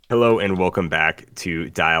Hello and welcome back to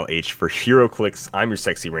Dial H for HeroClix. I'm your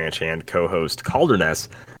sexy ranch hand co-host Calderness.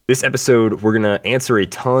 This episode, we're going to answer a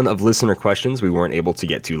ton of listener questions we weren't able to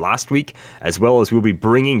get to last week, as well as we'll be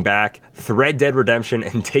bringing back Thread Dead Redemption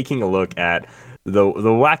and taking a look at the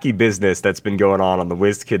wacky business that's been going on the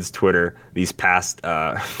WizKids Twitter these past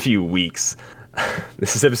few weeks.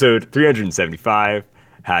 This is episode 375.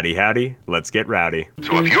 Howdy, howdy, let's get rowdy.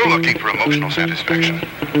 So if you're looking for emotional satisfaction,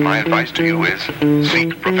 my advice to you is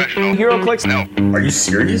seek professional... HeroClix? No. Are you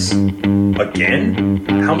serious? Again?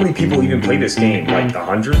 How many people even play this game? Like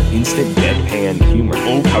 100? Instant deadpan humor.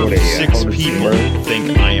 Over 6 people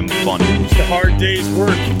think I am funny. It's a hard day's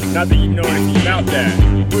work. Not that you know anything about that.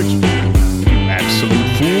 Which...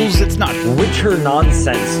 Absolute fools, it's not. Witcher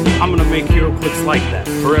nonsense. I'm gonna make HeroClix like that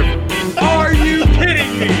forever. Are you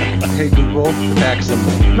kidding me? Hey Google, attack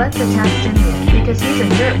someone. Let's attack Simeon, because he's a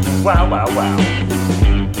jerk. Wow.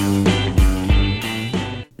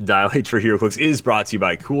 Dial H for HeroClix is brought to you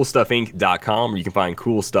by CoolStuffInc.com, where you can find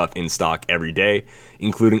cool stuff in stock every day,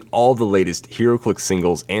 including all the latest HeroClix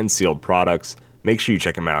singles and sealed products. Make sure you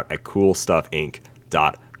check them out at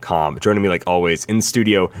CoolStuffInc.com. Joining me, like always, in the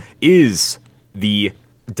studio is the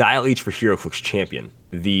Dial H for HeroClix champion,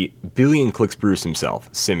 the Billion Clicks Bruce himself,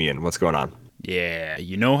 Simeon. What's going on? Yeah,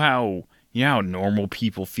 you know how normal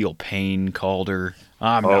people feel pain, Calder?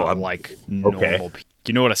 I'm not like normal people.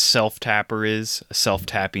 You know what a self-tapper is? A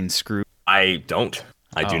self-tapping screw? I don't.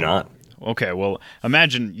 I do not. Okay, well,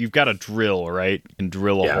 imagine you've got a drill, right? And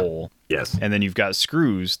drill a hole. Yes. And then you've got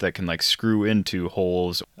screws that can like screw into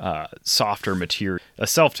holes, softer material. A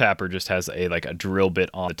self-tapper just has a drill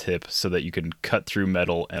bit on the tip so that you can cut through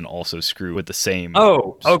metal and also screw with the same.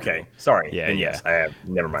 Oh, okay. Sorry. Yeah, then yes, I have.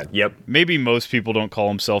 Never mind. Yep. Maybe most people don't call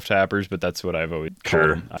them self-tappers, but that's what I've always called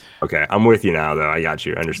them. Okay, I'm with you now, though. I got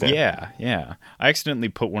you. I understand. Yeah. I accidentally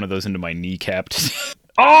put one of those into my kneecap this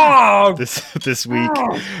week.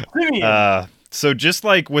 So just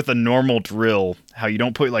like with a normal drill, how you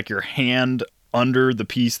don't put like your hand under the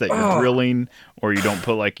piece that you're drilling, or you don't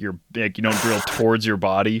put you don't drill towards your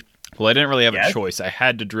body. Well, I didn't really have a choice. I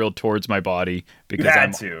had to drill towards my body because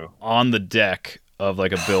I'm on the deck of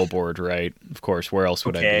like a billboard, right? Of course, where else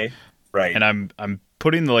would I be? Right. And I'm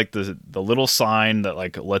putting the little sign that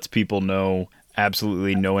like lets people know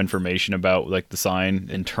absolutely no information about like the sign,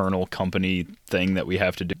 internal company thing that we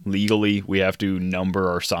have to do. Legally, we have to number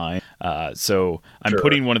our sign. So I'm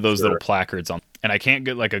putting one of those little placards on, and I can't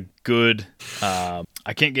get like a good, I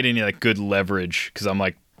can't get any like good leverage because I'm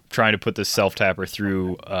like trying to put this self-tapper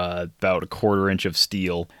through about a 1/4 inch of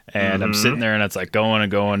steel, and I'm sitting there and it's like going and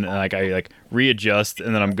going, and like I like readjust,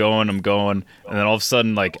 and then I'm going, and then all of a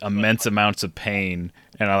sudden like immense amounts of pain,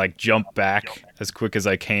 and I like jump back as quick as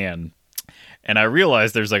I can. And I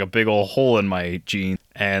realize there's like a big old hole in my jeans,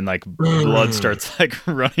 and like blood starts like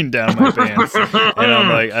running down my pants. And I'm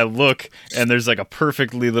like, I look, and there's like a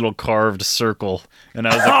perfectly little carved circle. And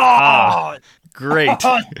I was like, great.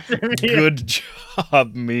 Good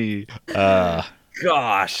job, me.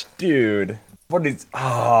 Gosh, dude.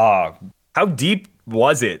 How deep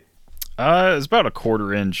was it? It was about a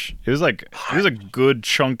 1/4 inch. It was a good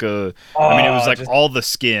chunk of, I mean, it was like all the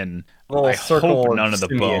skin. I hope none of the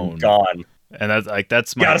bone. Gone. And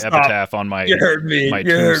that's my epitaph on my my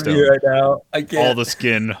tombstone. You right now. I can't. All the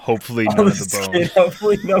skin, hopefully none of the bone.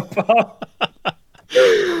 Hopefully no bone.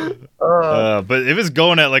 But it was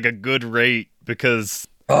going at like a good rate because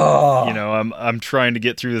I'm trying to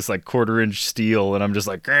get through this like 1/4 inch steel, and I'm just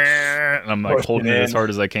like, and I'm like holding it as hard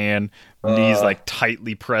as I can. Knees like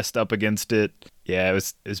tightly pressed up against it. Yeah, it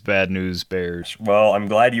was bad news, Bears. Well, I'm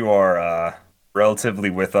glad you are relatively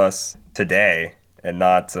with us today, and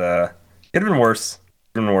not. Could have been worse.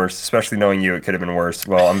 Especially knowing you, it could have been worse.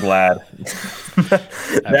 Well, I'm glad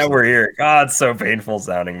that we're here. God, it's so painful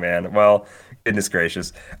sounding, man. Well, goodness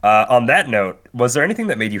gracious. On that note, was there anything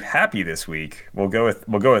that made you happy this week? We'll go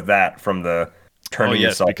with that from the turning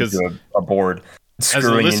yourself into a board. As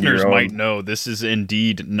the listeners might know, this is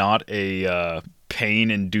indeed not a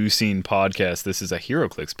pain-inducing podcast. This is a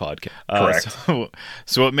HeroClix podcast. Correct.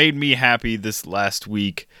 So what made me happy this last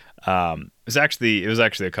week? It was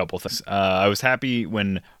actually a couple things. I was happy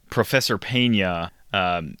when Professor Pena,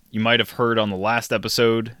 you might have heard on the last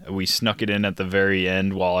episode, we snuck it in at the very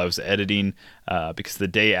end while I was editing, because the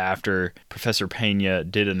day after, Professor Pena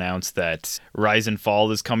did announce that Rise and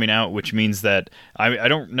Fall is coming out, which means that I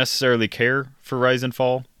don't necessarily care for Rise and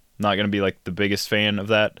Fall. I'm not going to be like the biggest fan of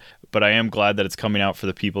that, but I am glad that it's coming out for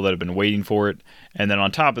the people that have been waiting for it. And then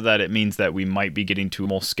on top of that, it means that we might be getting to a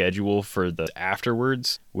more schedule for the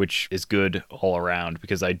afterwards, which is good all around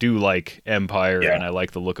because I do like Empire and I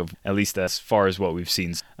like the look of, at least as far as what we've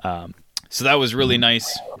seen. So that was really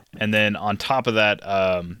nice. And then on top of that,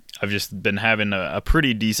 I've just been having a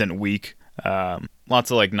pretty decent week. Lots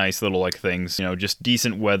of like nice little like things, just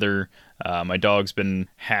decent weather. My dog's been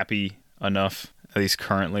happy enough, at least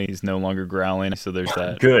currently. He's no longer growling, so there's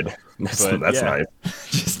that. Good. That's nice.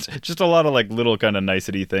 just a lot of like little kind of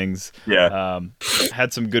nicety things. Yeah.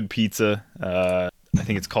 Had some good pizza. I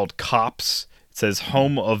think it's called Cops. It says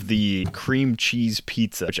home of the cream cheese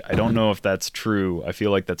pizza, which I don't know if that's true. I feel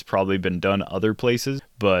like that's probably been done other places,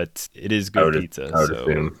 but it is good pizza. I would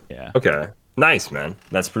assume. Yeah. Okay. Nice, man.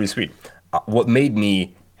 That's pretty sweet. What made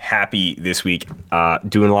me happy this week,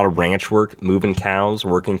 doing a lot of ranch work, moving cows,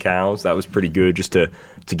 working cows. That was pretty good just to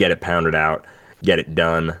get it pounded out, get it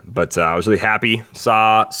done. But I was really happy.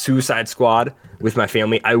 Saw Suicide Squad with my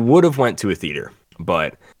family. I would have went to a theater,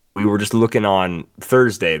 but we were just looking on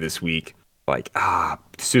Thursday this week, like,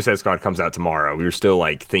 Suicide Squad comes out tomorrow. We were still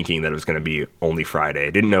like thinking that it was going to be only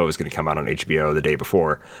Friday. Didn't know it was going to come out on HBO the day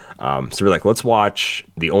before. So we're like, let's watch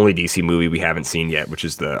the only DC movie we haven't seen yet, which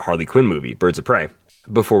is the Harley Quinn movie, Birds of Prey,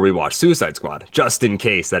 before we watch Suicide Squad, just in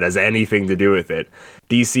case that has anything to do with it.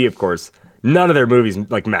 DC, of course, none of their movies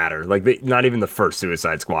like matter. Like not even the first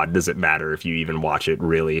Suicide Squad does it matter if you even watch it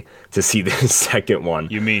really to see the second one.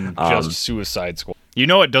 You mean just Suicide Squad? You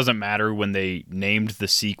know it doesn't matter when they named the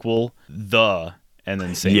sequel and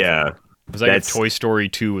then say it was like Toy Story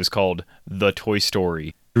 2 was called The Toy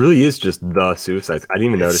Story. It really is just the Suicide. I didn't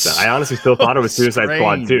even notice that. I honestly still thought it was Suicide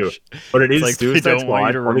Squad 2, but it is like Suicide they don't Squad. Want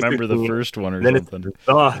you to remember the first one or then something. It's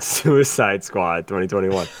the Suicide Squad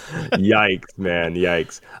 2021. Yikes, man,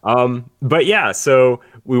 yikes. But yeah, so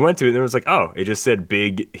we went to it and it was like, oh, it just said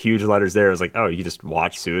big, huge letters there. It was like, oh, you just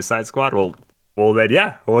watch Suicide Squad? Well then,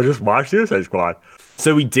 yeah, we'll just watch Suicide Squad.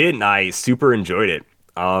 So we did, and I super enjoyed it.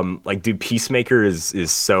 Dude, Peacemaker is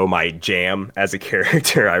so my jam as a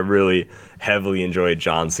character. I really heavily enjoyed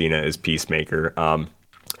John Cena as Peacemaker.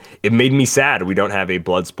 It made me sad we don't have a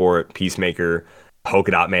Bloodsport, Peacemaker, Polka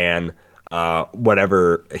Dot Man,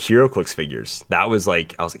 whatever HeroClix figures. That was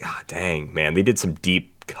like, I was like, dang, man, they did some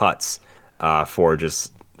deep cuts for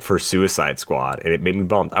Suicide Squad, and it made me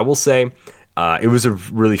bummed. I will say, it was a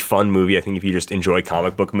really fun movie. I think if you just enjoy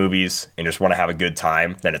comic book movies and just want to have a good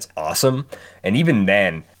time, then it's awesome. And even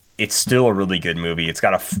then, it's still a really good movie. It's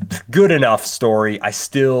got a good enough story. I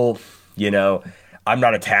still, I'm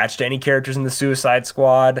not attached to any characters in the Suicide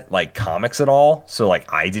Squad, like comics at all. So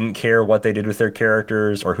like, I didn't care what they did with their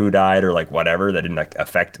characters or who died or like whatever. That didn't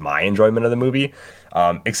affect my enjoyment of the movie,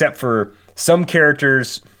 except for some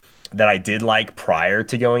characters that I did like prior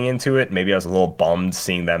to going into it. Maybe I was a little bummed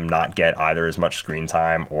seeing them not get either as much screen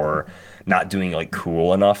time or not doing like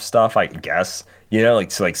cool enough stuff, I guess.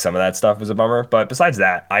 So some of that stuff was a bummer. But besides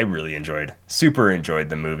that, I really super enjoyed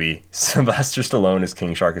the movie. Sylvester Stallone as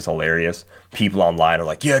King Shark is hilarious. People online are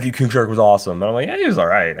like, yeah, dude, King Shark was awesome. And I'm like, yeah, he was all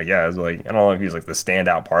right, I guess. Like, I don't know if he's like the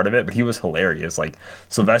standout part of it, but he was hilarious. Like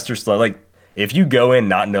Sylvester Stallone, like if you go in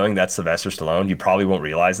not knowing that's Sylvester Stallone, you probably won't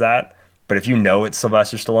realize that. But if you know it's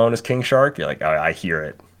Sylvester Stallone as King Shark, you're like, oh, I hear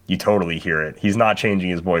it. You totally hear it. He's not changing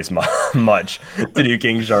his voice much to do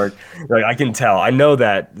King Shark. Like I can tell. I know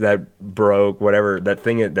that broke whatever that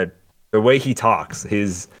thing that the way he talks.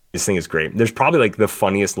 His thing is great. There's probably like the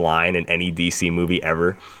funniest line in any DC movie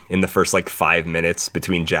ever in the first like 5 minutes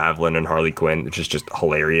between Javelin and Harley Quinn, which is just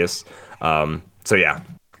hilarious. So yeah,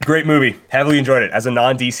 great movie. Heavily enjoyed it as a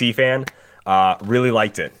non-DC fan. Really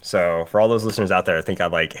liked it. So for all those listeners out there, I think I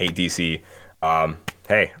hate DC.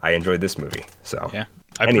 Hey, I enjoyed this movie. So yeah,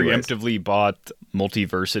 I preemptively bought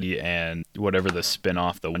Multiversity and whatever the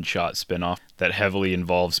spinoff, the one-shot spinoff that heavily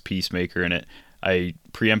involves Peacemaker in it. I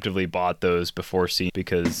preemptively bought those before seeing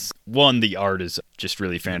because one, the art is just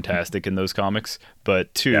really fantastic in those comics,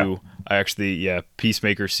 but two, I actually,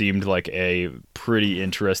 Peacemaker seemed like a pretty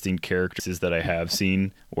interesting character that I have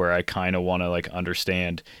seen where I kind of want to like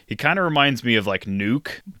understand. He kind of reminds me of like Nuke,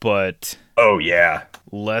 but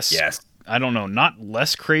less. Yes. I don't know, not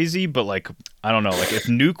less crazy, but like, I don't know, like if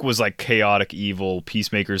Nuke was like chaotic evil,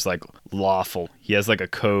 Peacemaker's like lawful. He has like a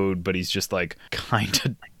code, but he's just like kind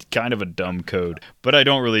of a dumb code. But I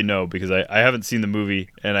don't really know because I haven't seen the movie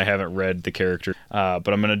and I haven't read the character. But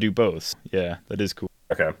I'm going to do both. Yeah, that is cool.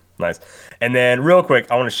 Okay, nice. And then real quick,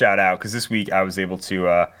 I want to shout out because this week I was able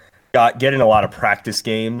to get in a lot of practice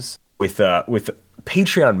games with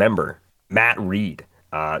Patreon member Matt Reed.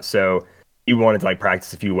 So he wanted to like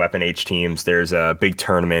practice a few Weapon H teams. There's a big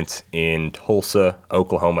tournament in Tulsa,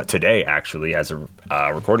 Oklahoma today, actually, as of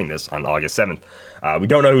recording this on August 7th. We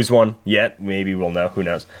don't know who's won yet. Maybe we'll know. Who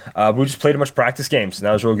knows? We just played a bunch of practice games, and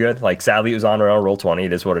that was real good. Like, sadly, it was on Roll20.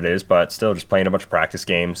 It is what it is, but still just playing a bunch of practice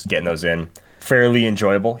games, getting those in. fairly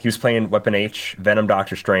enjoyable. He was playing Weapon H, Venom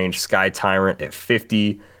Doctor Strange, Sky Tyrant at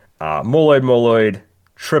 50, Moloid,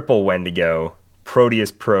 Triple Wendigo,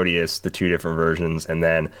 Proteus, the two different versions, and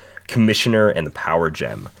then Commissioner and the Power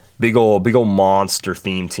Gem. Big old monster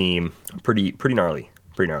theme team. Pretty gnarly.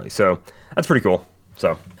 So that's pretty cool.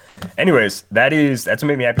 So anyways, that's what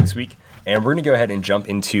made me happy this week. And we're gonna go ahead and jump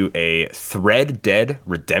into a Thread Dead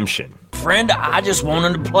Redemption. Friend, I just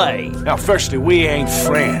wanted to play. Now, firstly, we ain't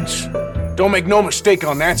friends. Don't make no mistake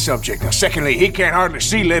on that subject. Now, secondly, he can't hardly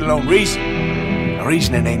see, let alone reason. Now,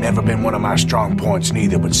 reasoning ain't never been one of my strong points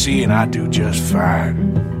neither, but seeing I do just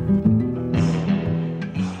fine.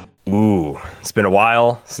 Ooh, it's been a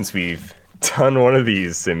while since we've done one of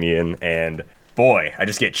these, Simeon, and boy, I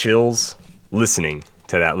just get chills listening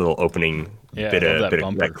to that little opening bit of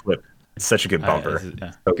that clip. It's such a good bumper.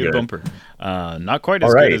 So good bumper. Not quite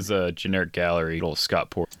as good as a generic gallery, little Scott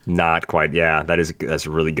Port. Not quite. Yeah, that's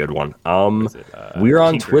a really good one. We're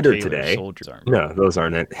on Twitter today. No, those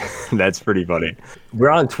aren't it. That's pretty funny. We're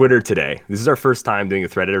on Twitter today. This is our first time doing a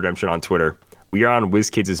Thread Dead Redemption on Twitter. We are on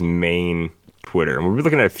WizKids' main Twitter, and we're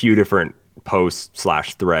looking at a few different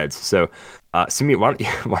posts/threads. So, Simeon, why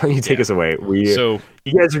don't you take us away? You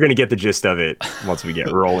guys are going to get the gist of it once we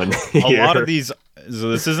get rolling. A lot of these.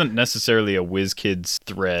 So this isn't necessarily a WizKids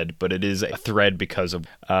thread, but it is a thread because of,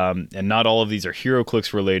 and not all of these are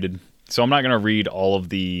HeroClix related. So I'm not gonna read all of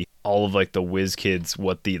the WizKids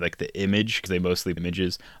what the image, because they mostly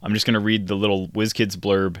images. I'm just gonna read the little WizKids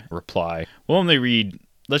blurb reply.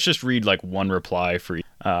 Let's just read like one reply for each.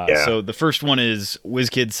 So the first one is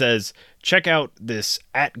WizKid says, check out this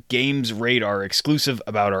at Games Radar exclusive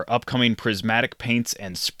about our upcoming prismatic paints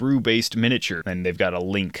and sprue-based miniature. And they've got a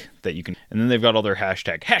link that you can, and then they've got all their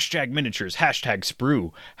hashtag miniatures, hashtag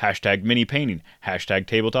sprue, hashtag mini painting, hashtag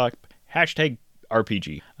tabletop, hashtag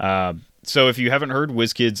RPG. So if you haven't heard,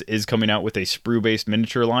 WizKids is coming out with a sprue-based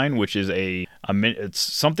miniature line, which is it's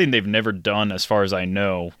something they've never done as far as I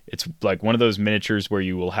know. It's like one of those miniatures where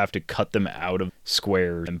you will have to cut them out of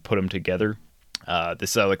squares and put them together.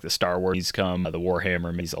 This is like the Star Wars the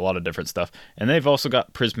Warhammer, a lot of different stuff. And they've also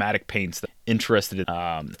got prismatic paints that I'm interested in.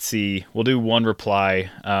 Let's see, we'll do one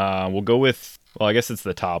reply. We'll go with, I guess it's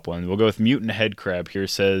the top one. We'll go with Mutant Headcrab here,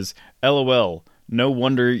 says, LOL. No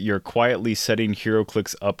wonder you're quietly setting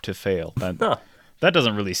HeroClix up to fail. That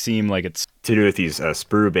doesn't really seem like it's to do with these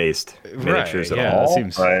sprue-based miniatures at all. It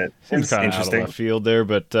seems kind of out of left field there,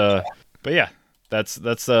 but yeah,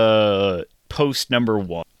 that's post number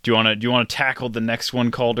 1. Do you want to tackle the next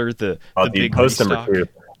one, Calder? The big post restock? Number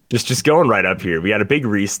 2. Just going right up here, we got a big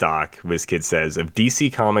restock, WizKid says, of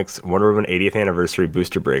DC Comics Wonder Woman 80th Anniversary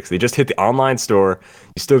booster breaks. They just hit the online store.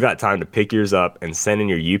 You still got time to pick yours up and send in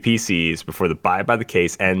your UPCs before the buy by the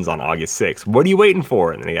case ends on August 6th. What are you waiting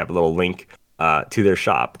for? And then they have a little link to their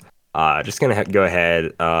shop. Just going to go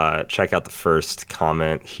ahead, check out the first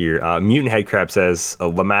comment here. Mutant Headcrab says,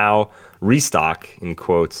 Lamau restock, in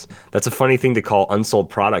quotes. That's a funny thing to call unsold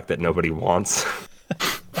product that nobody wants.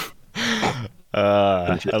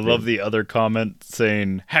 I love the other comment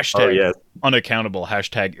saying hashtag unaccountable,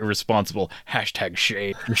 hashtag irresponsible, hashtag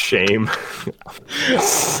shame.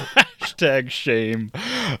 Hashtag shame.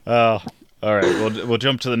 All right, we'll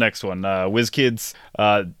jump to the next one. WizKids.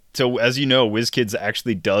 So as you know, WizKids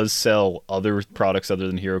actually does sell other products other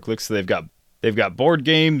than HeroClix. So they've got board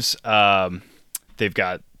games. They've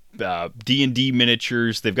got D&D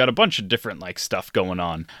miniatures. They've got a bunch of different stuff going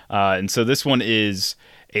on. And so this one is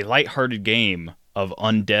a lighthearted game of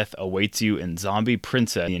undeath awaits you in Zombie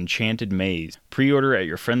Princess: The Enchanted Maze. Pre-order at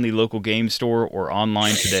your friendly local game store or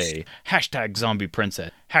online today. Hashtag Zombie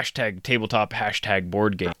Princess. Hashtag tabletop. Hashtag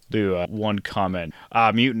board game. Do one comment.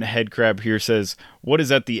 Mutant Headcrab here says, what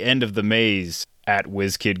is at the end of the maze at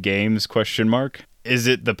WizKid Games? ? Is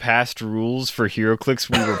it the past rules for HeroClix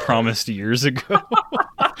we were promised years ago?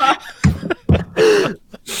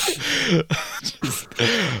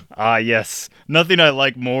 Yes. Nothing I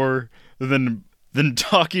like more than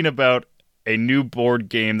talking about a new board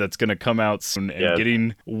game that's going to come out soon and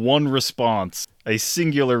getting one response, a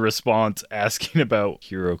singular response asking about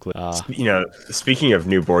HeroClix. Speaking of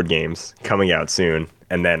new board games coming out soon,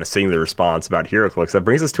 and then a singular response about HeroClix, that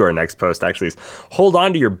brings us to our next post, actually, is hold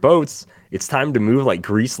on to your boats. It's time to move like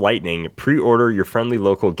grease lightning. Pre-order your friendly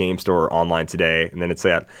local game store or online today. And then it's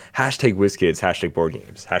at hashtag WizKids, hashtag board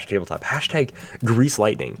games, hashtag tabletop, hashtag grease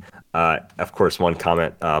lightning. Of course, one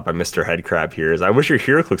comment by Mr. Headcrab here is, I wish your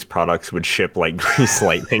HeroClix products would ship like grease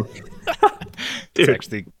lightning. It's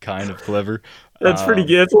actually kind of clever. That's pretty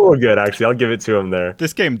good. It's a little good, actually. I'll give it to him there.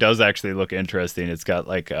 This game does actually look interesting. It's got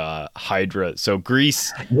like Hydra. So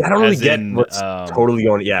Grease. Yeah, I don't really as get in, what's totally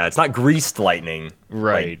going. Yeah, it's not greased lightning.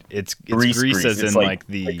 Right. Like, it's Grease, as it's in like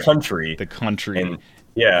the country. The country. And,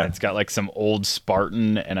 yeah. And it's got like some old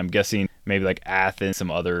Spartan, and I'm guessing maybe like Athens,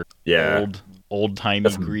 some other old timey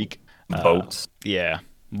Greek boats. Yeah.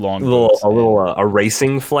 Long boats. A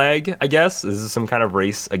racing flag, I guess. Is this some kind of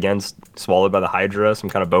race against swallowed by the Hydra? Some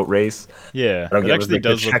kind of boat race? Yeah, it actually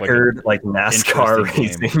does look checkered, like NASCAR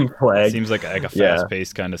racing flag. It seems like a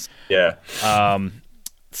fast-paced kind of. Yeah.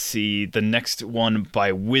 Let's see the next one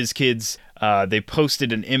by WizKids. They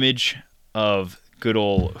posted an image of good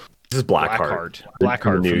old. This is Blackheart. Blackheart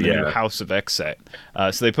from the new House of X set.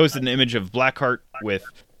 So they posted an image of Blackheart with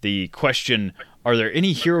the question, are there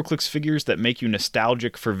any HeroClix figures that make you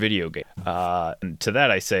nostalgic for video games? And to that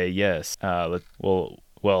I say yes.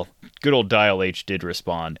 Well, good old Dial H did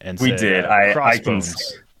respond and we said, did.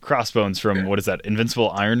 Crossbones from, what is that, Invincible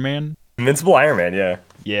Iron Man? Invincible Iron Man, yeah.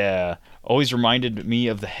 Yeah. Always reminded me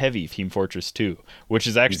of the Heavy Team Fortress 2, which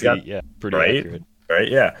is actually pretty accurate. Right,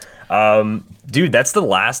 yeah. Dude, that's the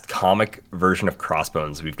last comic version of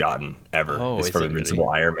Crossbones we've gotten ever. It's from Invincible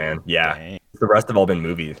Iron Man. Yeah. Dang. The rest have all been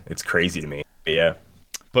movies. It's crazy to me. But yeah.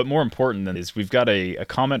 But more important than this, we've got a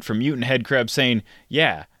comment from Mutant Headcrab saying,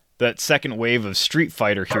 yeah, that second wave of Street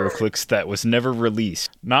Fighter HeroClix that was never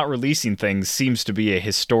released. Not releasing things seems to be a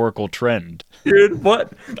historical trend. Dude,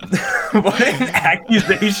 what? What an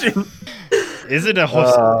accusation. Is it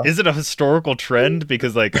a historical trend?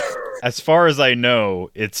 Because, like, as far as I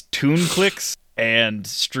know, it's Toon Clicks and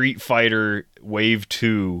Street Fighter Wave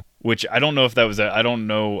 2, which I don't know if that was I don't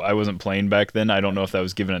know. I wasn't playing back then. I don't know if that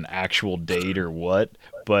was given an actual date or what.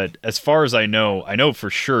 But as far as I know for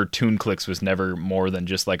sure Toon Clicks was never more than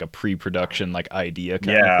just like a pre-production like idea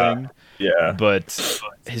kind of thing. Yeah. But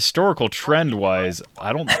historical trend-wise,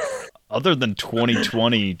 I don't. Other than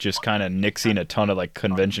 2020 just kind of nixing a ton of like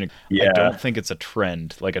convention, I don't think it's a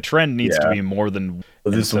trend. Like a trend needs to be more than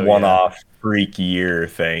this one-off freak year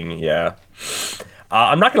thing. Yeah.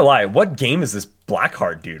 I'm not gonna lie. What game is this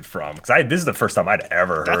Blackheart dude from? Because this is the first time I'd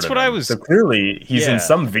ever heard of him. That's what I was. So clearly he's in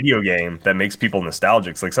some video game that makes people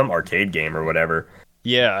nostalgic. It's like some arcade game or whatever.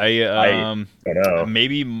 Yeah, I don't know.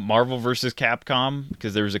 Maybe Marvel vs. Capcom,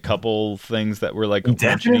 because there was a couple things that were like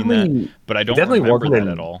mentioning that, but I don't remember that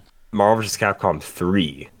at all. Marvel vs. Capcom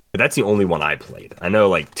 3, but that's the only one I played. I know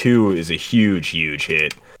like 2 is a huge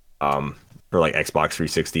hit for like Xbox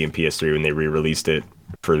 360 and PS3 when they re-released it.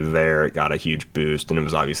 For there, it got a huge boost and it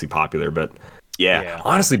was obviously popular. But yeah.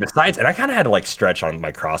 Honestly, besides, and I kind of had to like stretch on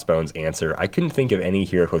my Crossbones answer. I couldn't think of any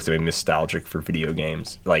HeroClix that made me nostalgic for video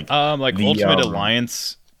games. Like the Ultimate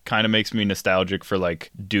Alliance kind of makes me nostalgic for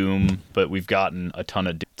like Doom, but we've gotten a ton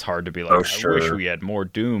of Doom. It's hard to be like, I wish we had more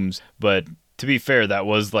Dooms, but. To be fair, that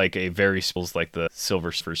was like a very like the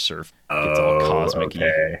Silver Surfer. It's all cosmic.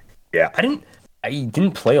 Okay. Yeah, I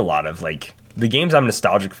didn't play a lot of like the games I'm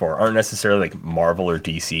nostalgic for aren't necessarily like Marvel or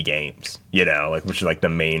DC games, you know, like which is like the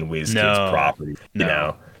main WizKids property, you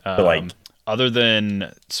know. But like other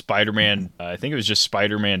than Spider-Man, I think it was just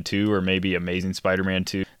Spider-Man 2 or maybe Amazing Spider-Man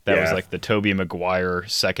 2. That was like the Tobey Maguire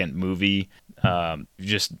second movie.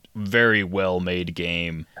 Just very well made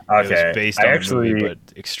game. Okay. It was based on a movie, but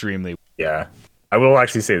extremely. Yeah. I will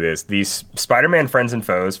actually say this. These Spider-Man Friends and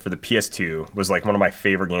Foes for the PS2 was like one of my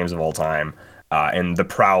favorite games of all time. And the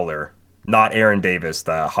Prowler, not Aaron Davis,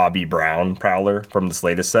 the Hobby Brown Prowler from this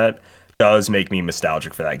latest set, does make me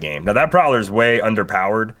nostalgic for that game. Now that Prowler is way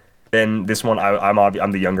underpowered than this one.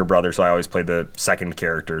 I'm the younger brother, so I always play the second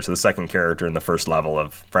character. So the second character in the first level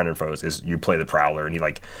of Friend and Foes is you play the Prowler,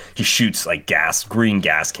 and he shoots like green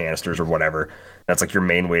gas canisters or whatever. That's like your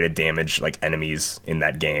main way to damage like enemies in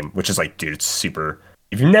that game, which is like, dude, it's super.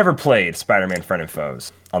 If you've never played Spider-Man Friend and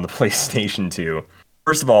Foes on the PlayStation 2,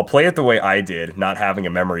 first of all, play it the way I did, not having a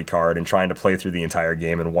memory card and trying to play through the entire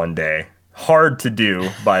game in one day. Hard to do,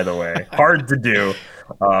 by the way. Hard to do.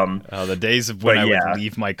 The days of when I would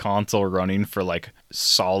leave my console running for like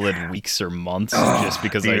solid weeks or months just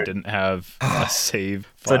because I didn't have a save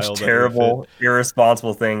file. Such terrible,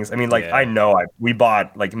 irresponsible things. I mean, like, I know we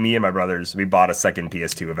bought, like, me and my brothers, we bought a second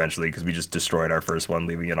PS2 eventually because we just destroyed our first one,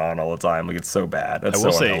 leaving it on all the time. Like, it's so bad. That's I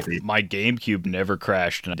will so say, unhealthy. My GameCube never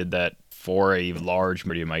crashed, and I did that for a large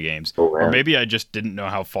majority of my games. Or maybe I just didn't know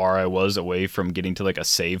how far I was away from getting to like a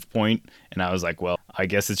save point, and I was like, well, I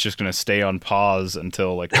guess it's just going to stay on pause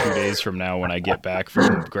until like 2 days from now when I get back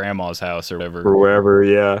from grandma's house or whatever. Or wherever,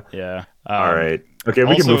 yeah. Yeah. All right. Okay,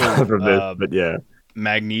 we can move on from this, but yeah.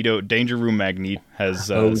 Magneto, Danger Room Magneto has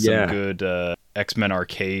some good X-Men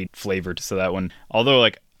arcade flavor to that one. Although,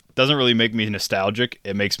 like, doesn't really make me nostalgic.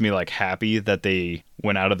 It makes me like happy that they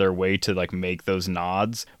went out of their way to like make those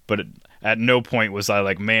nods. But at no point was I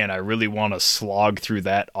like, man, I really want to slog through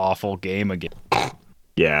that awful game again.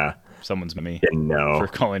 Yeah. Someone's me No. for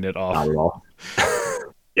calling it Not awful. at all.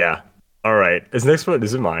 Yeah. All right. Is next one?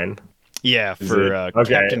 Is it mine? Yeah, Is for it? Okay.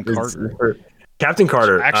 Captain It's Carter. for Captain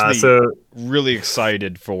Carter. Actually, So really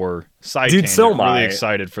excited for side Dude, tangent, so am really I.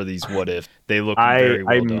 excited for these what if. They look I very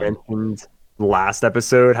well done. mentioned last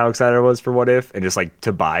episode how excited I was for What If and just like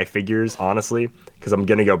to buy figures, honestly, because I'm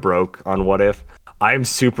gonna go broke on What If. I'm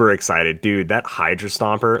super excited, dude. That Hydra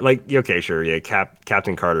Stomper, like, okay, sure, yeah,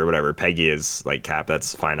 Captain Carter, whatever. Peggy is like Cap,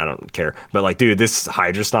 that's fine. I don't care. But like, dude, this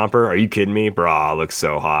Hydra Stomper, are you kidding me, bro? Looks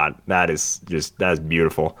so hot. That is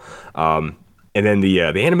beautiful. And then the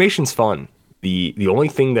animation's fun. The only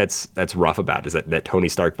thing that's rough about it is that Tony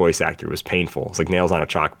Stark voice actor was painful. It's like nails on a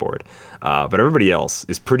chalkboard. But everybody else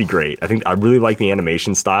is pretty great. I really like the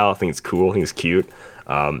animation style. I think it's cool. I think it's cute.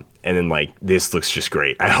 And then like this looks just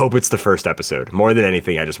great. I hope it's the first episode. More than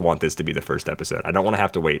anything, I just want this to be the first episode. I don't want to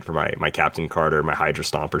have to wait for my Captain Carter, my Hydra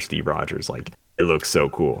Stomper, Steve Rogers. Like it looks so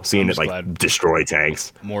cool. Seeing it like glad destroy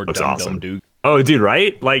tanks. More looks dumb awesome. Duke. Oh, dude,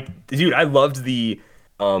 right? Like, dude, I loved the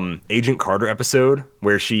Agent Carter episode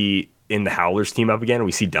where she in the Howlers team up again and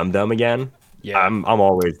we see Dum Dum again. Yeah. I'm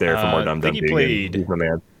always there for more I Dum think Dum. he played- He's my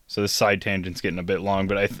man. So this side tangent's getting a bit long,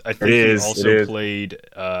 but I think It is, he it also is. played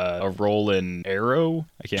a role in Arrow.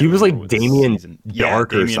 I can't He was remember like what Damien season.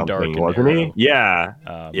 Dark or Damien something, Dark in wasn't Arrow. he? Yeah.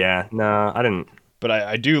 Um, Yeah. No, I didn't. But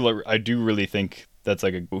I do really think that's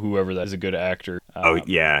like whoever that is a good actor. Oh,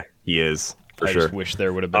 yeah, he is for I sure. just wish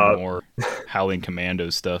there would have been more Howling Commando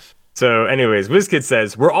stuff. So, anyways, WizKid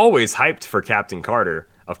says, we're always hyped for Captain Carter.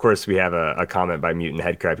 Of course, we have a comment by Mutant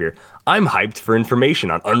Headcrab here. I'm hyped for information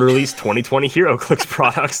on unreleased 2020 HeroClix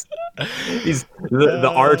products. He's the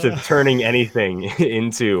art of turning anything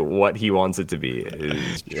into what he wants it to be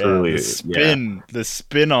is truly The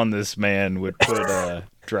spin on this man would put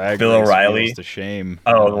Drag Bill Race O'Reilly? Wheels to shame.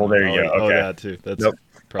 Oh, well, there you go. Oh, Okay. that too. That's Nope.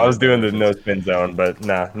 I probably was doing the better. no spin zone, but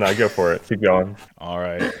nah, go for it. Keep going. All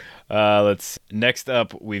right. Next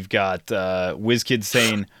up, we've got WizKid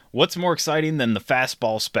saying, what's more exciting than the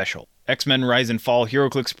Fastball Special? X-Men Rise and Fall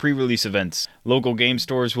HeroClix pre-release events. Local game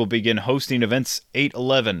stores will begin hosting events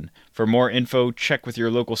 8/11. For more info, check with your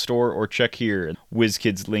local store or check here.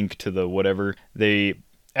 WizKid's link to the whatever. They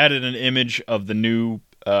added an image of the new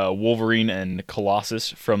Wolverine and Colossus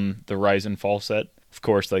from the Rise and Fall set. Of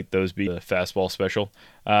course, like those be the Fastball Special.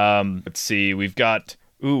 Let's see. We've got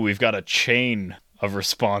a chain of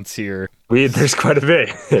response here. There's quite a bit.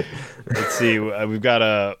 Let's see. We've got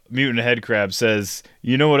a Mutant Headcrab says,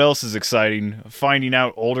 you know what else is exciting? Finding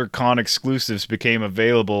out older con exclusives became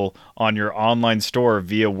available on your online store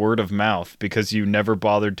via word of mouth because you never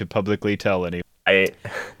bothered to publicly tell anyone. I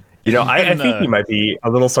think he might be a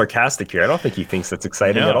little sarcastic here. I don't think he thinks that's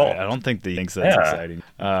exciting at all. I don't think he thinks that's exciting.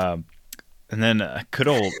 And then good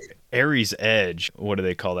old Ares Edge, what do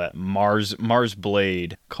they call that? Mars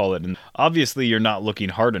Blade, call it. And obviously, you're not looking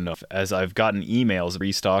hard enough, as I've gotten emails of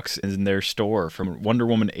restocks in their store from Wonder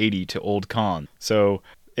Woman 80 to Old Con. So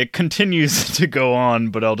it continues to go on,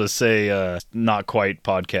 but I'll just say not quite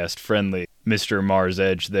podcast friendly. Mr. Mars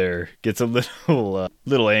Edge there gets a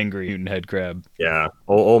little angry. Mutant Headcrab. Yeah,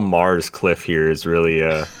 old Mars Cliff here is really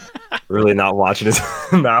really not watching his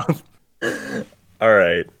mouth. All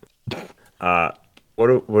right. What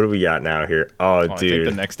do we got now here? Oh, I dude. think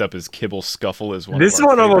the next up is Kibble Scuffle is one. This of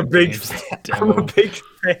our one I'm a favorite big games I'm a demo big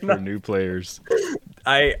fan for of. new players.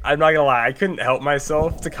 I'm not gonna lie, I couldn't help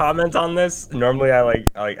myself to comment on this. Normally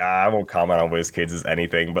I won't comment on WizKids as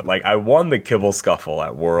anything, but like I won the Kibble Scuffle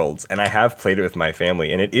at Worlds and I have played it with my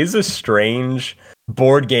family, and it is a strange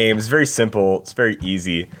board game. It's very simple, it's very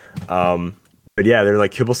easy. But yeah, they're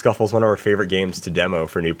like Kibble Scuffle is one of our favorite games to demo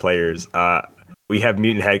for new players. We have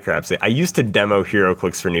Mutant Headcrab say, I used to demo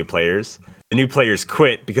HeroClix for new players. The new players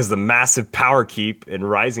quit because of the massive power keep and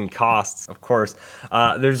rising costs, of course.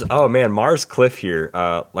 Mars Cliff here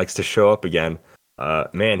likes to show up again.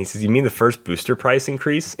 He says, you mean the first booster price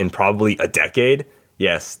increase in probably a decade?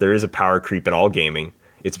 Yes, there is a power creep in all gaming.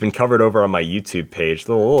 It's been covered over on my YouTube page.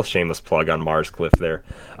 A little shameless plug on Mars Cliff there.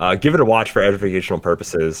 Give it a watch for educational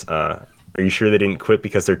purposes. Are you sure they didn't quit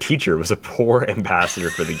because their teacher was a poor ambassador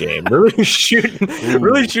for the game? Really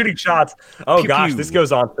shooting shots. Oh Pew, gosh, pew. this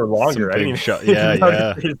goes on for longer. Some I didn't big even shot.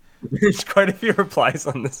 Yeah. There's quite a few replies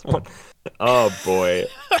on this one. Oh boy.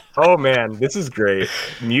 Oh man, this is great.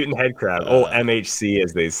 Mutant Headcrab. MHC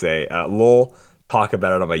as they say. Lol, talk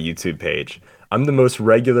about it on my YouTube page. I'm the most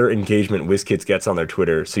regular engagement WizKids gets on their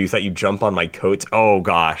Twitter, so you thought you'd jump on my coat? Oh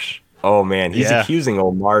gosh. Oh man, he's accusing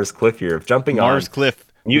old Mars Cliff here of jumping on Mars Cliff.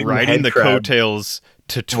 Mutant riding the head crab. coattails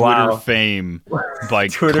to Twitter Wow. fame by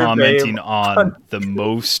Twitter commenting fame. on the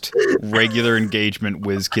most regular engagement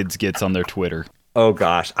WizKids gets on their Twitter. Oh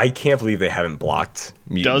gosh, I can't believe they haven't blocked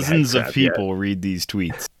Mutant Dozens head of crab people read these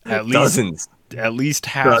tweets. yet. Dozens. At least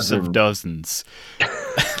halves of dozens.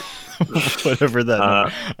 Whatever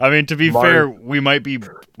that. I mean, to be fair, we might be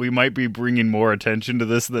bringing more attention to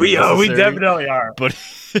this than necessary. We definitely are. But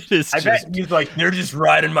it is. I bet he's like, they're just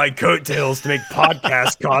riding my coattails to make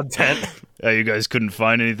podcast content. You guys couldn't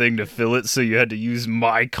find anything to fill it, so you had to use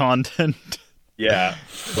my content. Yeah.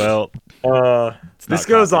 Well, this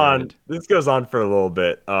goes on. This goes on for a little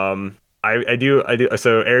bit. I do.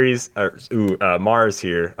 So Mars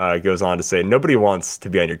here goes on to say nobody wants to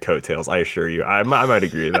be on your coattails. I assure you. I might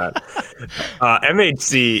agree with that.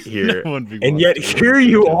 MHC here, and yet here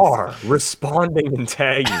you are responding and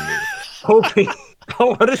tagging me, hoping.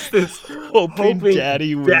 Oh, what is this? Hoping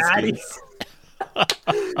Daddy Daddy's.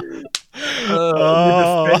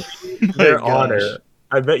 Oh, Their my honor. gosh.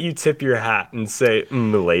 I bet you tip your hat and say,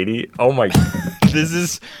 "Lady." Oh my. This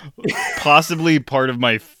is possibly part of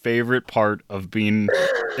my favorite part of being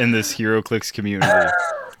in this HeroClix community.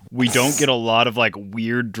 We don't get a lot of like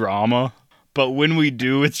weird drama, but when we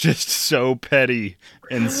do, it's just so petty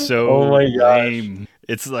and so lame.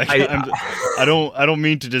 It's like I don't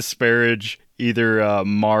mean to disparage either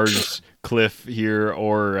Mars Cliff here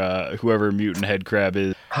or whoever Mutant Headcrab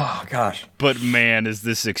is. Oh gosh. But man, is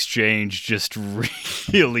this exchange just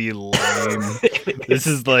really lame. This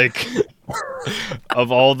is like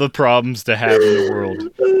of all the problems to have in the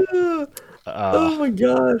world. Oh my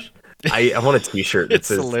gosh. I want a t-shirt that It's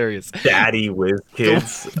says hilarious. Daddy with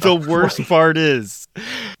kids. The worst part is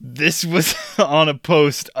this was on a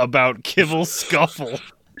post about Kibble Scuffle.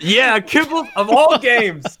 Yeah, Kibble of all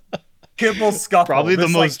games. Kibble Scuffle. Probably the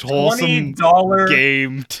This, most wholesome $20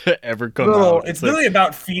 game to ever come little, out. It's like, literally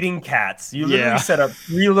about feeding cats. You literally Yeah. set up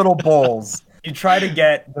 3 little bowls. You try to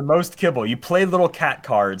get the most kibble. You play little cat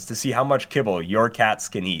cards to see how much kibble your cats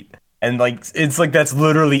can eat. And like it's like that's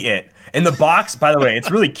literally it. And the box, by the way,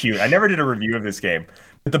 it's really cute. I never did a review of this game.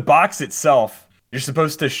 But the box itself, you're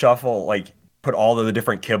supposed to shuffle, like put all of the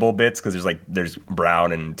different kibble bits because there's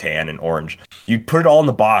brown and tan and orange. You put it all in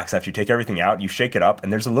the box after you take everything out, you shake it up,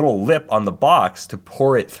 and there's a little lip on the box to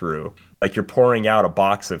pour it through. Like you're pouring out a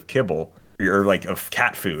box of kibble or like of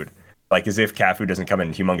cat food. Like as if cat food doesn't come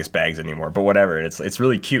in humongous bags anymore, but whatever. It's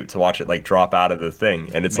really cute to watch it like drop out of the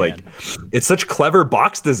thing, and it's like it's such clever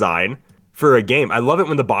box design for a game. I love it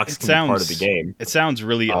when the box can be part of the game. It sounds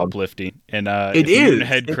really uplifting, and it if is. Mutant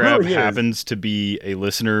Head It Crab really is. happens to be a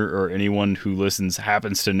listener or anyone who listens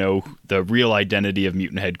happens to know the real identity of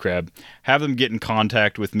Mutant Head Crab, have them get in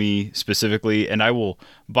contact with me specifically, and I will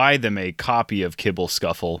buy them a copy of Kibble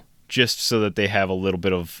Scuffle just so that they have a little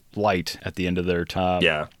bit of light at the end of their time.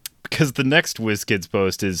 Yeah. Because the next WizKids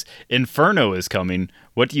post is Inferno is coming.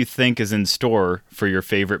 What do you think is in store for your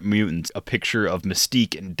favorite mutants? A picture of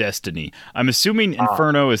Mystique and Destiny. I'm assuming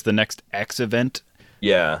Inferno is the next X event.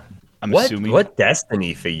 Yeah. I'm assuming. What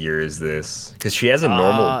Destiny figure is this? Because she has a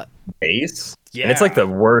normal base. Yeah. And it's like the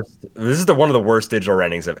worst. This is one of the worst digital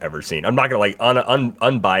renderings I've ever seen. I'm not gonna like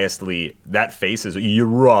unbiasedly. That face is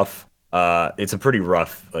rough. It's a pretty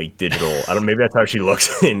rough like digital. Maybe that's how she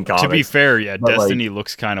looks in comics. To be fair, yeah, but, Destiny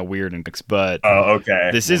looks kind of weird in comics, but Oh, okay.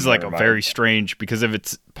 this is like a Never mind. very strange because if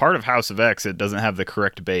it's part of House of X, it doesn't have the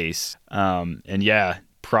correct base. And yeah,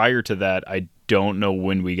 prior to that, I don't know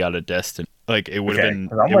when we got a Destiny. Like it would have Okay, been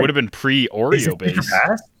 'cause I'm it like, would have been Days pre-Oreo of Future base.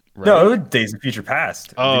 Past? Right? No, it was Days of Future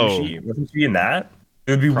Past. Oh. Wasn't she in that?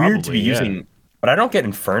 It would be weird to be Probably, yeah. using, but I don't get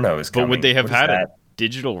Inferno as But coming. would they have What is had a that?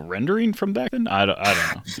 digital rendering from back then? I don't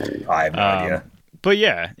know. I have no idea. But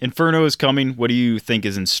yeah, Inferno is coming. What do you think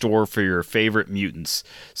is in store for your favorite mutants?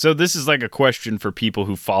 So this is like a question for people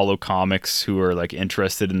who follow comics, who are like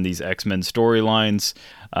interested in these X-Men storylines.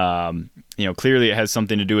 Clearly it has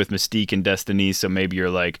something to do with Mystique and Destiny. So maybe you're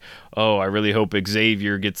like, oh, I really hope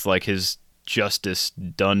Xavier gets like his justice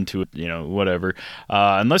done to it, whatever.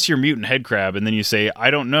 Unless you're Mutant Headcrab, and then you say,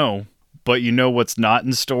 I don't know, but you know what's not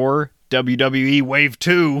in store? WWE Wave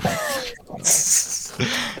 2.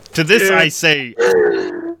 To this I say,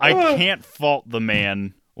 I can't fault the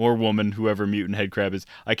man or woman, whoever Mutant Headcrab is.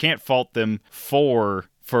 I can't fault them for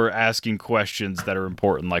asking questions that are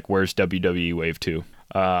important, like where's WWE Wave 2?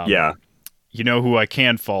 Yeah. You know who I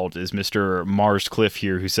can fault is Mr. Mars Cliff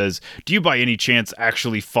here, who says, do you by any chance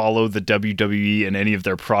actually follow the WWE and any of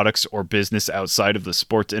their products or business outside of the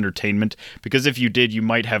sports entertainment? Because if you did, you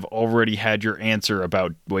might have already had your answer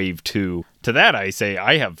about Wave 2. To that I say,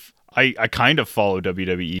 I kind of follow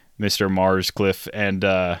WWE, Mr. Mars Cliff, and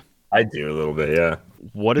I do a little bit, yeah.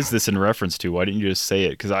 what is this in reference to? Why didn't you just say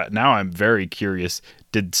it? Because now I'm very curious.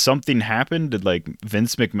 Did something happen? Did like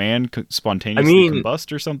Vince McMahon spontaneously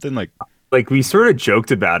combust or something? Like we sort of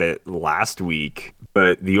joked about it last week,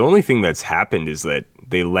 but the only thing that's happened is that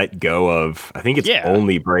they let go of, I think it's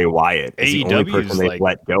only Bray Wyatt is the only person they've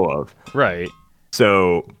let go of. Right.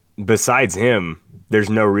 So besides him, there's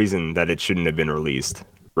no reason that it shouldn't have been released,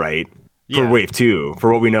 right? For Wave 2,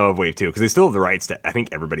 for what we know of Wave 2, because they still have the rights to, I think,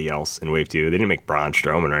 everybody else in Wave 2. They didn't make Braun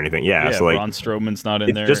Strowman or anything. Yeah, so like, Braun Strowman's not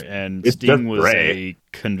in there, and Sting was a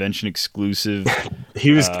convention exclusive.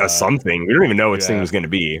 He was a something. We don't even know what Sting was going to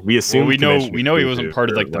be. We assume we know he wasn't part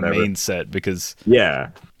of like the main set because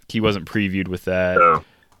he wasn't previewed with that.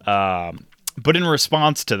 No. But in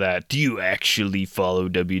response to that, do you actually follow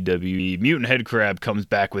WWE? Mutant Headcrab comes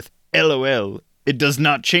back with LOL. It does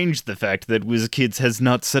not change the fact that WizKids has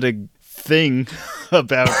not said a thing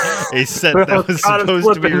about a set that was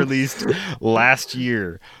supposed to be released last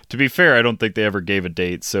year. To be fair, I don't think they ever gave a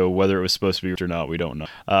date, so whether it was supposed to be or not, we don't know.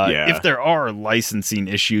 If there are licensing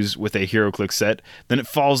issues with a HeroClix set, then it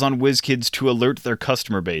falls on WizKids to alert their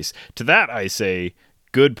customer base. To that, I say,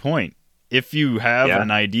 good point. If you have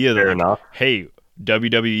an idea that, like, hey,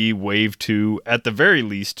 WWE Wave 2, at the very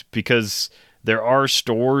least, because there are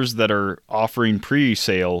stores that are offering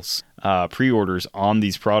pre-sales, pre-orders on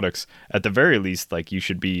these products. At the very least, like, you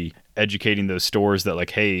should be educating those stores that,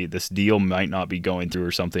 like, hey, this deal might not be going through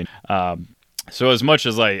or something. So as much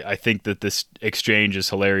as I think that this exchange is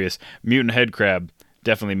hilarious, Mutant Headcrab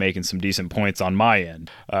definitely making some decent points on my end.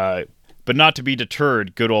 But not to be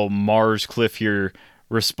deterred, good old Mars Cliff here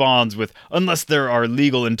responds with, unless there are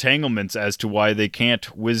legal entanglements as to why they can't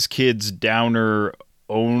WizKids Downer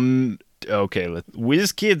own... Okay,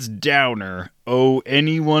 WizKids Downer owe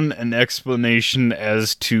anyone an explanation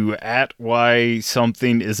as to why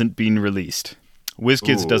something isn't being released.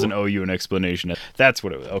 WizKids doesn't owe you an explanation. That's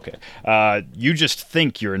what it was. Okay. You just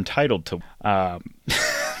think you're entitled to.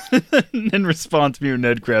 In response, Mutant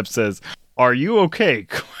Headcrab says, "Are you okay?"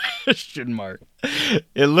 Question mark.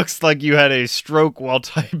 It looks like you had a stroke while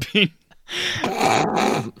typing.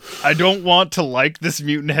 I don't want to like this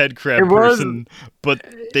Mutant Headcrab person, but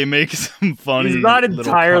they make some funny. He's not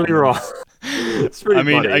entirely wrong. It's pretty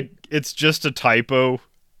funny. It's just a typo.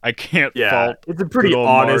 I can't fault. It's a pretty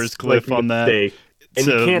honest Cliff on that. Mistake. It's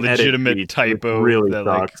and a legitimate typo. It really that,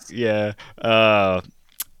 sucks.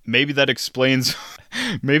 Maybe that explains.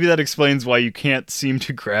 Maybe that explains why you can't seem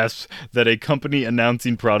to grasp that a company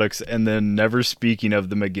announcing products and then never speaking of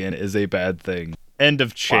them again is a bad thing. End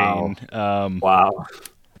of chain. Wow.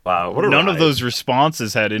 What none of those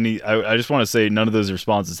responses had any... I just want to say none of those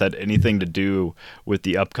responses had anything to do with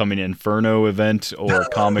the upcoming Inferno event or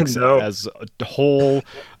comics as a whole.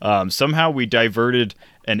 Somehow we diverted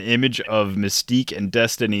an image of Mystique and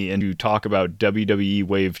Destiny and to talk about WWE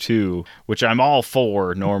Wave 2, which I'm all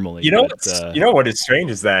for normally. You know what is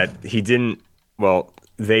strange is that they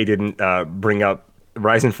didn't bring up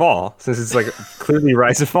Rise and Fall, since it's like clearly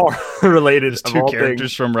Rise and Fall related. There's two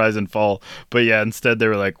characters from Rise and Fall, but yeah, instead they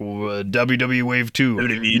were like WWE Wave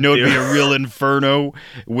 2. You know, it'd be a real inferno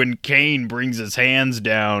when Kane brings his hands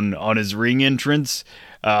down on his ring entrance.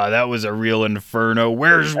 That was a real inferno.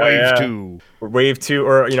 Where's Wave 2? Wave 2,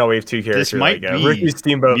 or Wave 2 character. This might be Ricky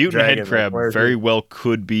Steamboat Mutant Dragon, Headcrab. Very well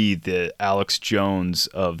could be the Alex Jones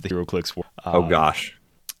of the HeroClix. Oh gosh.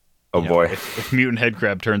 Oh boy. If Mutant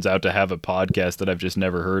Headcrab turns out to have a podcast that I've just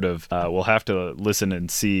never heard of, we'll have to listen and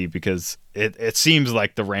see, because it seems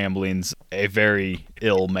like the ramblings a very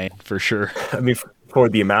ill man for sure. I mean, for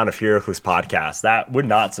the amount of HeroClix podcasts, that would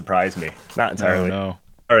not surprise me. Not entirely. No.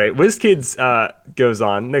 All right, WizKids goes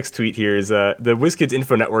on. Next tweet here is the WizKids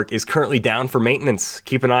Info Network is currently down for maintenance.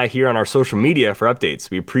 Keep an eye here on our social media for updates.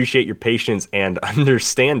 We appreciate your patience and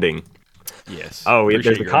understanding. Yes. Oh,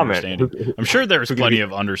 there's a comment. I'm sure there's plenty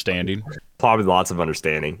of understanding. Probably lots of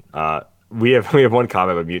understanding. We have one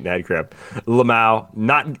comment about Mutant Headcrab. Lamau,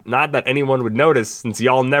 not that anyone would notice since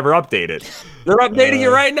y'all never update it. They're updating it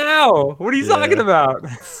right now. What are you talking about?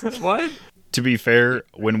 What? To be fair,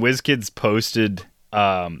 when WizKids posted,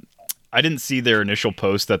 I didn't see their initial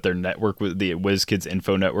post that their network, the WizKids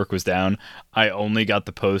Info Network, was down. I only got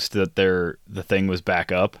the post that the thing was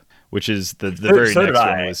back up, which is the very next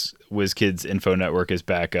one was WizKids Info Network is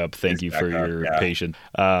back up. Thank you for your patience.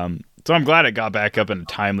 So I'm glad it got back up in a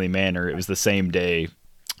timely manner. It was the same day.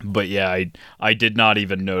 But yeah, I did not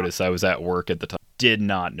even notice. I was at work at the time. Did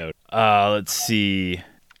not notice. Let's see.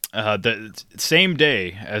 The same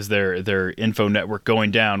day as their info network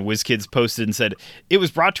going down, WizKids posted and said, "It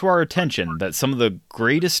was brought to our attention that some of the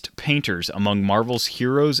greatest painters among Marvel's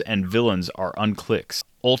heroes and villains are unclicks.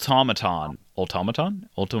 Automaton,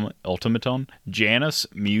 Ultimaton, Janus,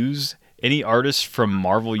 Muse. Any artists from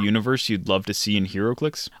Marvel Universe you'd love to see in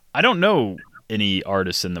HeroClix? I don't know any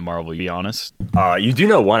artists in the Marvel, to be honest. You do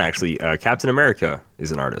know one, actually. Captain America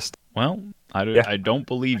is an artist. Well, I don't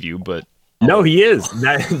believe you, but no, he is.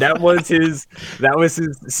 That was his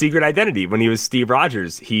secret identity when he was Steve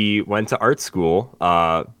Rogers. He went to art school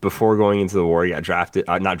before going into the war. He got drafted,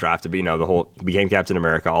 not drafted, but became Captain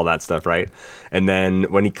America, all that stuff, right? And then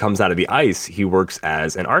when he comes out of the ice, he works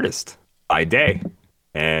as an artist by day.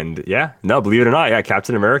 And believe it or not,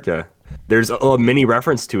 Captain America. There's a mini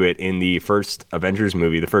reference to it in the first Avengers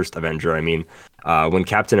movie, the first Avenger, when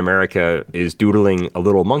Captain America is doodling a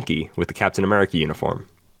little monkey with the Captain America uniform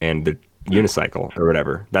and the unicycle or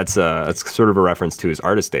whatever. That's sort of a reference to his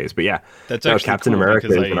artist days. But that's actually Captain cool America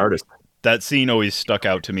is an artist. That scene always stuck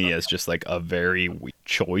out to me as just like a very weak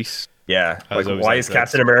choice. Yeah, like why is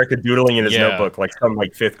Captain America doodling in his notebook like some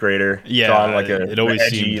fifth grader? Yeah, like it always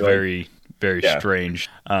seemed very strange.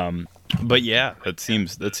 But that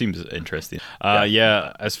seems interesting.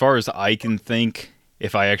 As far as I can think,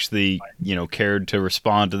 if I actually, cared to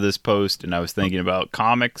respond to this post and I was thinking about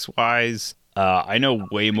comics wise, I know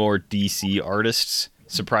way more DC artists,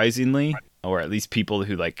 surprisingly, or at least people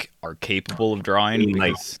who are capable of drawing.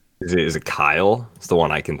 Is it Kyle? It's the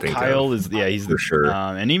one I can think of. Kyle is, he's for sure.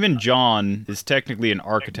 And even John is technically an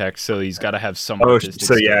architect, so he's got to have some artistic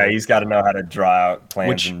skill. He's got to know how to draw out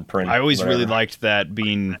plans and print. I always really liked that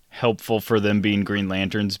being helpful for them being Green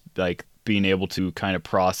Lanterns, being able to kind of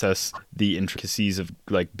process the intricacies of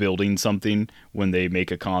building something when they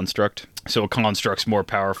make a construct. So a construct's more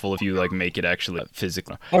powerful if you make it actually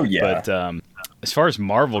physical. Oh yeah. But as far as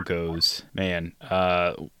Marvel goes, man,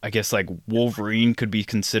 I guess Wolverine could be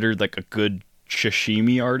considered a good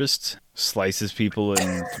sashimi artist. Slices people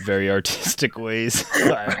in very artistic ways.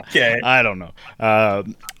 Okay. I don't know.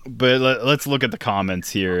 But let's look at the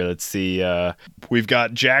comments here. Let's see. We've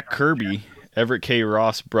got Jack Kirby, Everett K.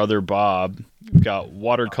 Ross, brother Bob. We've got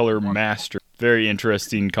Watercolor Master. Very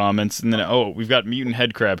interesting comments. And then, we've got Mutant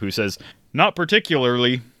Headcrab who says, not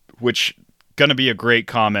particularly, which gonna be a great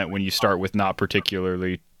comment when you start with not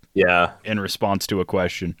particularly. Yeah. In response to a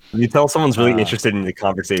question. You tell someone's really interested in the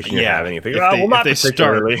conversation you're having. You think, not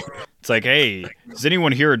particularly. It's like, hey, is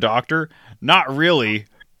anyone here a doctor? Not really,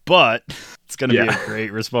 but it's going to be a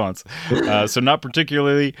great response. So not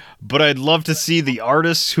particularly, but I'd love to see the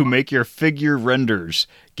artists who make your figure renders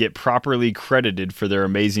get properly credited for their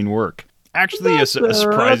amazing work. Actually, a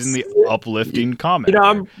surprisingly uplifting comment.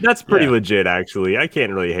 That's pretty legit, actually. I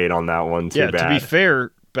can't really hate on that one too bad. To be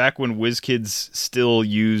fair, back when WizKids still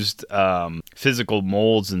used physical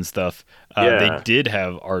molds and stuff, they did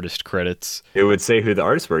have artist credits. It would say who the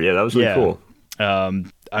artists were. Yeah, that was really cool.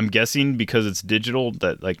 I'm guessing because it's digital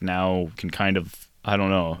that now can kind of, I don't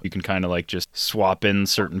know, you can kind of just swap in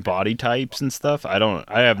certain body types and stuff.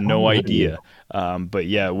 I have no idea. But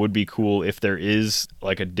it would be cool if there is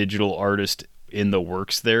a digital artist in the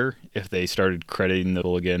works there, if they started crediting them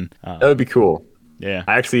again. That would be cool. Yeah.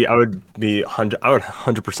 I would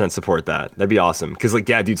 100% support that. That'd be awesome. Because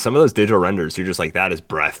dude, some of those digital renders, you're just that is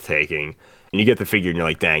breathtaking. And you get the figure and you're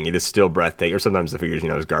like, dang, it is still breathtaking. Or sometimes the figures,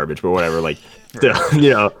 is garbage, but whatever.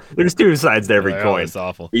 Still, there's two sides to every coin. It's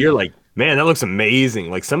awful. But you're like, man, that looks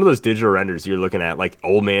amazing. Some of those digital renders you're looking at,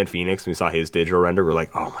 Old Man Phoenix, when we saw his digital render, we're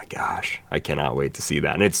like, oh my gosh, I cannot wait to see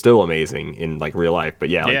that. And it's still amazing in real life. But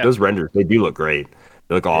those renders, they do look great.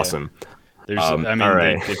 They look awesome. There's,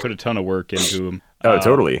 they put a ton of work into them. Oh,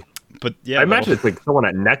 totally. But I imagine it's someone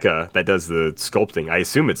at NECA that does the sculpting. I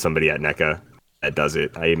assume it's somebody at NECA that does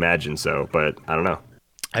it. I imagine so, but I don't know.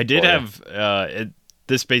 I did have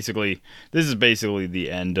this is basically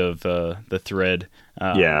the end of the thread.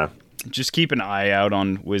 Just keep an eye out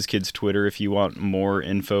on WizKids Twitter if you want more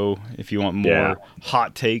info, if you want more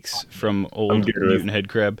hot takes from old Mutant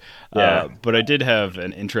Headcrab. But I did have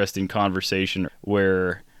an interesting conversation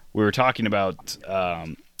where we were talking about,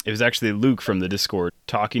 it was actually Luke from the Discord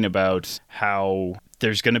talking about how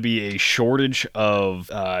there's going to be a shortage of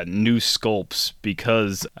new sculpts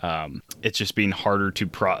because it's just being harder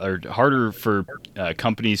for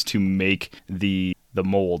companies to make the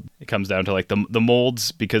mold. It comes down to the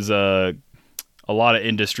molds because a lot of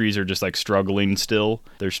industries are just struggling still.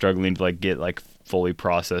 They're struggling to get fully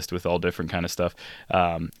processed with all different kind of stuff.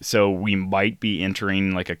 So we might be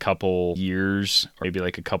entering a couple years, or maybe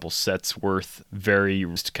a couple sets worth very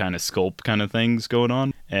kind of sculpt kind of things going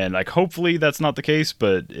on. And hopefully that's not the case,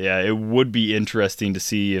 but it would be interesting to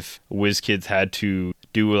see if WizKids had to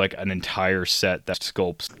do an entire set that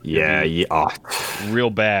sculpts. Yeah. Real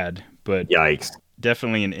bad, but yikes.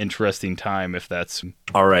 definitely an interesting time if that's...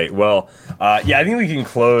 All right. Well, yeah, I think we can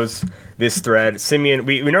close this thread. Simeon,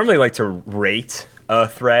 we normally like to rate a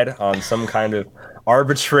thread on some kind of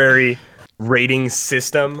arbitrary rating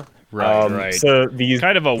system. Right. So these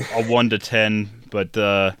kind of a 1 to 10, but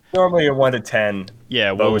normally a 1 to 10.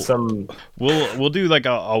 Yeah, we'll do like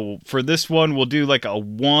a for this one we'll do like a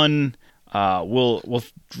 1. We'll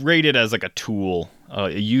rate it as like a tool,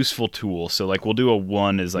 a useful tool. So like we'll do a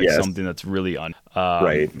 1 is like something that's really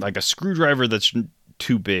right, like a screwdriver that's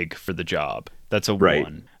too big for the job. That's a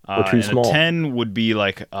 1. Or too small. A 10 would be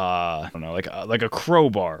like I don't know, like a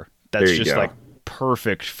crowbar that's just like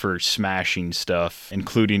perfect for smashing stuff,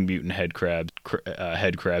 including mutant head crabs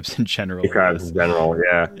in general. Crabs in general,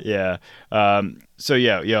 yeah. Yeah. So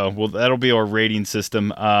yeah. Well, that'll be our rating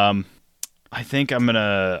system. I think I'm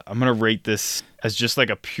gonna rate this as just like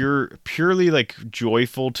a purely like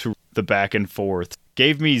joyful to the back and forth.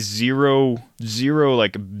 Gave me zero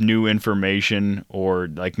like new information, or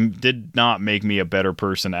like did not make me a better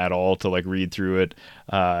person at all to like read through it.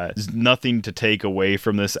 Nothing to take away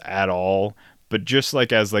from this at all, but just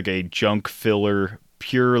like as like a junk filler,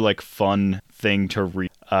 pure like fun thing to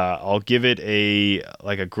read. I'll give it a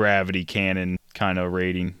gravity cannon kind of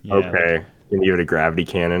rating. Yeah. Okay. Can you give it a gravity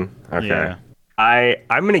cannon? Okay. Yeah.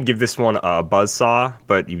 I'm gonna give this one a buzzsaw,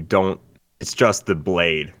 but it's just the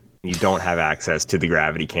blade. You don't have access to the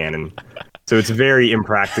gravity cannon. So it's very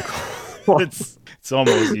impractical. It's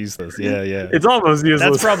almost useless. Yeah. It's almost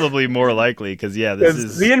useless. That's probably more likely because this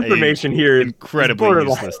is the information here is incredibly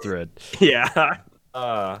useless thread. Yeah.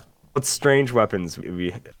 What strange weapons?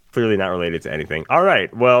 We clearly not related to anything. All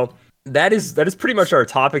right. Well, that is pretty much our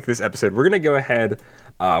topic this episode. We're gonna go ahead.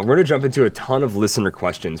 We're going to jump into a ton of listener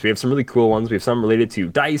questions. We have some really cool ones. We have some related to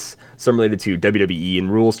DICE, some related to WWE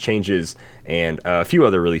and rules changes, and a few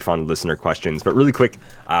other really fun listener questions. But really quick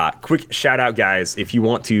shout out, guys. If you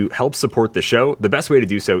want to help support the show, the best way to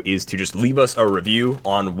do so is to just leave us a review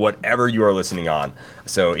on whatever you are listening on.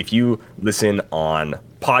 So if you listen on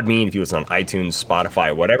Podbean, if you listen on iTunes,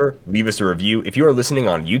 Spotify, whatever, leave us a review. If you are listening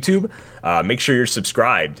on YouTube, make sure you're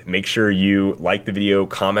subscribed. Make sure you like the video,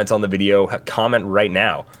 comment on the video, comment right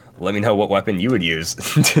now. Let me know what weapon you would use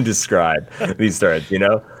to describe these threads,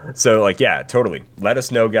 So totally. Let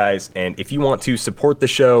us know, guys. And if you want to support the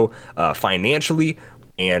show financially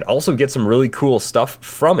and also get some really cool stuff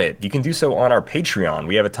from it, you can do so on our Patreon.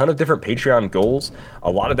 We have a ton of different Patreon goals.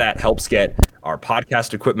 A lot of that helps get our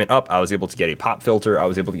podcast equipment up. I was able to get a pop filter. I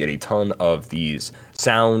was able to get a ton of these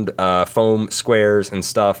sound foam squares and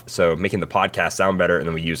stuff. So making the podcast sound better. And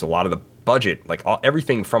then we use a lot of the budget,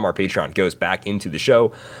 everything from our Patreon goes back into the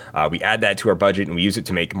show. We add that to our budget and we use it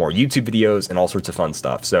to make more YouTube videos and all sorts of fun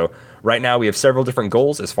stuff. So right now we have several different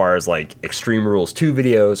goals as far as like Extreme Rules 2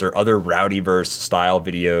 videos or other Rowdyverse style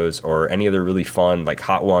videos or any other really fun like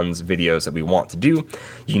Hot Ones videos that we want to do.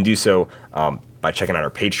 You can do so by checking out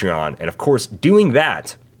our Patreon. And of course, doing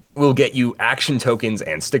that will get you action tokens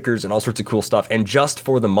and stickers and all sorts of cool stuff. And just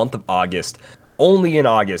for the month of August, only in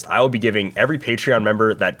August, I will be giving every Patreon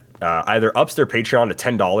member that either ups their Patreon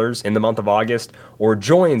to $10 in the month of August or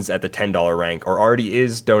joins at the $10 rank or already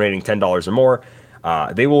is donating $10 or more.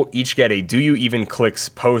 They will each get a Do You Even Clicks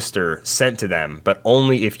poster sent to them, but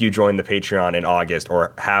only if you join the Patreon in August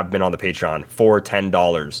or have been on the Patreon for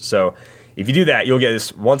 $10. So if you do that, you'll get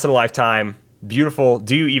this once in a lifetime, beautiful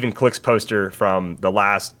Do You Even Clicks poster from the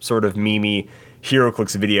last sort of memey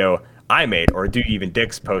HeroClix video I made, or Do You Even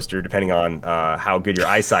Dicks poster, depending on how good your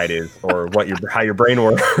eyesight is or how your brain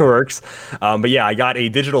works. But yeah, I got a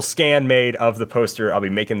digital scan made of the poster. I'll be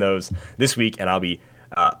making those this week, and I'll be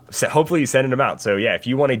hopefully sending them out. So yeah, if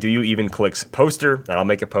you want a Do You Even Clicks poster, and I'll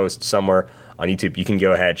make a post somewhere on YouTube, you can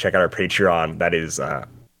go ahead, check out our Patreon. That is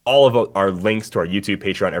all of our links to our YouTube,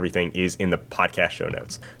 Patreon, everything is in the podcast show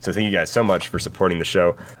notes. So thank you guys so much for supporting the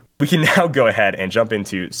show. We can now go ahead and jump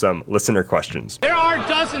into some listener questions. There are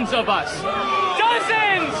dozens of us.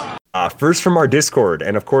 Dozens! First from our Discord.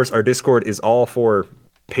 And of course, our Discord is all for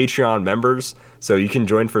Patreon members. So you can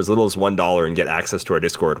join for as little as $1 and get access to our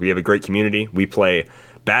Discord. We have a great community. We play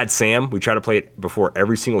Bad Sam. We try to play it before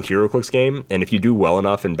every single HeroClix game. And if you do well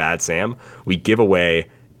enough in Bad Sam, we give away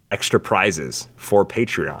extra prizes for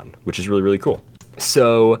Patreon, which is really, really cool.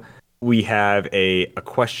 So we have a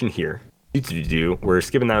question here. We're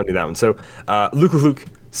skipping down to that one. So Luke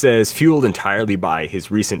says, fueled entirely by his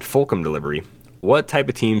recent Fulcrum delivery, what type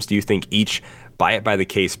of teams do you think each Buy It By The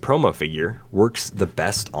Case promo figure works the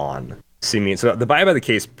best on? So the Buy It By The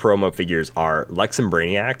Case promo figures are Lex and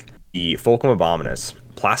Brainiac, the Fulcrum Abominus,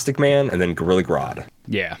 Plastic Man, and then Gorilla Grodd.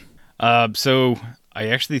 Yeah. So I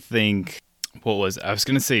actually think I was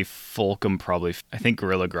going to say Fulcrum probably. I think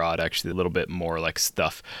Gorilla Grodd actually a little bit more like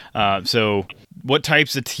stuff. So what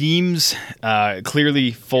types of teams?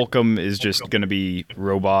 Clearly Fulcrum is just going to be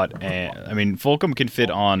robot. And I mean, Fulcrum can fit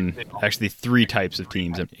on actually 3 types of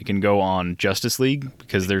teams. It can go on Justice League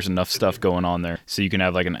because there's enough stuff going on there. So you can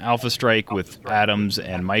have like an Alpha Strike with Atoms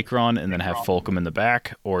and Micron and then have Fulcrum in the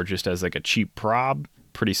back, or just as like a cheap prob.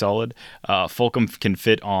 Pretty solid. Fulcrum can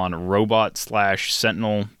fit on Robot /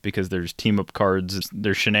 Sentinel because there's team-up cards.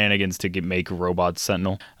 There's shenanigans to make Robots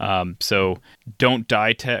Sentinel. So don't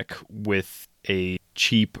die tech with a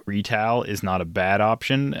cheap retail is not a bad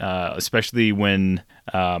option, especially when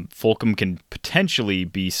Fulcrum can potentially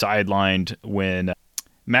be sidelined when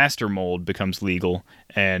Master Mold becomes legal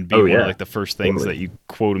and be one of like the first things that you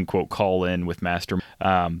quote-unquote call in with Master.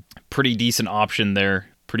 Pretty decent option there.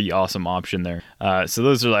 Pretty awesome option there. So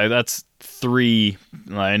those are like, that's 3,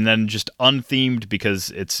 and then just unthemed because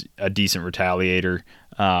it's a decent Retaliator.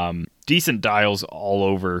 Decent dials all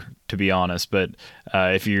over, to be honest, but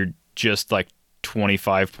if you're just like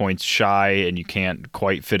 25 points shy and you can't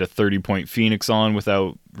quite fit a 30-point Phoenix on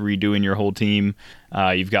without redoing your whole team,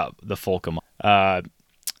 you've got the Fulcrum.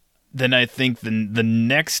 Then I think the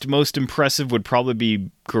next most impressive would probably be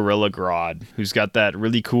Gorilla Grodd, who's got that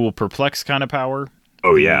really cool Perplex kind of power.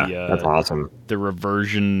 Oh yeah, that's awesome. The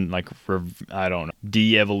reversion, I don't know,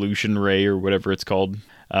 de-evolution ray or whatever it's called.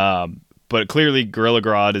 But clearly Gorilla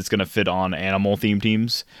Grodd is going to fit on animal theme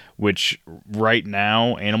teams, which right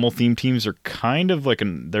now animal theme teams are kind of like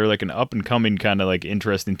they're like an up and coming kind of like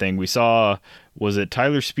interesting thing. We saw, was it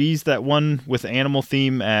Tyler Spees that won with animal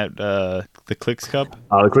theme at the Clicks Cup?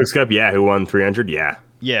 The Clicks Cup, yeah, who won 300? Yeah.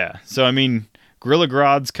 Yeah. So I mean, Gorilla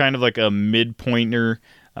Grodd's kind of like a mid-pointer.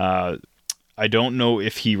 I don't know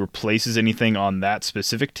if he replaces anything on that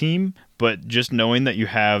specific team, but just knowing that you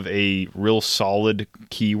have a real solid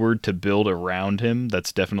keyword to build around him,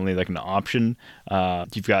 that's definitely like an option.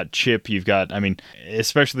 You've got Chip, I mean,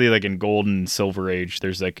 especially like in Gold and Silver Age,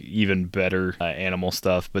 there's like even better animal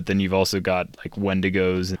stuff, but then you've also got like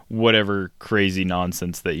Wendigos, whatever crazy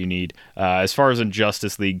nonsense that you need. As far as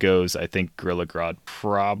Injustice League goes, I think Gorilla Grodd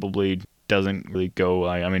probably doesn't really go.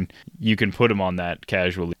 I mean, you can put him on that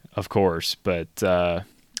casually, of course, but I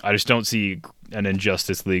just don't see an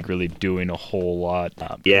Injustice League really doing a whole lot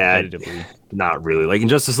competitively. Not really. Like,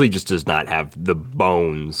 Injustice League just does not have the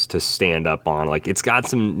bones to stand up on. Like, it's got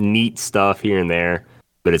some neat stuff here and there,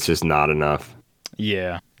 but it's just not enough.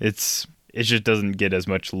 Yeah, it just doesn't get as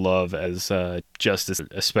much love as Justice,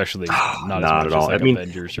 especially not as much at all. as like I mean,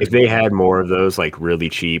 Avengers. If they had more of those like really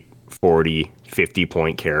cheap 40,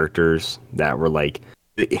 50-point characters that were like,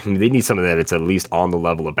 they need something that it's at least on the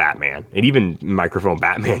level of Batman. And even Microphone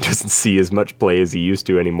Batman doesn't see as much play as he used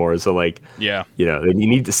to anymore. So like, yeah, you know, you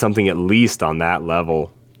need something at least on that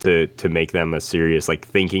level to make them a serious, like,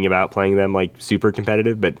 thinking about playing them like super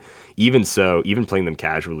competitive. But even so, even playing them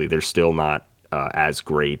casually, they're still not as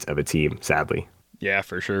great of a team, sadly. Yeah,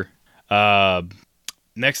 for sure.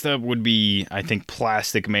 Next up would be, I think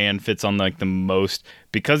Plastic Man fits on like the most,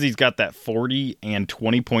 because he's got that 40 and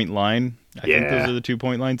 20-point line. I think those are the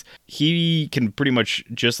 2-point lines. He can pretty much,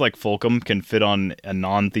 just like Fulcrum, can fit on a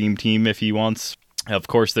non-theme team if he wants. Of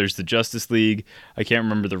course, there's the Justice League. I can't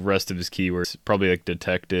remember the rest of his keywords. Probably like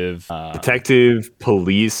Detective. Detective,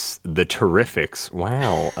 Police, the Terrifics.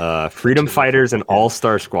 Wow. Freedom Fighters and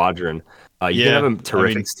All-Star Squadron. You can have a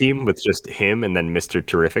Terrifics team with just him and then Mr.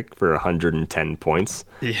 Terrific for 110 points.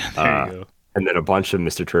 Yeah, there you go. And then a bunch of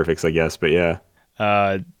Mr. Terrifics, I guess, but yeah.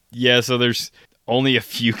 So there's only a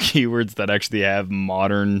few keywords that actually have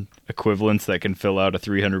modern equivalents that can fill out a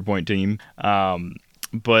 300-point team.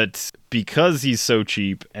 But because he's so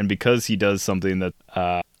cheap and because he does something that,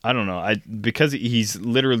 I don't know, because he's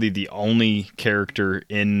literally the only character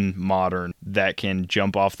in Modern that can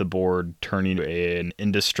jump off the board, turning an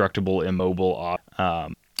indestructible, immobile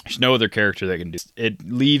there's no other character that can do it. It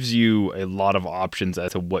leaves you a lot of options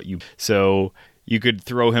as to what you... So you could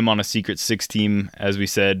throw him on a Secret Six team, as we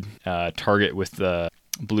said, target with the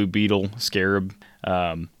Blue Beetle, Scarab.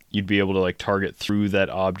 You'd be able to like target through that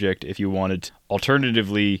object if you wanted.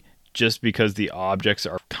 Alternatively, just because the objects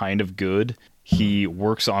are kind of good, he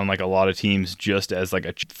works on like a lot of teams just as like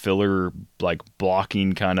a filler, like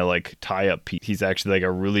blocking kind of like tie-up piece. He's actually like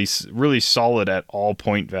a really, really solid at all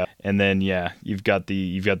point value. And then you've got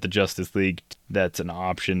the Justice League. That's an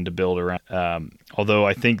option to build around. Although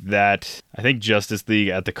I think Justice League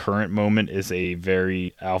at the current moment is a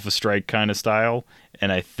very Alpha Strike kind of style.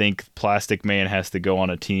 And I think Plastic Man has to go on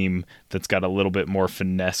a team that's got a little bit more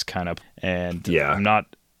finesse kind of. And I'm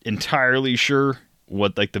not entirely sure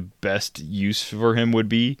what like the best use for him would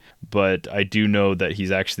be, but I do know that he's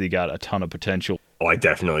actually got a ton of potential. Oh, I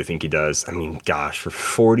definitely think he does. I mean, gosh, for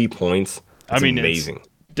 40 points, that's amazing. It's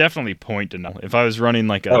definitely point denial. If I was running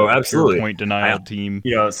like a absolutely. pure point denial team,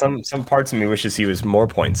 some parts of me wishes he was more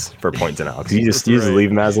points for point denial because you just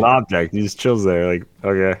leave him as an object. He just chills there, like,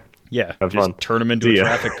 okay. Yeah, have just fun. Turn him into a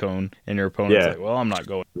traffic cone, and your opponent's like, well, I'm not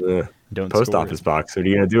going. Don't Post score office box. What are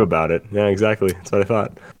you going to do about it? Yeah, exactly. That's what I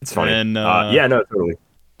thought. It's funny. And, totally.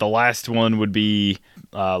 The last one would be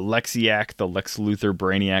Lexiac, the Lex Luthor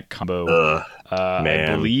Brainiac combo. Man.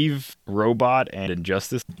 I believe Robot and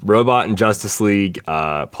Injustice. Robot and Justice League,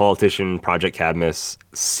 Politician, Project Cadmus,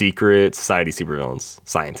 Secret Society Supervillains,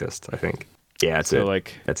 Scientist, I think. Yeah, that's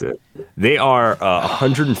it. That's it. They are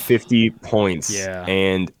 150 points. Yeah.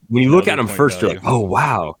 And when you look at them first, you're like, oh,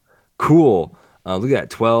 wow, cool. Look at that,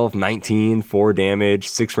 12, 19, 4 damage,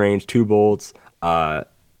 6 range, 2 bolts. But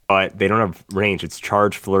they don't have range. It's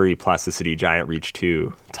Charge, Flurry, Plasticity, Giant Reach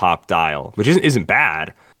 2, Top Dial, which isn't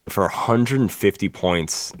bad. For 150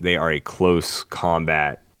 points, they are a close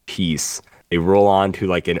combat piece. They roll on to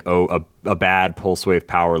like a bad Pulse Wave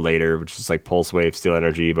power later, which is like Pulse Wave, Steel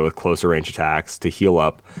Energy, but with closer range attacks to heal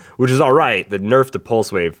up, which is all right. The nerf to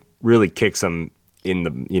Pulse Wave really kicks them in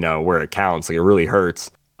the, where it counts. Like, it really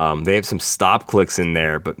hurts. They have some stop clicks in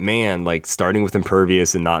there, but man, like starting with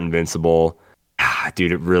Impervious and not Invincible,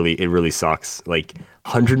 dude, it really sucks. Like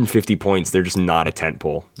 150 points, they're just not a tent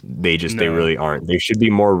pole. They really aren't. They should be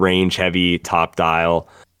more range heavy, top dial.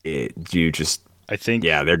 I think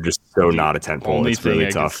they're just so not a tent pole. Only it's thing really I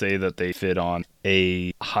tough. can say that they fit on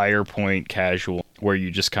a higher point casual where you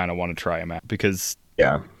just kind of want to try them out, because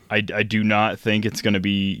I do not think it's going to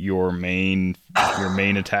be your main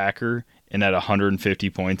attacker. And at 150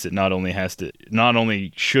 points, it not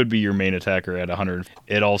only should be your main attacker at 100,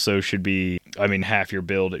 it also should be, half your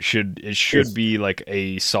build. It should be like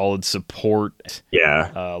a solid support,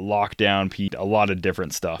 lockdown, a lot of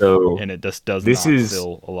different stuff, and it just does not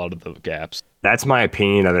fill a lot of the gaps. That's my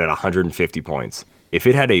opinion of it at 150 points. If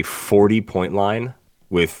it had a 40-point line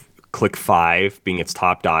with click 5 being its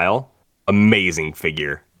top dial, amazing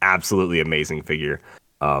figure, absolutely amazing figure.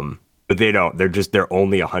 But they don't. They're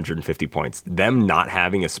only 150 points. Them not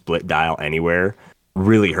having a split dial anywhere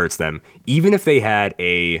really hurts them. Even if they had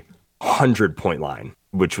a 100-point line,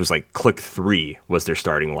 which was like click 3 was their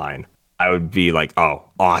starting line, I would be like, oh,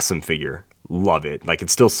 awesome figure. Love it. Like, it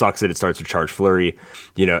still sucks that it starts with Charge Flurry.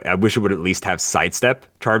 I wish it would at least have Sidestep,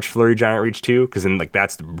 Charge Flurry, Giant Reach 2, because then like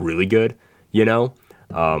that's really good,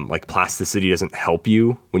 Like, Plasticity doesn't help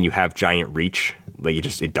you when you have Giant Reach. Like,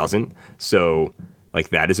 it doesn't. So like,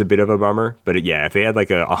 that is a bit of a bummer. But if they had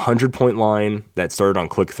like a 100-point line that started on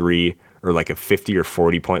click 3, or like a 50 or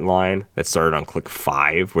 40-point line that started on click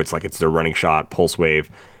 5, where it's their running shot, Pulse Wave,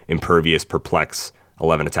 Impervious, Perplex,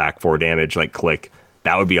 11 attack, 4 damage, like click,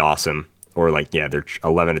 that would be awesome. Or like, they're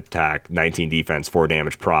 11 attack, 19 defense, 4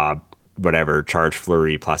 damage, prob, whatever, Charge,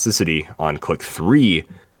 Flurry, Plasticity on click 3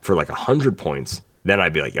 for like 100 points. Then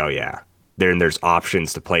I'd be like, oh yeah. Then there's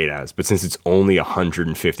options to play it as. But since it's only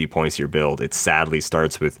 150 points your build, it sadly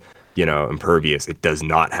starts with, Impervious. It does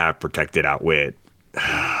not have Protected Outwit.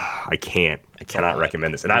 I cannot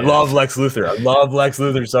recommend this. And I love Lex Luthor. I love Lex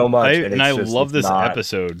Luthor so much. I love this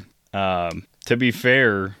episode. To be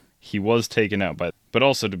fair, he was taken out but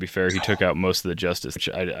also to be fair, he took out most of the Justice. Which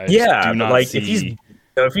I do not like, see.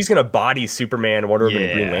 if he's gonna body Superman, Wonder Woman,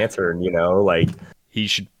 and Green Lantern, like, he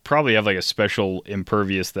should probably have like a special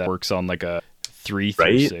Impervious that works on like a 3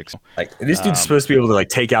 through 6. Like, this dude's supposed to be able to like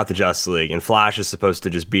take out the Justice League, and Flash is supposed to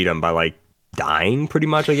just beat him by like dying, pretty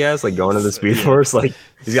much, I guess, like going to the Speed Force. Like,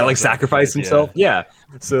 he's got to like sacrifice himself. Yeah.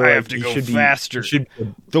 So I have to go faster.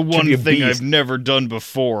 The one thing I've never done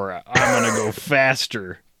before. I'm gonna go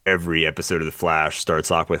faster. Every episode of The Flash starts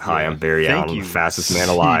off with, "Hi, I'm Barry Allen, the fastest man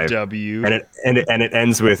alive." CW. And it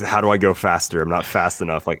ends with, "How do I go faster? I'm not fast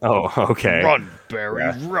enough." Like, oh, okay. Run,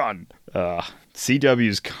 Barry, run.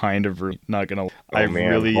 CW's kind of not gonna. I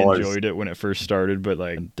really enjoyed it when it first started, but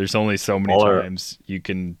like, there's only so many times you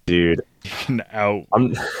can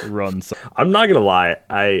outrun. I'm not gonna lie.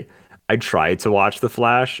 I tried to watch The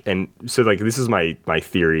Flash, and so like, this is my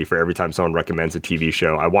theory for every time someone recommends a TV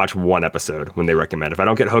show. I watch one episode when they recommend. If I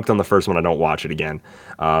don't get hooked on the first one, I don't watch it again.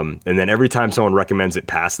 And then every time someone recommends it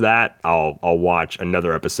past that, I'll watch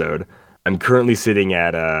another episode. I'm currently sitting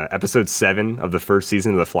at episode 7 of the first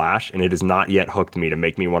season of The Flash, and it has not yet hooked me to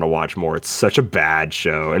make me want to watch more. It's such a bad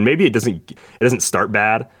show, and maybe it doesn't start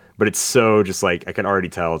bad, but it's so just like, I can already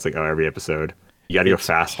tell it's like, oh, every episode you got to go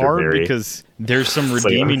faster. It's hard Barry. Because there's some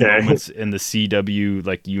redeeming moments in the CW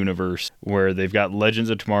like universe where they've got Legends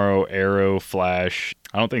of Tomorrow, Arrow, Flash,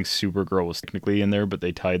 I don't think Supergirl was technically in there, but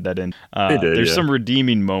they tied that in. They did, there's yeah. some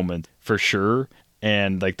redeeming moments for sure.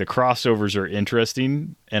 And like the crossovers are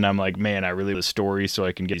interesting, and I'm like, man, I really the story so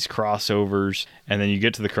I can get these crossovers. And then you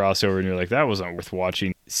get to the crossover, and you're like, that wasn't worth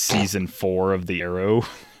watching season 4 of the Arrow.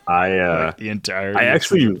 I The entire. I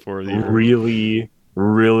actually season 4 of the Arrow.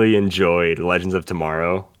 really enjoyed Legends of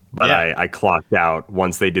Tomorrow, but Yeah. I clocked out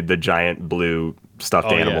once they did the giant blue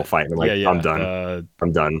stuffed animal fight. And I'm like, I'm done.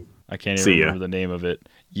 I'm done. I can't See even ya. remember the name of it.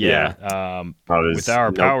 Yeah. With our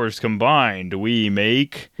nope. powers combined, we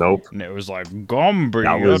make. Nope. And it was like Gumby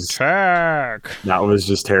That was- attack. That was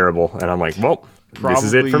just terrible. And I'm like, well, this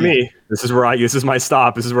is it for Probably- me. This is my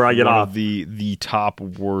stop. This is where I get One off. of the top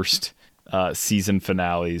worst season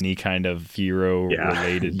finales. Any kind of hero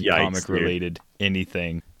related, Yikes, comic dude. related,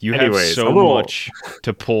 anything. You Anyways, have a so little- much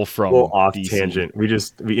to pull from. A little off DC. tangent.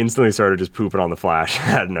 We instantly started just pooping on the Flash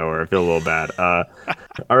out of nowhere. I feel a little bad.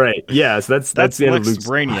 All right. Yeah. So that's the end Lex of Luke's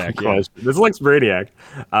Brainiac, yeah. question. This is Lex Brainiac.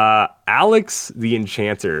 Alex the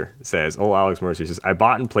Enchanter says, Alex Mercy says, I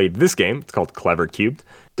bought and played this game. It's called Clever Cubed.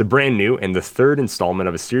 It's a brand new and the third installment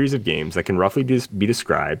of a series of games that can roughly be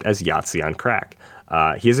described as Yahtzee on crack.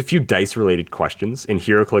 He has a few dice-related questions. In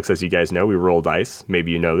HeroClix, as you guys know, we roll dice.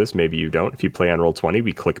 Maybe you know this, maybe you don't. If you play on Roll20,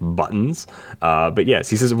 we click buttons. But yes,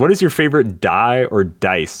 he says, what is your favorite die or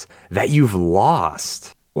dice that you've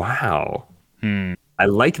lost? Wow. I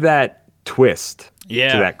like that twist to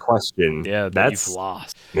that question. Yeah, that's you've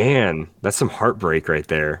lost. Man, that's some heartbreak right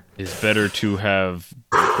there. It's better to have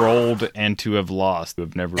rolled and to have lost. To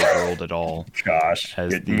have never rolled at all. Gosh.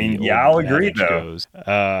 As I mean, the yeah, old I'll agree, adage though.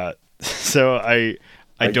 goes. So I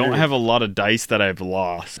don't agree. have a lot of dice that I've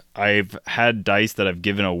lost. I've had dice that I've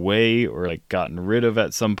given away or like gotten rid of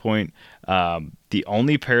at some point. The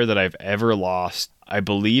only pair that I've ever lost, I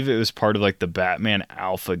believe it was part of like the Batman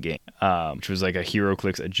Alpha game, which was like a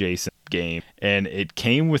HeroClix adjacent game, and it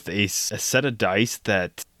came with a set of dice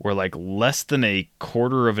that were like less than a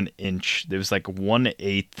quarter of an inch. It was like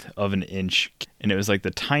 1/8 of an inch, and it was like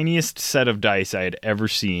the tiniest set of dice I had ever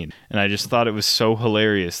seen. And I just thought it was so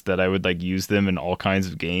hilarious that I would like use them in all kinds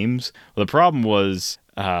of games. Well, the problem was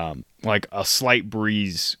like a slight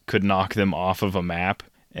breeze could knock them off of a map.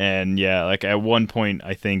 And yeah, like at one point,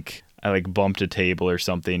 I think I like bumped a table or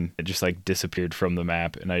something. It just like disappeared from the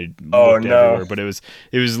map, and I looked everywhere. But it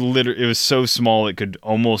was so small it could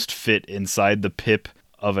almost fit inside the pip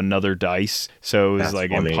of another dice. So it was That's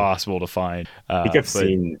like funny. impossible to find. I think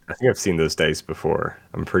I've seen those dice before.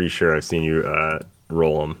 I'm pretty sure I've seen you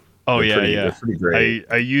roll them. Oh, They're yeah, pretty, yeah. They're pretty great.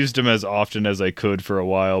 I used them as often as I could for a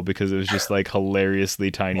while because it was just like hilariously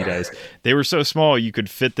tiny dice. They were so small you could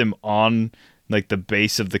fit them on like the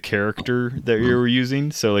base of the character that you were using.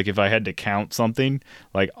 So like if I had to count something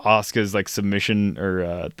like Asuka's like submission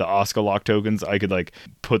or the Asuka lock tokens, I could like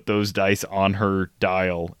put those dice on her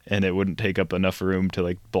dial and it wouldn't take up enough room to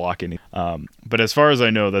like block any. But as far as I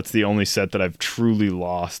know, that's the only set that I've truly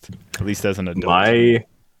lost, at least as an adult.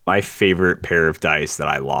 My favorite pair of dice that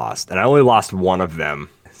I lost, and I only lost one of them,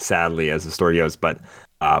 sadly, as the story goes, but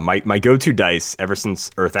my go-to dice ever since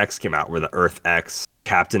Earth X came out were the Earth X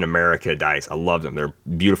Captain America dice. I love them. They're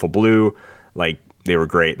beautiful blue. Like, they were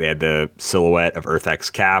great. They had the silhouette of Earth X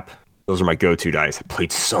Cap. Those are my go-to dice. I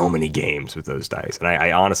played so many games with those dice. And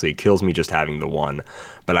I honestly, it kills me just having the one.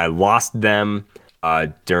 But I lost them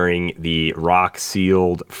during the Rock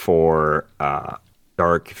Sealed for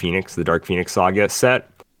Dark Phoenix, the Dark Phoenix Saga set.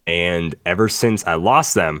 And ever since I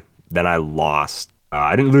lost them, then I lost.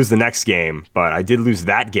 I didn't lose the next game, but I did lose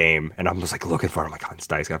that game. And I'm just like looking for it. I'm like, oh, this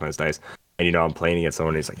dice, gotta find this dice. And, you know, I'm playing against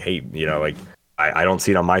someone who's like, hey, you know, like, I don't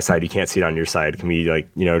see it on my side. You can't see it on your side. Can we, like,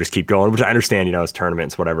 you know, just keep going? Which I understand, you know, it's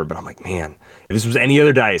tournaments, whatever. But I'm like, man, if this was any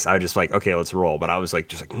other dice, I would just like, okay, let's roll. But I was like,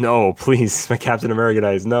 just like, no, please, my Captain America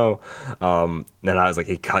dice, no. Then I was like,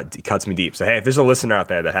 it cuts me deep. So, hey, if there's a listener out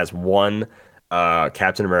there that has one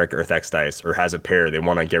Captain America Earth X dice or has a pair they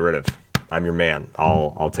want to get rid of, I'm your man.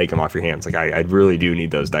 I'll take them off your hands. Like, I really do need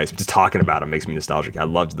those dice. Just talking about them makes me nostalgic. I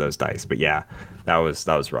loved those dice. But yeah, that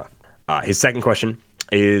was rough. His second question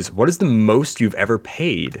is, what is the most you've ever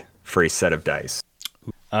paid for a set of dice?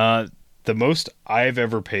 The most I've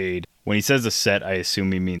ever paid, when he says a set, I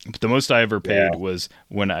assume he means, but the most I ever paid was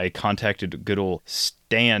when I contacted good old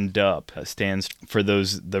Stand Up. Stands for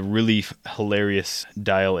the really hilarious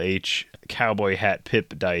Dial H cowboy hat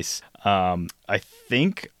pip dice. I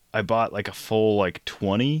think I bought like a full like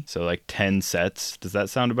 20, so like 10 sets. Does that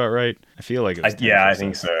sound about right? I feel like it was 10 I sets.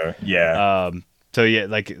 think so. Yeah. So yeah,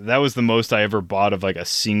 like that was the most I ever bought of like a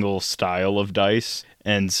single style of dice.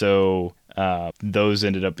 And so those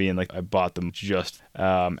ended up being like, I bought them just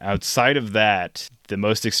outside of that. The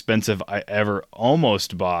most expensive I ever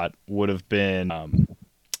almost bought would have been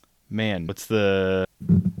man,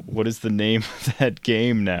 what is the name of that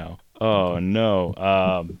game now? Oh no.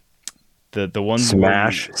 The one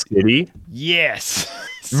Smash City? Yes.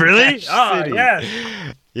 Really? Smash City.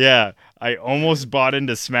 Yeah. Yeah, I almost bought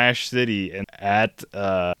into Smash City, and at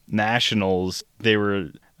Nationals they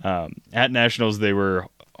were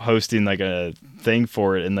hosting like a thing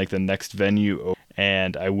for it in like the next venue,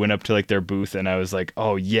 and I went up to like their booth and I was like,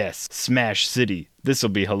 oh yes, Smash City, this will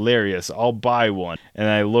be hilarious, I'll buy one. And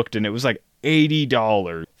I looked and it was like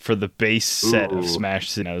 $80 for the base set of Smash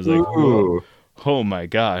City. I was like, whoa, oh my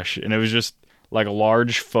gosh. And it was just like a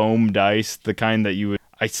large foam dice, the kind that you would,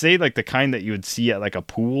 I say like the kind that you would see at like a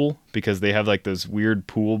pool, because they have like those weird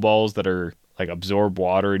pool balls that are like absorb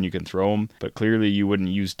water and you can throw them, but clearly you wouldn't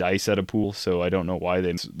use dice at a pool, so I don't know why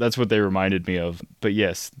that's what they reminded me of. But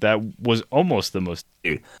yes, that was almost the most.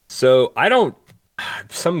 Dude, so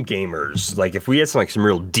some gamers, like if we had some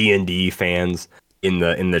real D&D fans in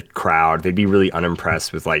the crowd, they'd be really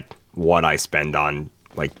unimpressed with like what I spend on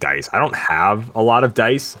like dice. I don't have a lot of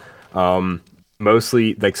dice.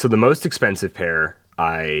 Mostly like, so the most expensive pair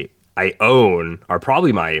I own are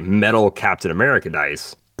probably my metal Captain America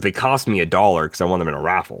dice. They cost me $1 because I won them in a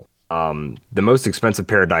raffle. The most expensive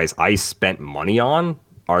pair of dice I spent money on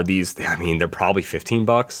are these. I mean, they're probably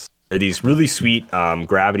 $15. They're these really sweet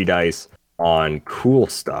gravity dice on Cool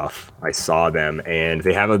Stuff. I saw them, and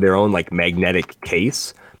they have their own like magnetic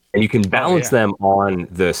case, and you can balance them on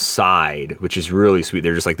the side, which is really sweet.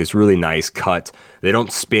 They're just like this really nice cut. They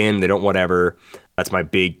don't spin. They don't whatever. That's my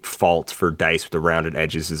big fault for dice with the rounded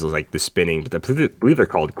edges, is like the spinning. But I believe they're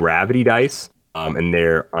called gravity dice. And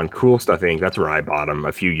they're on Cool Stuff Inc. That's where I bought them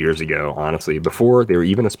a few years ago, honestly. Before they were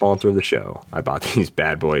even a sponsor of the show, I bought these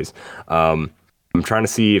bad boys. I'm trying to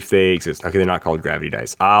see if they exist. Okay, they're not called gravity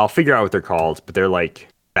dice. I'll figure out what they're called, but they're like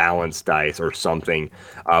balanced dice or something.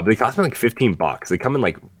 But they cost me like $15. They come in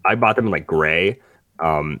like, I bought them in like gray.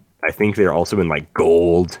 I think they're also in like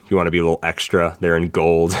gold. If you want to be a little extra, they're in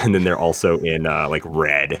gold. And then they're also in like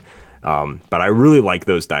red. But I really like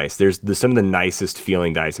those dice. There's some of the nicest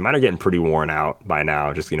feeling dice. Mine are getting pretty worn out by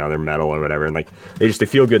now. Just, they're metal or whatever. And like, they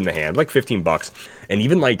feel good in the hand, like $15. And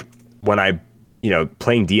even like when I,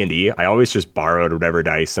 playing D&D, I always just borrowed whatever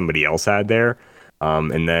dice somebody else had there.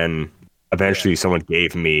 And then eventually someone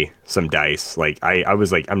gave me some dice. Like I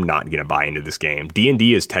was like, I'm not going to buy into this game.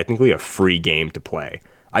 D&D is technically a free game to play.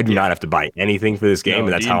 I do not have to buy anything for this game,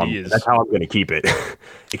 and that's how I'm going to keep it.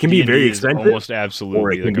 It can be very expensive, almost absolutely,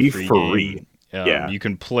 or it can be free. Yeah, you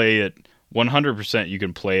can play it 100%. You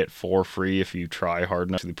can play it for free if you try hard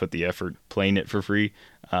enough to put the effort playing it for free.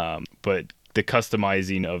 But the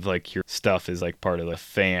customizing of like your stuff is like part of the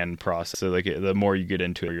fan process. So like the more you get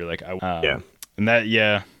into it, you're like, and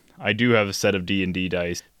that I do have a set of D&D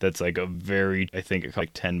dice that's like I think it's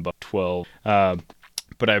like $10, $12.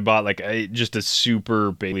 But I bought like just a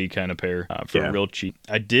super basic kind of pair for real cheap.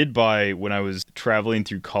 I did buy, when I was traveling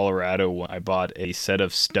through Colorado, I bought a set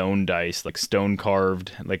of stone dice, like stone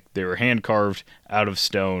carved, like they were hand carved out of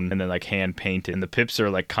stone and then like hand painted. And the pips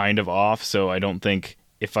are like kind of off, so I don't think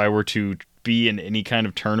if I were to be in any kind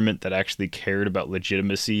of tournament that actually cared about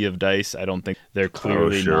legitimacy of dice, I don't think they're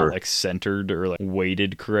clearly not like centered or like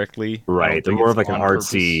weighted correctly. Right, they're more of like an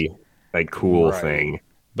artsy, like cool thing.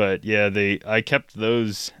 But yeah, I kept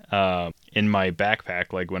those in my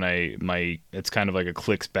backpack. Like it's kind of like a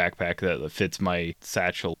Clicks backpack that fits my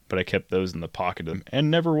satchel. But I kept those in the pocket of them, and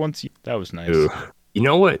never once. That was nice. Ooh. You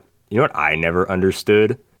know what I never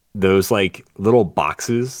understood? Those like little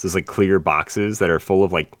boxes, those like clear boxes that are full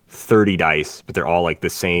of like 30 dice, but they're all like the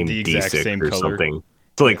same D6 or color. Something.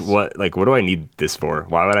 So like what do I need this for?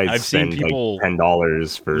 Why would I spend like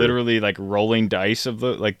 $10 for literally like rolling dice of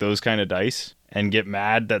those kind of dice? And get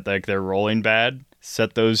mad that like they're rolling bad,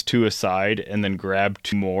 set those two aside, and then grab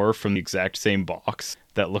two more from the exact same box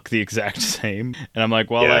that look the exact same. And I'm like,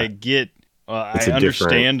 I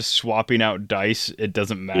understand swapping out dice. It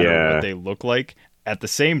doesn't matter what they look like. At the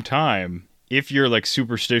same time, if you're like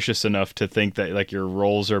superstitious enough to think that like your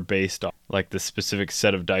rolls are based on like the specific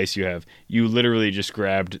set of dice you have, you literally just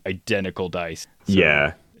grabbed identical dice.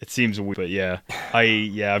 So it seems weird, but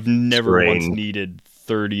I've never once needed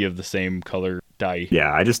 30 of the same color die.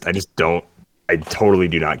 Yeah, I totally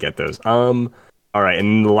do not get those. All right,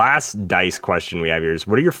 and the last dice question we have here is,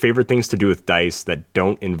 what are your favorite things to do with dice that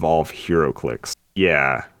don't involve HeroClix?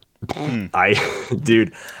 Yeah. I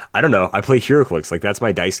don't know. I play HeroClix, like that's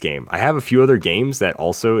my dice game. I have a few other games that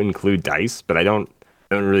also include dice, but I don't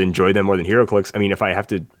really enjoy them more than HeroClix. I mean, if I have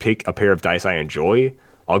to pick a pair of dice I enjoy,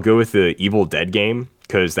 I'll go with the Evil Dead game,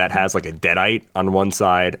 because that has like a deadite on one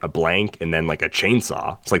side, a blank, and then like a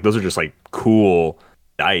chainsaw. It's like those are just like cool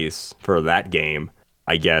dice for that game.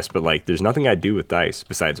 I guess, but like there's nothing I do with dice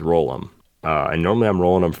besides roll them. And normally I'm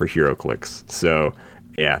rolling them for HeroClix. So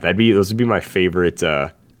yeah, those would be my favorite.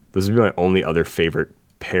 Those would be my only other favorite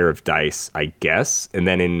pair of dice, I guess. And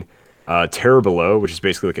then in Terror Below, which is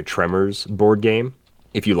basically like a Tremors board game,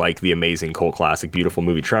 if you like the amazing cult classic, beautiful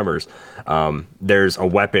movie Tremors, there's a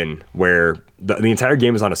weapon where the entire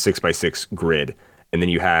game is on a 6x6 grid. And then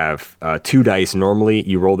you have 2 dice. Normally,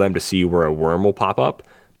 you roll them to see where a worm will pop up.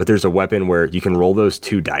 But there's a weapon where you can roll those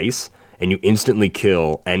 2 dice, and you instantly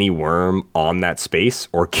kill any worm on that space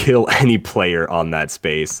or kill any player on that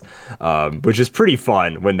space, which is pretty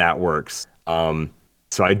fun when that works. So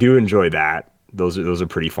I do enjoy that. Those are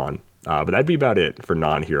pretty fun. But that'd be about it for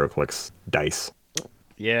non-HeroClix dice.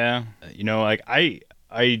 Yeah, like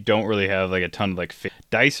I don't really have like a ton of like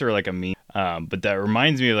dice are like a meme. But that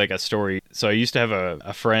reminds me of like a story. So I used to have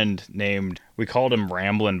a friend we called him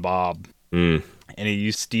Ramblin' Bob. And he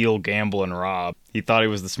used to steal, gamble, and rob. He thought he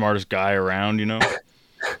was the smartest guy around,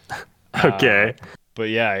 Okay. But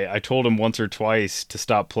yeah, I told him once or twice to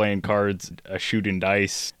stop playing cards, shooting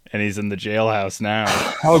dice, and he's in the jailhouse now.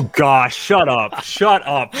 Oh gosh, shut up,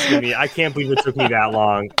 Skinny. I can't believe it took me that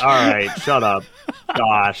long. All right, shut up.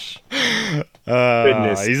 Gosh.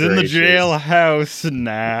 Goodness he's gracious. in the jailhouse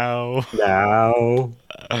now.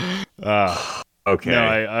 Okay. No,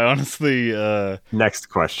 I honestly next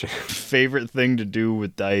question. Favorite thing to do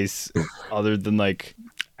with dice other than like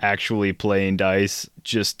actually playing dice,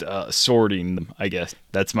 just sorting them, I guess.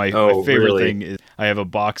 That's my favorite thing. Is I have a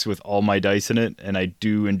box with all my dice in it, and I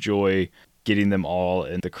do enjoy getting them all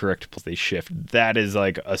in the correct place they shift. That is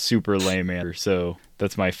like a super lame answer, so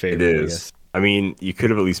that's my favorite. It is. I mean, you could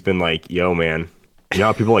have at least been like, yo, man, you know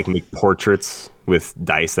how people like make portraits with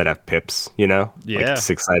dice that have pips, Yeah. Like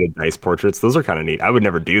 6-sided dice portraits? Those are kind of neat. I would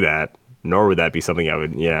never do that, nor would that be something I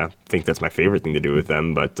would, think that's my favorite thing to do with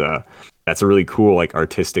them. But that's a really cool, like,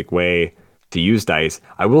 artistic way to use dice.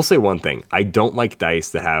 I will say one thing. I don't like dice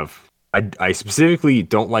that have... I specifically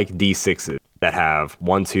don't like D6s that have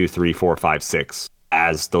 1, 2, 3, 4, 5, 6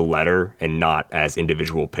 as the letter and not as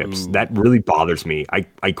individual pips. Ooh. That really bothers me.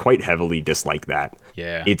 I quite heavily dislike that.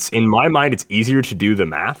 Yeah. It's, in my mind, it's easier to do the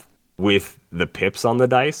math with the pips on the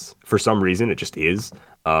dice. For some reason, it just is.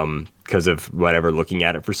 Because of whatever, looking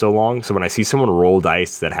at it for so long. So when I see someone roll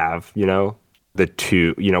dice that have, the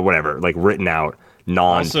 2, whatever, like written out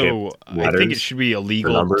non-pip also, letters, I think it should be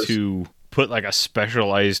illegal to put like a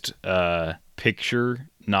specialized picture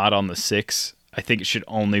not on the 6. I think it should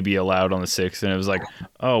only be allowed on the 6. And it was like,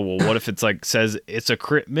 oh, well, what if it's like says it's a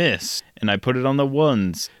crit miss and I put it on the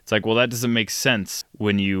 1s? It's like, well, that doesn't make sense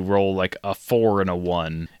when you roll like a 4 and a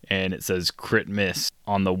 1 and it says crit miss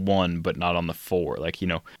on the 1 but not on the 4. Like,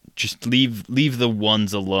 just leave the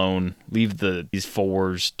 1s alone. Leave these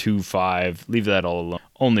 4s, 2, 5. Leave that all alone.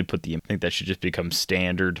 Only put I think that should just become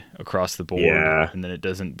standard across the board. Yeah. And then it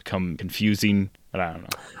doesn't become confusing. But I don't know.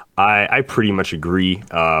 I pretty much agree.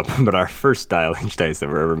 But our first Dial H dice that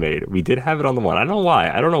were ever made, we did have it on the 1. I don't know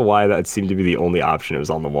why. I don't know why that seemed to be the only option. It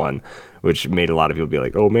was on the 1, which made a lot of people be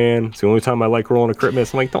like, "Oh man, it's the only time I like rolling a crit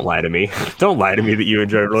miss." I'm like, don't lie to me. Don't lie to me that you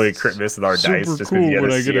enjoy rolling a crit miss with our dice. Super Just cool you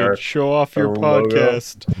when I get to show off your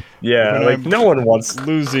podcast. Logo. Yeah, when like I'm no one wants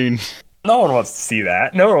losing. No one wants to see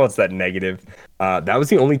that. No one wants that negative. That was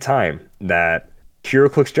the only time that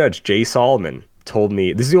HeroClix judge Jay Solomon told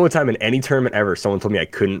me, this is the only time in any tournament ever someone told me I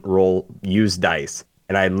couldn't use dice.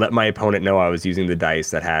 And I let my opponent know I was using the dice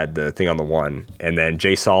that had the thing on the 1. And then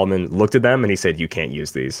Jay Solomon looked at them and he said, "You can't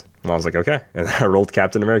use these." And I was like, okay. And I rolled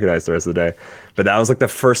Captain America dice the rest of the day. But that was like the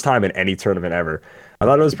first time in any tournament ever. I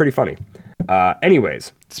thought it was pretty funny.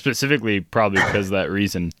 Anyways. Specifically, probably because of that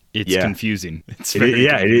reason, it's confusing.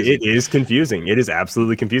 It is confusing. It is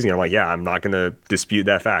absolutely confusing. I'm like, I'm not going to dispute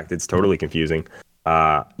that fact. It's totally confusing.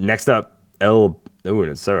 Next up,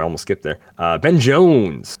 sorry, I almost skipped there. Ben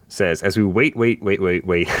Jones says, as we wait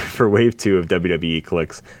for Wave 2 of WWE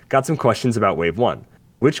Clicks, got some questions about Wave 1.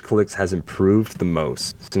 Which Clicks has improved the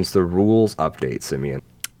most since the rules update, Simeon?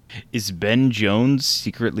 Is Ben Jones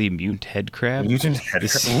secretly mutant head crab? Mutant head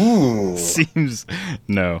crab? Ooh. Seems...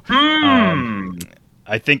 No.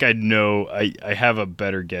 I think I know. I have a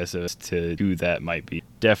better guess as to who that might be.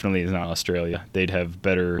 Definitely is not Australia. They'd have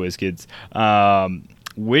better WizKids.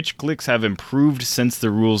 Which clicks have improved since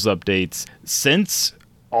the rules updates? Since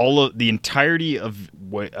the entirety of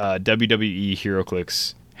WWE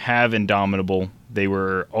HeroClix have Indomitable, they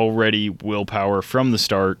were already willpower from the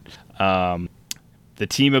start. The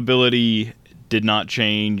team ability did not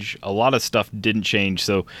change. A lot of stuff didn't change.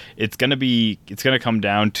 So it's gonna come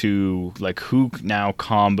down to like who now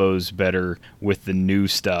combos better with the new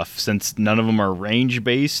stuff. Since none of them are range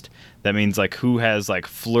based, that means like who has like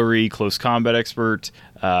flurry, close combat expert,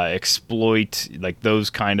 exploit, like those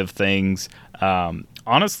kind of things.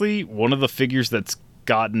 Honestly, one of the figures that's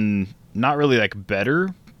gotten not really like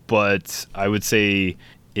better, but I would say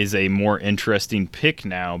is a more interesting pick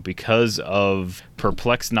now because of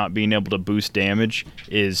Perplex not being able to boost damage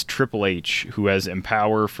is Triple H, who has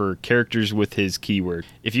Empower for characters with his keyword.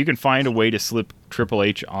 If you can find a way to slip Triple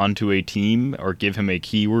H onto a team or give him a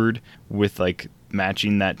keyword with like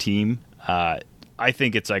matching that team, I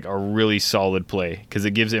think it's like a really solid play because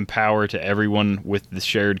it gives Empower to everyone with the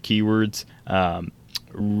shared keywords.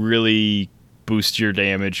 Really boost your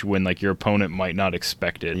damage when like your opponent might not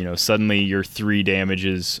expect it. You know, suddenly your 3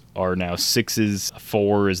 damages are now 6s, a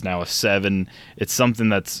 4 is now a 7. It's something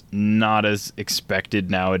that's not as expected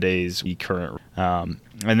nowadays. And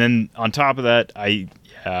then on top of that, I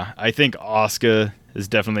think Asuka has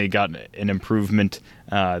definitely gotten an improvement.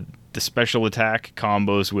 The special attack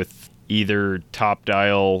combos with either top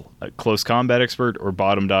dial close combat expert or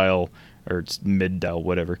bottom dial or it's mid dial,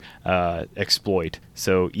 whatever, exploit.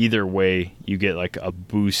 So either way, you get like a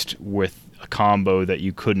boost with a combo that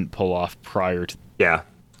you couldn't pull off prior to. Yeah,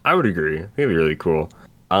 I would agree. I think it'd be really cool.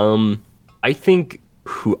 I think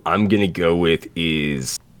who I'm gonna go with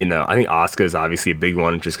is, I think Asuka is obviously a big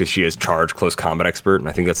one just because she has charge close combat expert, and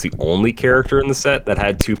I think that's the only character in the set that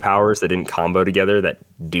had 2 powers that didn't combo together that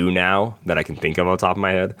do now that I can think of on top of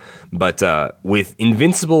my head. But with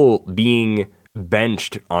Invincible being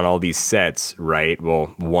benched on all these sets, right? Well,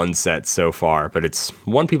 one set so far, but it's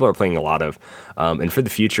one people are playing a lot of. And for the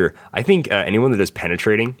future, I think anyone that is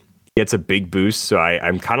penetrating gets a big boost. So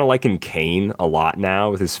I'm kind of liking Kane a lot now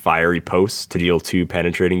with his fiery posts to deal 2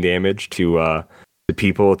 penetrating damage to the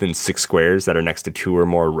people within 6 squares that are next to 2 or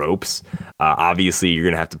more ropes. Obviously, you're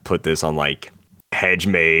going to have to put this on like hedge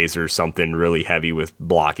maze or something really heavy with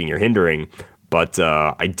blocking or hindering. But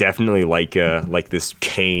I definitely like this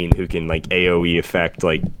Kane who can like AoE effect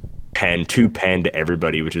like 2 pen to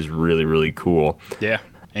everybody, which is really, really cool. Yeah,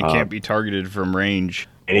 and can't be targeted from range.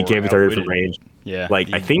 And he can't be targeted from range. Yeah,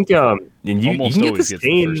 like I think and you can get this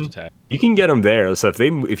Kane. You can get them there. So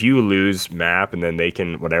if you lose map and then they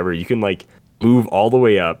can whatever, you can like move all the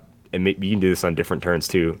way up and you can do this on different turns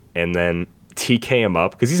too, and then TK him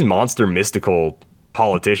up because he's a monster mystical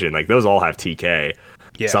politician. Like those all have TK.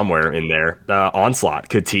 Yeah. Somewhere in there. Onslaught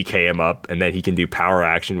could TK him up, and then he can do power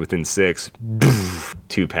action within 6.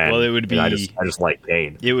 2 pen. Well, it would be. I just like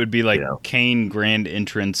Kane. It would be like Kane grand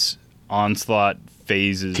entrance, Onslaught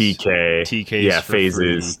phases, TK. Yeah,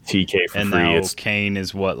 phases, free. TK for and free. Now it's Kane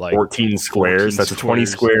is what, like 14 squares. That's a 20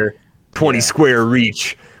 square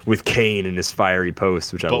reach with Kane and his fiery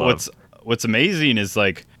post, which I love. What's amazing is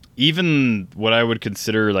like even what I would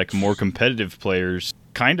consider like more competitive players,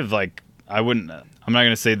 kind of like I'm not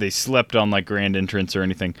going to say they slept on like grand entrance or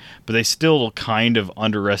anything, but they still kind of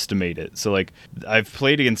underestimate it. So like I've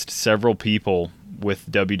played against several people with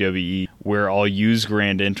WWE where I'll use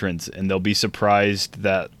grand entrance and they'll be surprised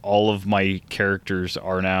that all of my characters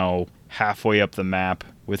are now halfway up the map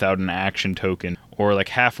without an action token, or like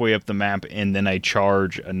halfway up the map and then I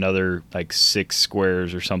charge another like 6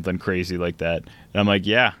 squares or something crazy like that. And I'm like,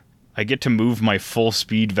 yeah, I get to move my full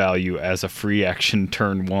speed value as a free action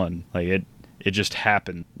turn 1. Like it just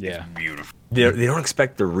happened. Yeah. Beautiful. They don't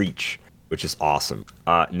expect the reach, which is awesome.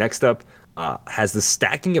 Next up, has the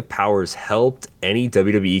stacking of powers helped any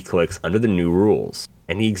WWE clicks under the new rules?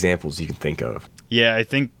 Any examples you can think of? Yeah, I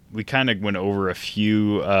think we kind of went over a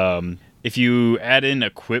few. If you add in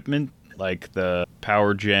equipment like the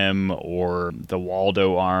power gem or the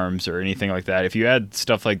Waldo arms or anything like that, if you add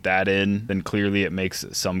stuff like that in, then clearly it makes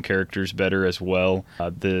some characters better as well.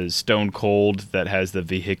 The Stone Cold that has the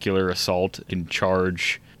vehicular assault can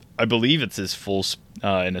charge, I believe it's his full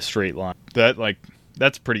in a straight line.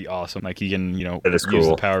 That's pretty awesome. Like he can, use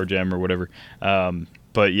the power gem or whatever.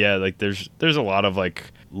 But yeah, like there's a lot of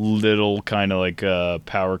like little kind of like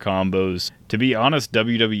power combos. To be honest,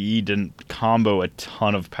 WWE didn't combo a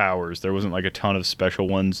ton of powers. There wasn't like a ton of special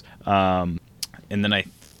ones. And then I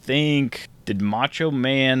think, did Macho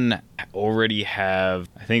Man already have?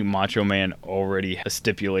 I think Macho Man already had a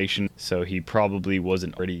stipulation, so he probably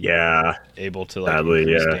wasn't already able to like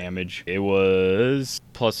increase damage. It was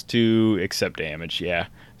 +2 except damage. Yeah,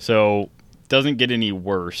 so doesn't get any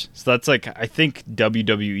worse. So that's like, I think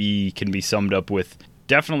WWE can be summed up with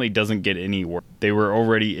definitely doesn't get any worse. They were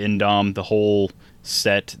already in Dom. The whole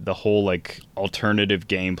set, the whole like alternative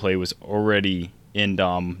gameplay was already in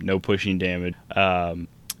Dom. No pushing damage.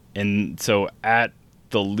 And so at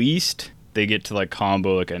the least, they get to like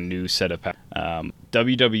combo like a new set of powers.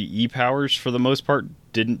 WWE powers for the most part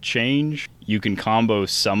didn't change. You can combo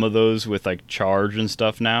some of those with like charge and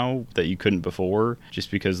stuff now that you couldn't before,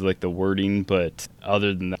 just because of like the wording. But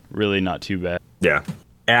other than that, really not too bad. Yeah,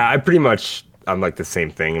 I'm like the same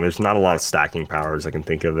thing. There's not a lot of stacking powers I can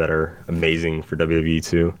think of that are amazing for WWE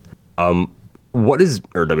 2.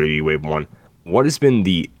 WWE Wave 1, what has been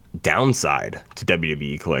the downside to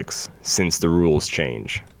WWE clicks since the rules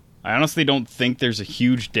change? I honestly don't think there's a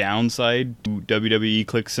huge downside to WWE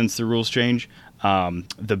clicks since the rules change.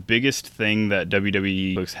 The biggest thing that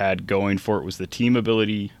WWE clicks had going for it was the team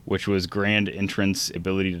ability, which was grand entrance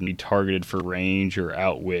ability to be targeted for range or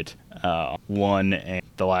outwit one, and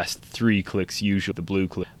the last 3 clicks, usually the blue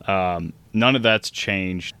click. None of that's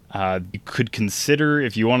changed. You could consider,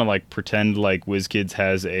 if you want to like pretend like WizKids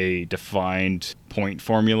has a defined point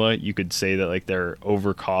formula, you could say that like they're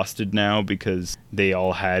overcosted now because they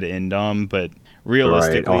all had Endom, but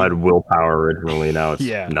realistically, right, all had willpower originally. Now it's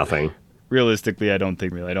nothing. Realistically, I don't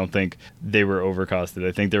think they were overcosted.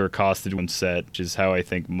 I think they were costed one set, which is how I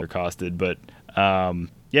think more costed. But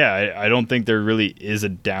I don't think there really is a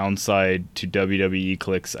downside to WWE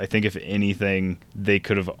clicks. I think if anything, they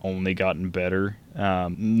could have only gotten better.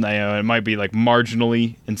 It might be like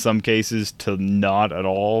marginally in some cases to not at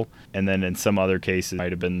all, and then in some other cases it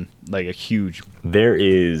might have been like a huge. There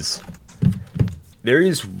is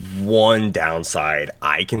one downside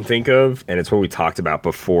I can think of, and it's what we talked about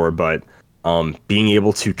before, but being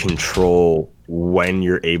able to control when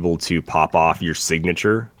you're able to pop off your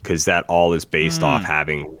signature, because that all is based off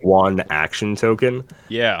having one action token.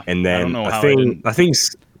 Yeah. And then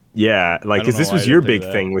because this was your big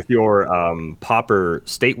thing with your Pauper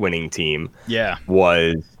state winning team. Yeah.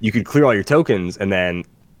 Was you could clear all your tokens, and then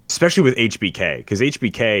especially with HBK, because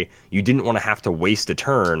HBK, you didn't want to have to waste a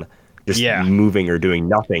turn just moving or doing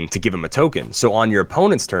nothing to give him a token. So on your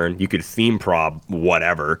opponent's turn, you could theme prob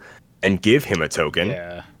whatever and give him a token.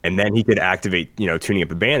 Yeah. And then he could activate, tuning up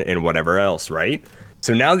the band and whatever else, right?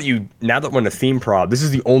 So now that when the theme prob, this is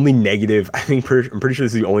the only negative, I'm pretty sure this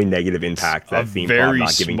is the only negative impact that theme prob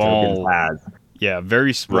not giving tokens has. Yeah,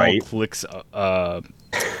 very small clicks.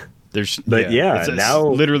 It's now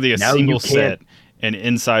literally a single set, and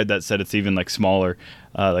inside that set it's even like smaller,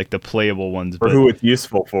 like the playable ones. For who it's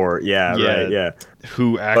useful for,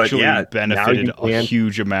 who actually benefited a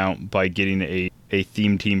huge amount by getting a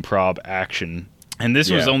theme team prob action. And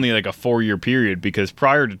this was only like a 4-year period, because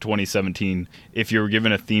prior to 2017, if you were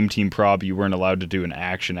given a theme team prob, you weren't allowed to do an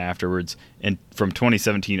action afterwards. And from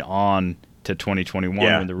 2017 on to 2021,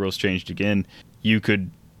 when the rules changed again, you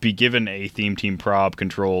could be given a theme team prob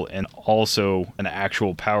control and also an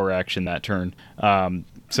actual power action that turn. My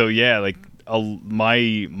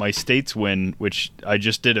states win, which I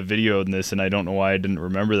just did a video on this, and I don't know why I didn't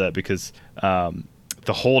remember that, because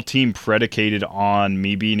the whole team predicated on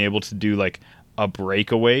me being able to do like a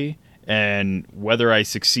breakaway, and whether I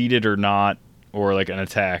succeeded or not, or like an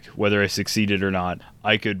attack, whether I succeeded or not,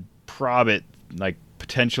 I could prob it like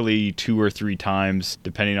potentially 2 or 3 times,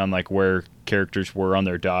 depending on like where characters were on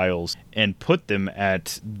their dials, and put them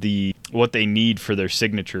at what they need for their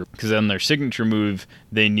signature, because on their signature move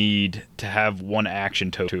they need to have one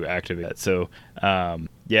action to activate that. So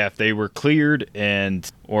if they were cleared,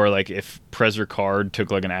 or like if Prezzer card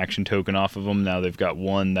took like an action token off of them, now they've got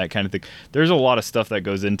one, that kind of thing. There's a lot of stuff that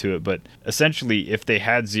goes into it, but essentially if they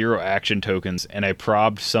had 0 action tokens and I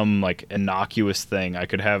probbed some like innocuous thing, I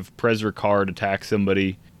could have Prezzer card attack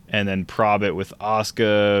somebody and then prob it with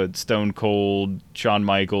Asuka, Stone Cold, Shawn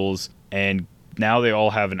Michaels, and now they all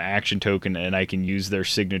have an action token, and I can use their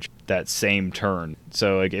signature that same turn.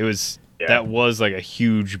 So like that was like a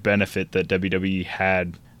huge benefit that WWE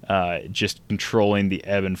had, just controlling the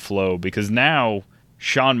ebb and flow, because now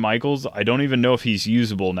Shawn Michaels, I don't even know if he's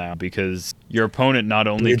usable now, because your opponent not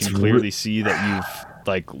only can clearly see that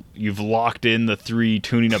you've locked in the 3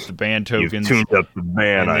 tuning up the band tokens. You've tuned up the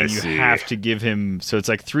band, and then you have to give him, so it's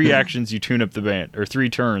like 3 actions you tune up the band, or 3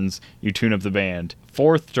 turns you tune up the band.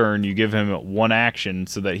 4th turn you give him 1 action,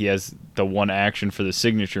 so that he has the 1 action for the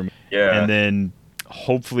signature. Yeah. And then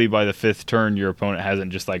hopefully by the 5th turn your opponent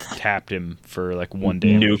hasn't just like tapped him for like 1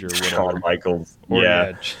 damage or whatever. Shawn Michaels. Or,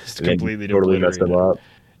 just completely totally messed him up.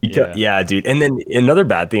 Yeah, dude. And then another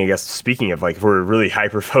bad thing, I guess, speaking of like, if we're really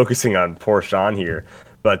hyper focusing on poor Shawn here,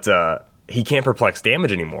 but he can't perplex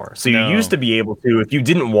damage anymore. So you used to be able to, if you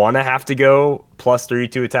didn't want to have to go +3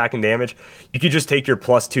 to attack and damage, you could just take your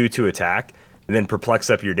 +2 to attack and then perplex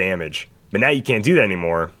up your damage. But now you can't do that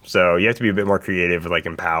anymore. So you have to be a bit more creative with like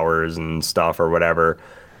empowers and stuff or whatever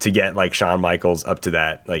to get like Shawn Michaels up to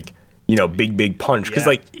that. Like, big punch. Because Yeah.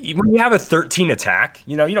 like when you have a 13 attack,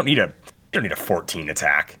 you don't need a 14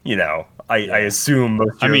 attack. I assume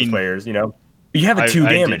most Heroes players, you have a 2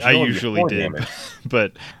 damage. I you don't need a usually 4 did, damage.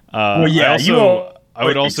 but Well, yeah, I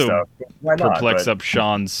would also Why not? perplex But up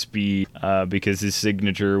Sean's speed because his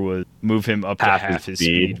signature was move him up to half his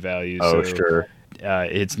speed value. Oh, so, sure.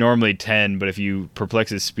 It's normally 10, but if you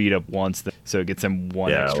perplex his speed up once, so it gets him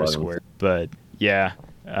 1 extra 11. square. But yeah,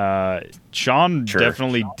 Sean Sure.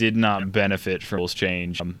 definitely did not benefit from this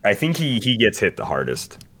change. I think he gets hit the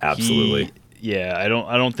hardest. Absolutely. I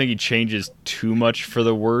don't think he changes too much for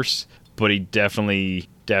the worse, but he definitely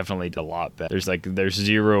did a lot better. There's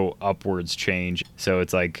 0 upwards change, so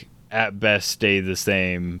it's like at best stay the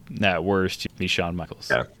same, at worst be Shawn Michaels.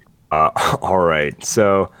 Yeah. All right.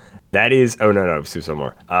 So that is. Oh no, some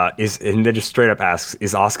more. And then just straight up asks,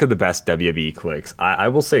 is Asuka the best WWE clicks? I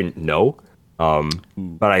will say no.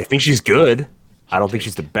 But I think she's good. I don't think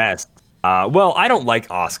she's the best. Well, I don't like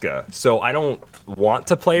Asuka, so I don't want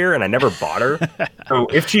to play her, and I never bought her. So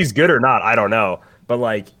if she's good or not, I don't know. But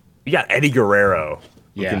like, you got Eddie Guerrero.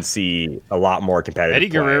 You can see a lot more competitive. Eddie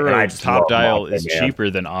play, and I Guerrero just top love dial Asuka, is man. cheaper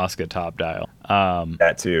than Asuka top dial.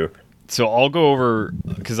 That too. So I'll go over,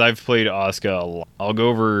 because I've played Asuka a lot. I'll go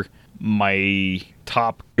over my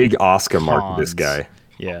top Big Asuka mark. cons. This guy.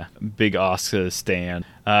 Yeah, big Asuka stan.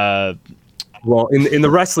 Well, in the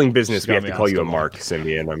wrestling business, Just we got have me to call you a Asuka Mark,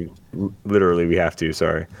 Simeon. We have to.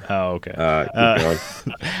 Sorry. Oh, okay. Keep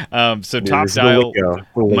going. So Dude, top this is the dial, lingo. The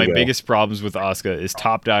my lingo. biggest problems with Asuka is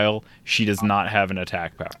top dial. She does not have an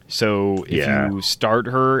attack power. So if you start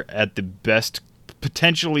her at the best,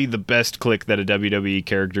 potentially the best click that a WWE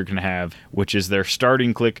character can have, which is their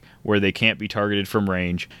starting click where they can't be targeted from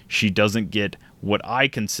range, she doesn't get what I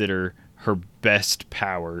consider her best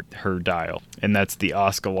power, her dial. And that's the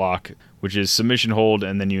Asuka lock, which is submission hold,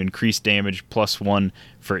 and then you increase damage +1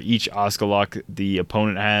 for each Asuka lock the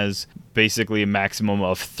opponent has, basically a maximum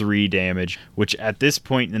of 3 damage, which at this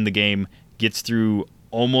point in the game gets through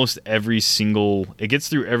every single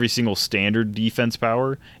standard defense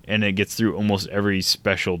power, and it gets through almost every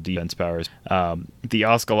special defense powers. The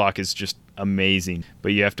Asuka lock is just amazing,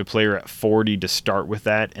 but you have to play her at 40 to start with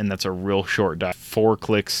that, and that's a real short dive. 4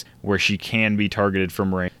 clicks where she can be targeted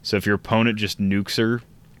from range. So if your opponent just nukes her,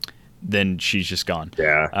 then she's just gone.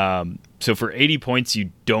 Yeah. So for 80 points, you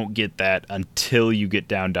don't get that until you get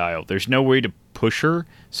down dial. There's no way to push her,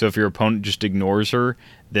 so if your opponent just ignores her,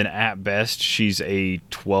 then at best she's a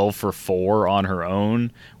 12 for 4 on her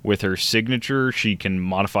own. With her signature, she can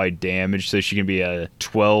modify damage, so she can be a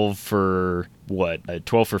 12 for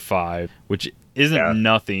 5, which isn't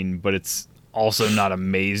nothing, but it's also not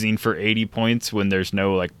amazing for 80 points when there's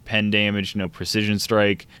no like pen damage, no precision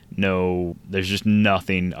strike, there's just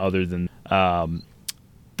nothing other than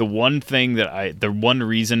the one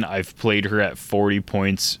reason I've played her at 40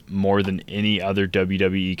 points more than any other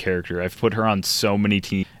WWE character, I've put her on so many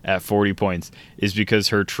teams at 40 points, is because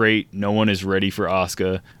her trait, no one is ready for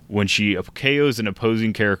Asuka. When she KOs an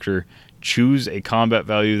opposing character, choose a combat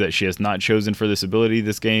value that she has not chosen for this ability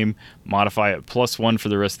this game, modify it +1 for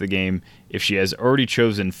the rest of the game. If she has already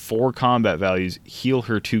chosen 4 combat values, heal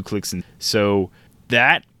her 2 clicks. So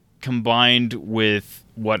that combined with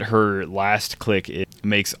what her last click is,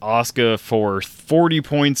 makes Asuka for 40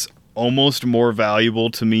 points almost more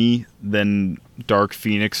valuable to me than Dark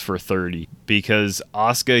Phoenix for 30. Because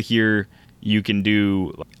Asuka here, you can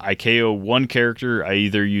do, I KO one character, I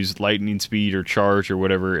either use lightning speed or charge or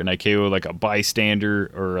whatever, and I KO like a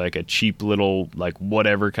bystander or like a cheap little like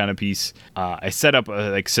whatever kind of piece. I set up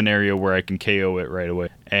a like scenario where I can KO it right away,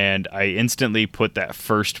 and I instantly put that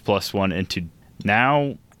first +1 into.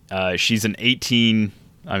 Now she's an 18.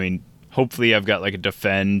 I mean, hopefully I've got like a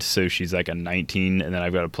defend, so she's like a 19, and then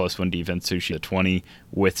I've got a +1 defense, so she's a 20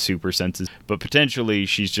 with super senses. But potentially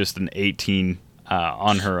she's just an 18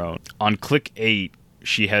 on her own. On click 8,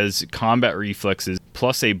 she has combat reflexes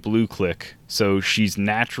plus a blue click, so she's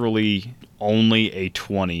naturally only a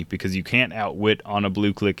 20 because you can't outwit on a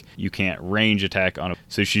blue click, you can't range attack on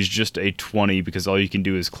so she's just a 20 because all you can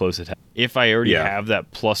do is close attack. If I already have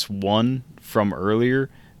that +1 from earlier,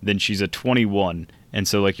 then she's a 21. And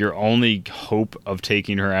so like your only hope of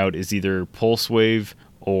taking her out is either Pulse Wave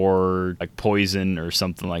or like Poison or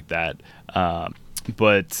something like that.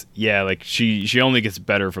 But yeah, like she only gets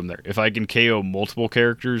better from there. If I can KO multiple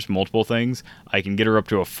characters, multiple things, I can get her up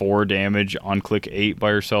to a 4 damage on click 8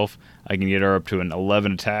 by herself. I can get her up to an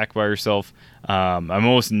 11 attack by herself. I'm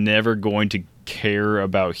almost never going to care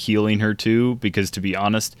about healing her too, because to be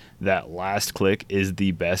honest, that last click is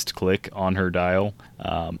the best click on her dial.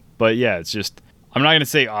 But yeah, it's just I'm not gonna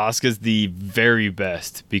say Asuka's the very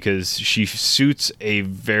best because she suits a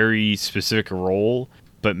very specific role,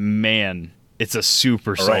 but man, it's a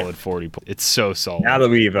super solid 40. It's so solid. Now that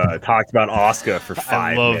we've talked about Asuka for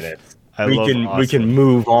 5 minutes, we Asuka. can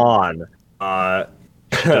move on.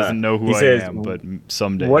 Doesn't know who I am, but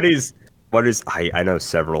someday. What is? I know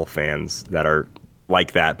several fans that are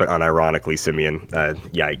like that, but unironically, Simeon.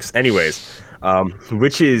 Yikes. Anyways,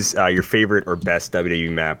 which is your favorite or best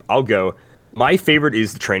WWE map? I'll go. My favorite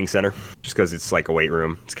is the training center, just because it's like a weight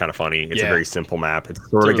room. It's kind of funny. It's a very simple map. It's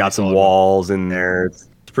sort of really got some solid. walls in there. It's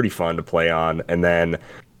pretty fun to play on. And then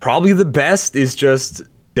probably the best is just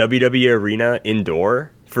WWE Arena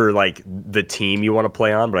indoor for like the team you want to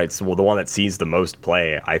play on. But it's the one that sees the most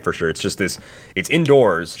play. For sure. It's just this. It's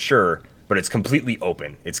indoors, sure, but it's completely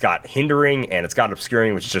open. It's got hindering and it's got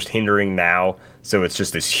obscuring, which is just hindering now. So it's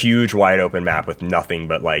just this huge wide open map with nothing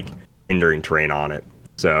but like hindering terrain on it.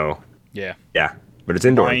 So. Yeah, But it's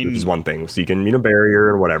indoor, which is one thing. So you can, barrier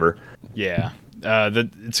or whatever. Yeah,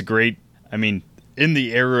 it's a great. I mean, in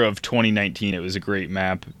the era of 2019, it was a great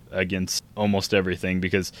map against almost everything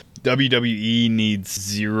because WWE needs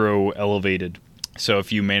 0 elevated. So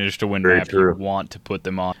if you manage to win maps, you want to put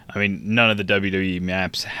them on. I mean, none of the WWE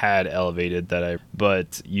maps had elevated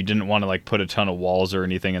but you didn't want to like put a ton of walls or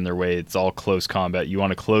anything in their way. It's all close combat. You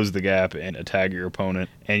want to close the gap and attack your opponent.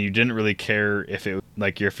 And you didn't really care if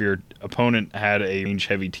if your opponent had a range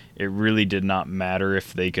heavy it really did not matter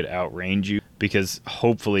if they could outrange you because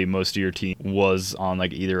hopefully most of your team was on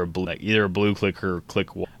like either a blue click or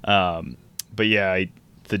click wall. But yeah,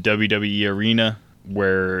 the WWE Arena,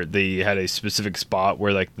 where they had a specific spot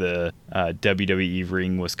where like the WWE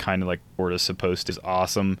ring was kind of like sort of supposed to, is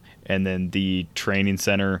awesome. And then the training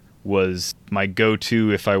center was my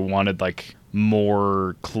go-to if I wanted like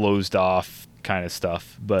more closed off kind of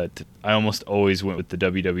stuff, but I almost always went with the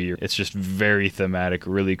WWE. It's just very thematic,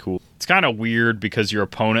 really cool. It's kind of weird because your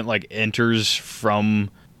opponent like enters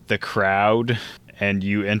from the crowd and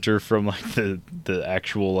you enter from like the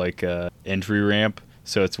actual like entry ramp,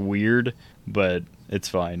 so it's weird, but it's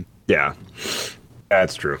fine. Yeah,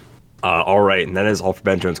 that's true. All right, and that is all for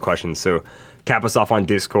Ben Jones' questions. So cap us off on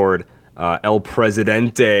Discord. El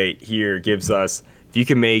Presidente here gives us, if you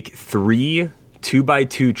can make 3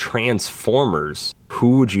 2x2 Transformers,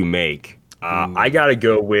 who would you make? I gotta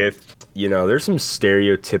go with, there's some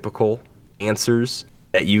stereotypical answers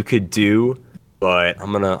that you could do, but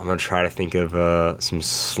I'm gonna try to think of some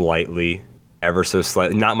slightly, ever so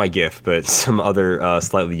slightly, not my gift, but some other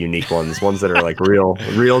slightly unique ones that are like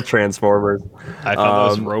real Transformers. I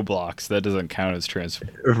thought that was Roblox. That doesn't count as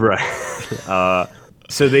Transformers. Right.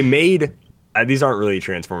 So they made. These aren't really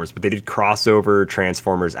Transformers, but they did crossover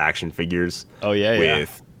Transformers action figures. Oh yeah,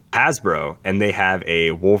 with Hasbro, and they have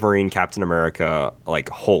a Wolverine, Captain America, like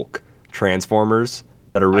Hulk Transformers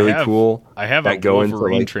that are really cool. I have that a go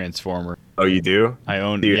Wolverine into, Transformer. Oh, you do? I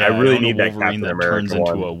own. Dude, yeah, I really own need a that Wolverine Captain that America turns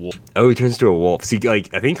one. into a wolf. Oh, he turns into a wolf. See,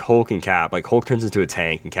 like I think Hulk and Cap, like Hulk turns into a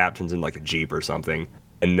tank, and Cap turns into like a Jeep or something.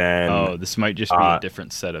 And then this might just be a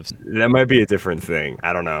different set of. That might be a different thing.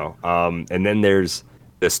 I don't know. And then there's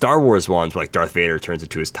the Star Wars ones where like Darth Vader turns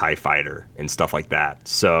into his TIE fighter and stuff like that.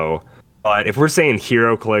 So, but if we're saying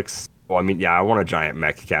hero clicks, well, I mean, yeah, I want a giant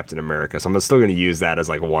mech Captain America, so I'm still going to use that as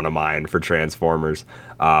like one of mine for Transformers.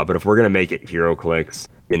 But if we're going to make it hero clicks,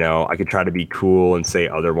 I could try to be cool and say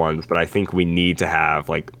other ones, but I think we need to have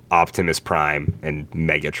like Optimus Prime and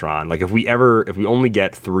Megatron. Like if we only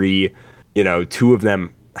get 3, 2 of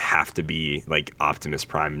them have to be like Optimus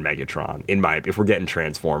Prime and Megatron. If we're getting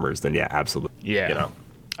Transformers, then yeah, absolutely. Yeah.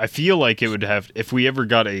 I feel like it would have, if we ever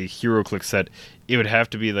got a HeroClix set, it would have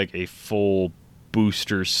to be like a full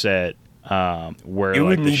booster set where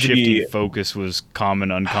like the shifty focus was common,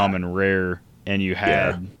 uncommon, rare, and you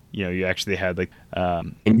had, you actually had like...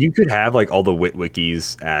 and you could have like all the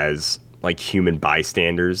Witwickies as like human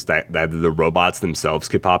bystanders that the robots themselves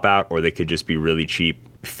could pop out, or they could just be really cheap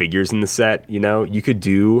figures in the set. You could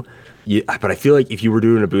do... Yeah, but I feel like if you were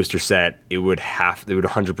doing a booster set, it would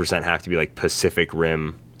 100% have to be like Pacific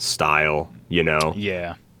Rim style,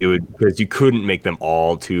 Yeah. It would, because you couldn't make them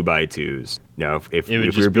all 2x2s. If we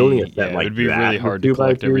were building a set like that, it would be really hard to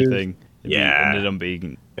collect everything. It ended up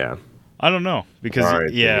being. Yeah. I don't know because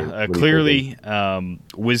clearly,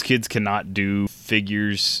 WizKids cannot do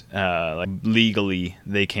figures like legally.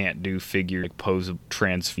 They can't do figure like pose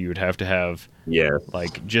trans. You would have to have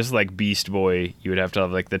like just like Beast Boy. You would have to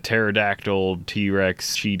have like the pterodactyl,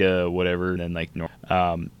 T-Rex, cheetah, whatever. And then like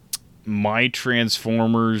my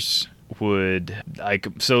Transformers would like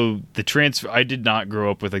I did not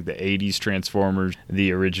grow up with like the 80s Transformers,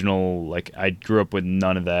 the original. Like I grew up with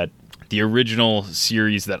none of that. the original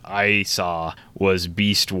series that I saw was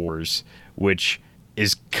Beast Wars, which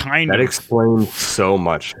is that explains so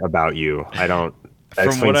much about you.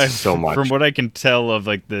 From what I can tell of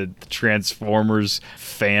like the Transformers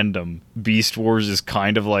fandom, Beast Wars is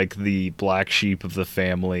kind of like the black sheep of the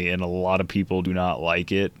family, and a lot of people do not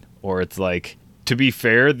like it. Or it's like, to be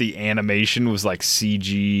fair, the animation was like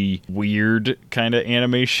CG weird kind of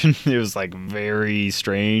animation. It was like very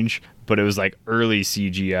strange, but it was like early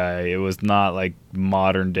CGI. It was not like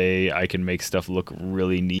modern day, I can make stuff look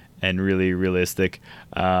really neat and really realistic.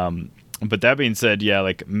 But that being said, yeah,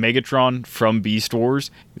 like Megatron from Beast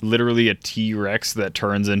Wars, literally a T-Rex that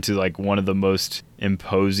turns into like one of the most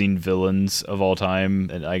imposing villains of all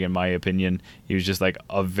time. And like, in my opinion, he was just like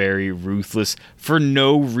a very ruthless, for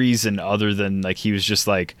no reason other than like he was just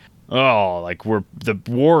like, oh, like the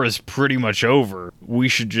war is pretty much over. We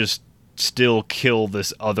should just still kill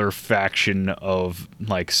this other faction of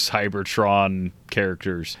like Cybertron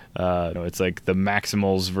characters. It's like the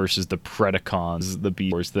Maximals versus the Predacons, the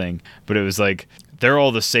Beast Wars thing. But it was like, they're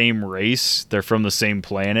all the same race, they're from the same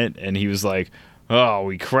planet, and he was like, oh,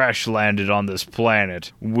 we crash landed on this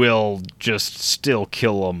planet, we'll just still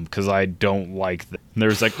kill them because I don't like them.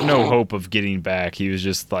 There's like no hope of getting back. He was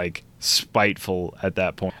just like spiteful at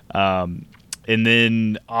that point. And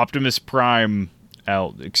then Optimus Primal,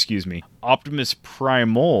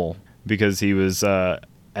 because he was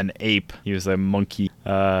an ape. He was a monkey.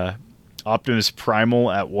 Optimus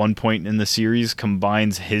Primal at one point in the series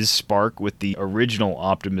combines his spark with the original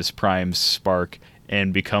Optimus Prime's spark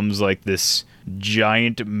and becomes like this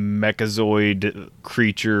giant mechazoid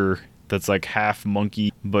creature that's like half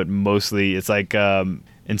monkey, but mostly it's like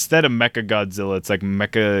instead of Mecha Godzilla, it's like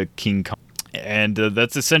Mecha King Kong. And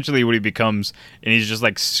that's essentially what he becomes, and he's just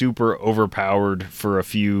like super overpowered for a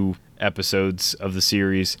few episodes of the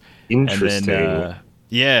series. Interesting. And then,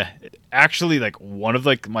 yeah, actually, like one of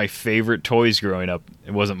like my favorite toys growing up.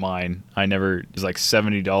 It wasn't mine. It was like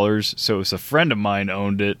 $70, so it was a friend of mine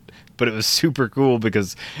owned it. But it was super cool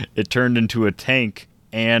because it turned into a tank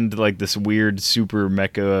and like this weird super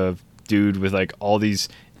mecha dude with like all these.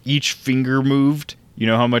 Each finger moved. You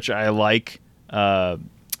know how much I like.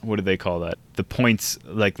 What do they call that? The points,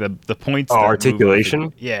 like the points. Oh,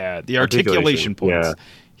 articulation? Yeah, the articulation points. Yeah.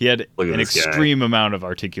 He had an extreme amount of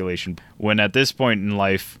articulation. When at this point in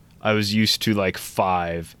life, I was used to like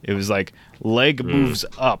 5. It was like leg moves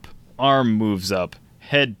up, arm moves up,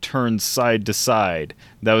 head turns side to side.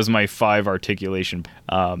 That was my 5 articulation.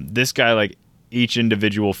 This guy, like each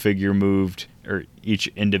individual figure moved, or each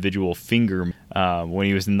individual finger, when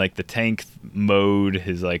he was in like the tank mode,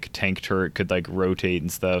 his like tank turret could like rotate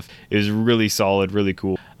and stuff. It was really solid, really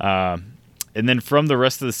cool. And then from the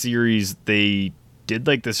rest of the series, they did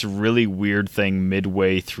like this really weird thing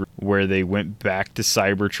midway through where they went back to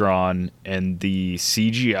Cybertron and the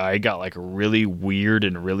CGI got like really weird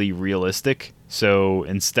and really realistic. So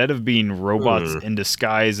instead of being robots in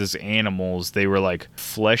disguise as animals, they were like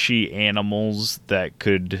fleshy animals that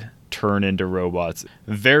could turn into robots.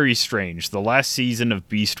 Very strange. The last season of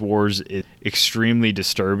Beast Wars is extremely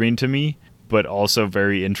disturbing to me, but also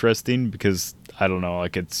very interesting because I don't know,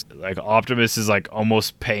 like it's like Optimus is like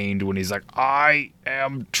almost pained when he's like, I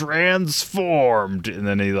am transformed, and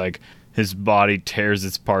then he like his body tears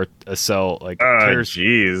its part a cell like tears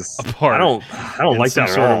apart. I don't like that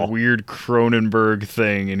sort of weird Cronenberg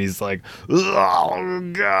thing, and he's like,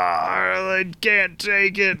 oh god, I can't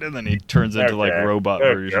take it, and then he turns into like robot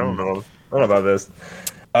version. I don't know about this.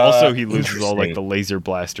 Also, he loses all like the laser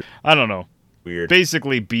blaster. I don't know. Weird.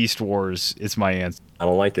 Basically, Beast Wars is my answer. I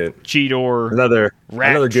don't like it. Cheetor. Another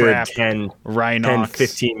good Trap, 10, Rhinox.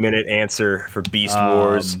 15-minute answer for Beast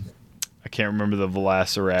Wars. I can't remember the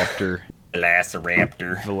Velociraptor.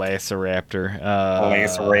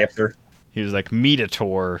 Velociraptor. He was like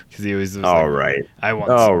Metator because he always was all like, right. I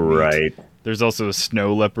want all some meat. Right. There's also a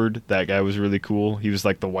Snow Leopard. That guy was really cool. He was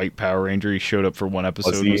like the white Power Ranger. He showed up for one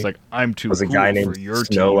episode and was like, I'm too cool for your team. Was a guy named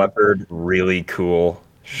Snow Leopard really cool?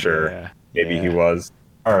 Sure. Yeah. Maybe he was.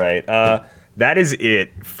 All right. That is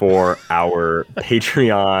it for our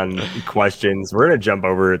Patreon questions. We're going to jump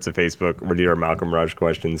over to Facebook. We're doing our Malcolm Rush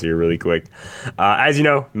questions here really quick. As you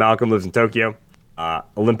know, Malcolm lives in Tokyo.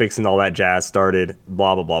 Olympics and all that jazz started,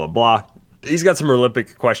 blah, blah, blah, blah, blah. He's got some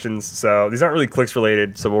Olympic questions. So these aren't really clicks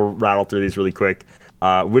related. So we'll rattle through these really quick.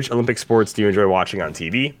 Which Olympic sports do you enjoy watching on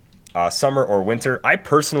TV? Summer or winter? I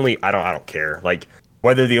personally, I don't care. Like,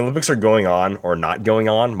 whether the Olympics are going on or not going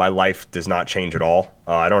on, my life does not change at all.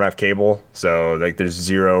 I don't have cable, so like there's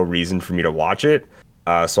zero reason for me to watch it.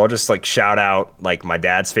 So I'll just like shout out like my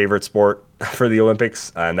dad's favorite sport, for the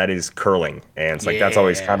Olympics, and that is curling. And it's like that's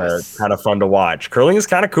always kind Yes. of fun to watch. Curling is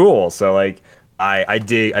kind of cool. So like I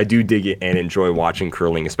do dig it and enjoy watching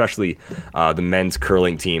curling, especially the men's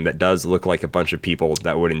curling team that does look like a bunch of people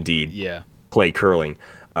that would indeed Yeah. play curling.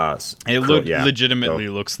 Legitimately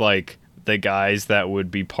looks like the guys that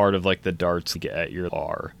would be part of like the darts at your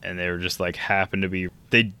bar, and they were just like happen to be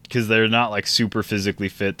because they're not like super physically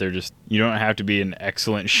fit. They're just, you don't have to be in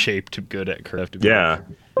excellent shape to good at curling. Yeah,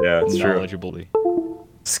 it's true. Knowledgeable.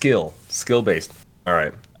 Skill based. All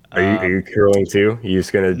right. Are you curling too? You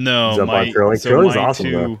just gonna jump on curling? So Curling's my awesome.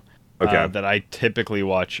 two, Okay. that I typically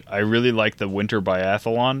watch. I really like the winter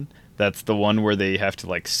biathlon. That's the one where they have to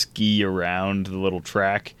like ski around the little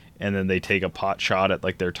track, and then they take a pot shot at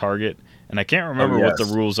like their target. And I can't remember what the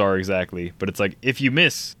rules are exactly, but it's like if you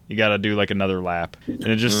miss, you got to do like another lap. And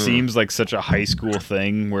it just seems like such a high school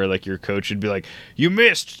thing where like your coach would be like, "You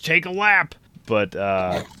missed, take a lap." But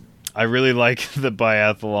I really like the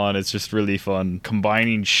biathlon. It's just really fun.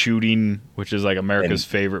 Combining shooting, which is like America's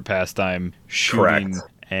favorite pastime, shooting,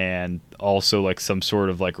 Correct. and also like some sort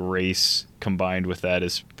of like race combined with that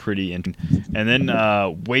is pretty interesting. And then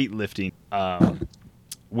weightlifting.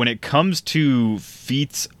 When it comes to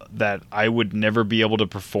feats that I would never be able to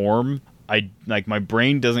perform, my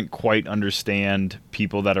brain doesn't quite understand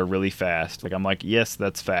people that are really fast. Like I'm like, yes,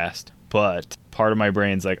 that's fast, but part of my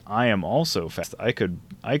brain's like, I am also fast. I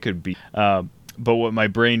could be. But what my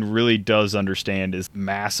brain really does understand is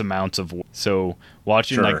mass amounts of weight. So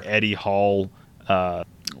watching like Eddie Hall,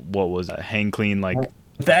 what was it, hang clean like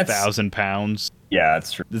 1,000 pounds. Yeah,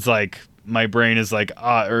 that's true. It's like my brain is like,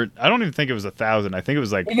 or I don't even think it was 1,000. I think it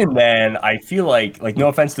was like. Even then, I feel like no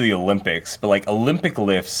offense to the Olympics, but like Olympic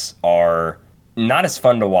lifts are not as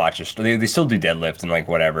fun to watch. They still do deadlifts and like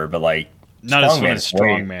whatever, but like not as fun as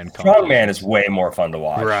strongman. Strongman is way more fun to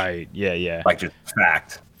watch. Right? Yeah. Like just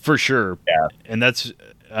fact. For sure. Yeah. And that's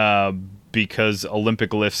because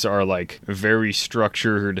Olympic lifts are like very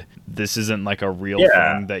structured. This isn't like a real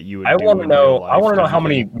thing that you would do in real life. I want to know how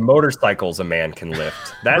many motorcycles a man can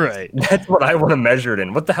lift. That's what I want to measure it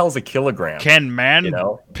in. What the hell is a kilogram? Can man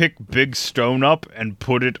pick big stone up and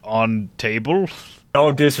put it on table?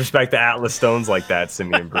 Don't disrespect the Atlas stones like that,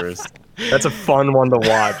 Simeon Bruce. That's a fun one to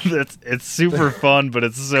watch. It's super fun, but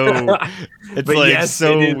it's so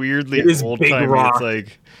weirdly old timey. It's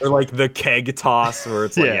like, or like the keg toss, where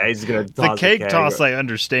it's like, he's gonna toss the keg toss. I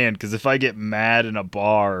understand, because if I get mad in a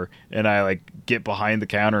bar and I like get behind the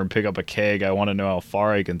counter and pick up a keg, I want to know how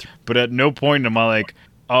far I can. But at no point am I like,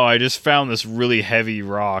 oh, I just found this really heavy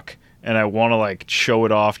rock and I want to like show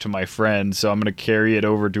it off to my friend, so I'm gonna carry it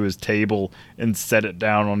over to his table and set it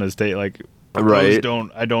down on his table. Like, I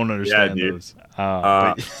don't understand those.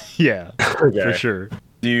 But yeah, for sure,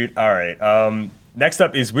 dude. All right. Next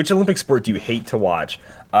up is, which Olympic sport do you hate to watch?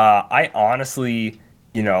 I honestly,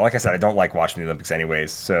 like I said, I don't like watching the Olympics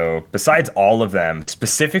anyways. So besides all of them,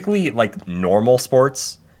 specifically like normal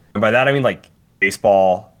sports, and by that I mean like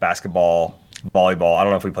baseball, basketball, volleyball. I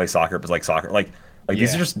don't know if we play soccer, but like soccer, like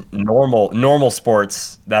these are just normal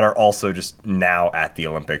sports that are also just now at the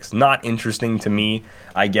Olympics. Not interesting to me,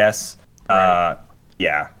 I guess. I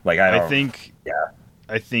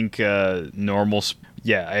think normal.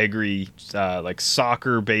 Yeah, I agree. Like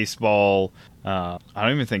soccer, baseball. I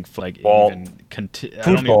don't even think I don't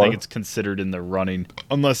even think it's considered in the running,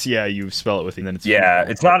 unless you spell it with it. Then it's football.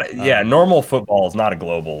 It's not. Normal football is not a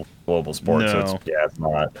global sport. No. So it's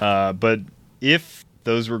not. But if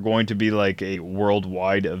those were going to be like a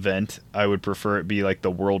worldwide event, I would prefer it be like the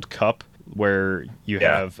World Cup, where you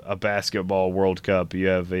have a basketball World Cup, you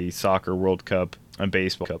have a soccer World Cup, a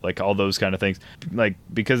baseball cup, like all those kind of things. Like,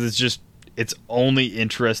 because it's only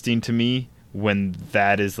interesting to me when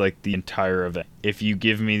that is like the entire event. If you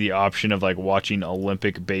give me the option of like watching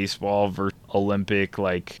Olympic baseball versus Olympic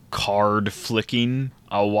like card flicking,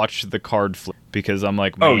 I'll watch the card flick, because I'm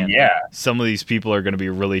like, man, some of these people are going to be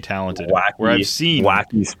really talented. Where I've seen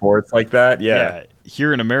wacky sports like that. Yeah.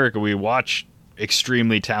 Here in America, we watch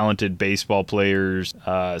extremely talented baseball players,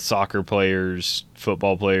 soccer players,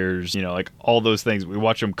 football players, like all those things. We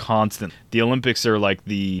watch them constant. The Olympics are like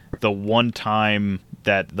the one time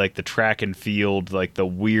that like the track and field, like the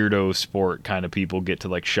weirdo sport kind of people get to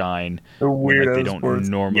like shine. The weirdo like, they don't sports.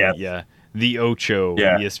 normally, the Ocho,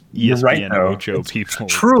 ESPN You're right, Ocho people.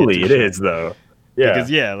 Truly, it is though.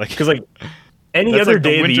 Yeah, because like any other like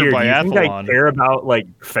day of the year, do you think I biathlon. care about like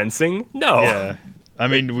fencing? No. Yeah. I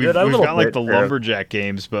mean, we've got like the lumberjack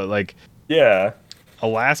games, but like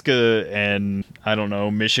Alaska and I don't know,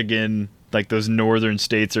 Michigan, like those northern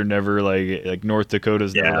states are never like North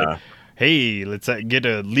Dakota's never like, hey, let's get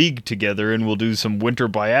a league together and we'll do some winter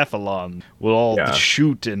biathlon. We'll all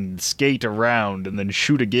shoot and skate around and then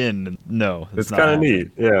shoot again. No, it's kind of neat.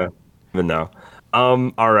 Yeah, but no.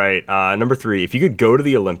 All right. Number 3. If you could go to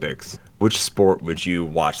the Olympics, which sport would you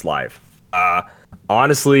watch live?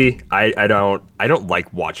 Honestly, I don't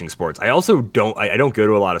like watching sports. I also don't go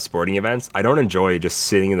to a lot of sporting events. I don't enjoy just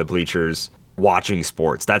sitting in the bleachers watching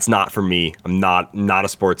sports. That's not for me. I'm not a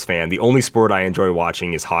sports fan. The only sport I enjoy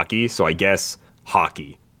watching is hockey. So I guess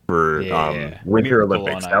hockey for Winter Miracle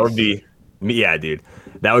Olympics. on That would Ice. be yeah, dude.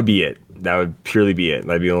 That would be it. That would purely be it.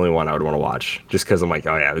 That'd be the only one I would want to watch. Just because I'm like,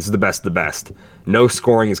 oh yeah, this is the best of the best. No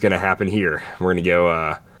scoring is going to happen here. We're going to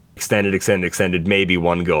go extended, maybe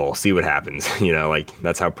 1 goal. See what happens. Like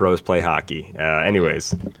that's how pros play hockey.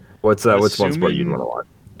 Anyways, what's one sport you'd want to watch?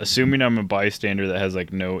 Assuming I'm a bystander that has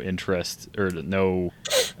like no interest or no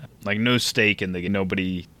stake in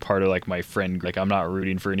nobody part of like my friend, like I'm not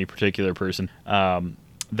rooting for any particular person.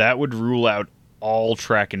 That would rule out all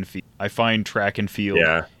track and field. I find track and field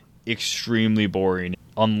extremely boring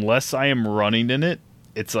unless I am running in it.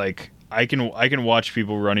 It's like I can watch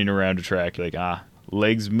people running around a track like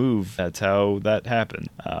legs move. That's how that happened.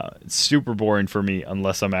 It's super boring for me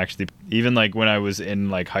unless I'm actually, even like when I was in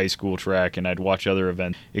like high school track and I'd watch other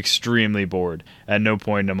events, extremely bored. At no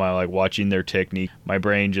point am I like watching their technique. My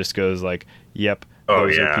brain just goes like, yep,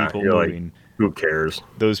 those are people moving. Like, who cares?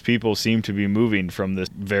 Those people seem to be moving from this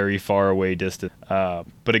very far away distance.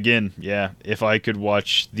 But again, if I could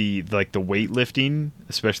watch the weightlifting,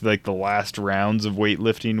 especially like the last rounds of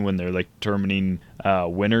weightlifting when they're like determining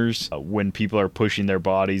winners, when people are pushing their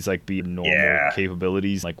bodies like beyond normal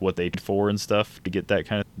capabilities, like what they did for and stuff to get that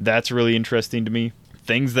kind of, that's really interesting to me.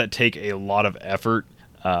 Things that take a lot of effort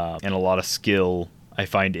and a lot of skill I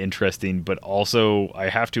find interesting, but also I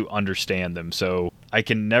have to understand them. So I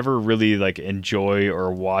can never really like enjoy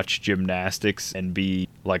or watch gymnastics and be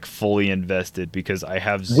like fully invested because I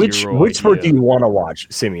have zero Which sport do idea. you want to watch,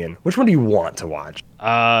 Simeon? Which one do you want to watch?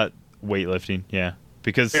 Weightlifting, yeah.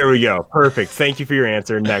 Because there we go. Perfect. Thank you for your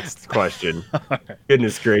answer. Next question.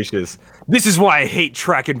 Goodness gracious. This is why I hate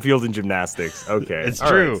track and field and gymnastics. Okay. it's All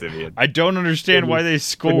true. right, Simeon. I don't understand why they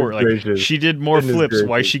score. Like gracious. she did more Goodness flips.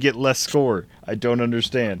 Why gracious. she get less score? I don't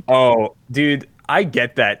understand. Oh, dude, I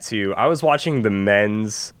get that too. I was watching the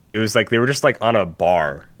men's. It was like they were just like on a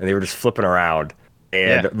bar and they were just flipping around.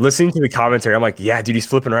 And listening to the commentary, I'm like, yeah, dude, he's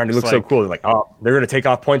flipping around. He looks so cool. They're like, oh, they're going to take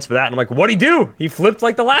off points for that. And I'm like, what'd he do? He flipped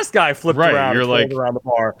like the last guy flipped around. You're like, around the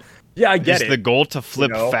bar. Yeah, I get is it. the goal to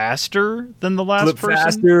flip faster than the last Flip person?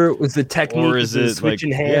 faster was the technique. Or is it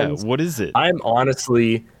switching like, hands? what is it?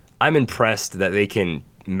 I'm impressed that they can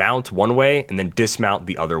mount one way and then dismount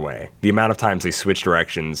the other way. The amount of times they switch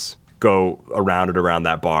directions, go around and around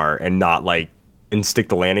that bar and not like and stick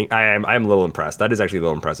the landing. I'm a little impressed. That is actually a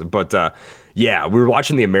little impressive. But we were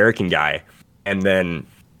watching the American guy and then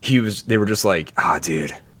they were just like,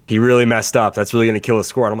 dude, he really messed up. That's really going to kill his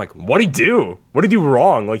score. And I'm like, what'd he do? What did he do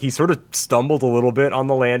wrong? Like he sort of stumbled a little bit on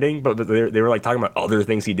the landing, but they were like talking about other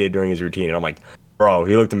things he did during his routine. And I'm like, bro,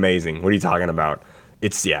 he looked amazing. What are you talking about?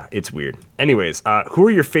 It's weird. Anyways, who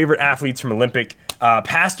are your favorite athletes from Olympic,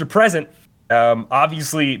 past or present?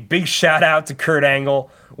 Obviously, big shout out to Kurt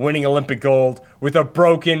Angle winning Olympic gold with a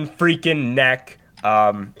broken freaking neck.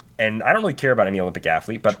 And I don't really care about any Olympic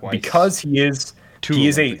athlete, but because he is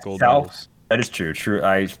a that is true.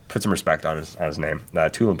 I put some respect on his name.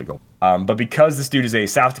 2 Olympic gold. But because this dude is a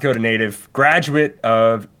South Dakota native, graduate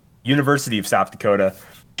of University of South Dakota,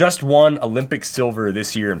 just won Olympic silver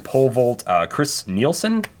this year in pole vault. Chris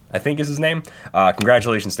Nielsen, I think is his name.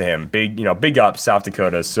 Congratulations to him. Big up South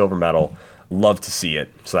Dakota silver medal. Love to see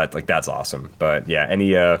it. So that's awesome. But yeah,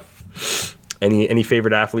 any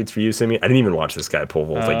favorite athletes for you, Simeon? I didn't even watch this guy pole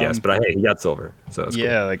vault, I guess, but hey, he got silver. So that's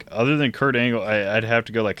cool. Like other than Kurt Angle, I'd have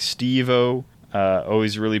to go like Steve-O.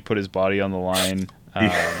 Always really put his body on the line.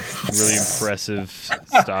 Really impressive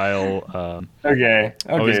style. Okay.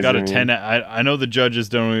 Always got a 10. I know the judges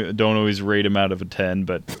don't always rate him out of a 10,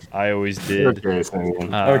 but I always did.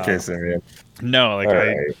 Okay, Simeon. No,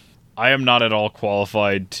 right. I am not at all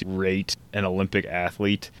qualified to rate an Olympic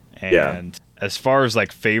athlete. And as far as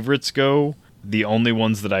like favorites go, the only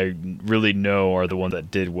ones that I really know are the ones that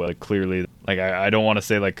did well. Clearly, like I don't want to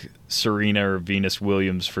say like Serena or Venus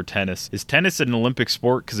Williams for tennis. Is tennis an Olympic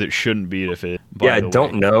sport? Because it shouldn't be if it. I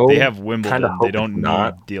don't know. They have Wimbledon. They don't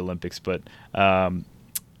need the Olympics, but I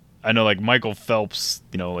know like Michael Phelps.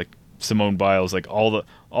 Like Simone Biles. Like all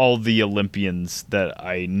the Olympians that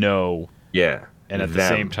I know. Yeah. And at the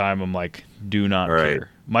same time, I'm like, do not care.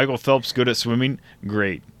 Michael Phelps good at swimming.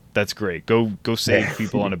 Great. That's great. Go save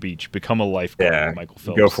people on a beach. Become a lifeguard, Michael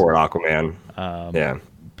Phelps. Go for it, Aquaman.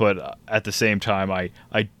 but at the same time, I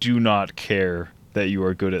do not care that you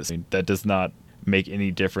are good at swimming. That does not make any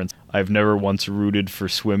difference. I've never once rooted for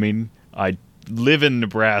swimming. I live in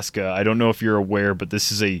Nebraska. I don't know if you're aware, but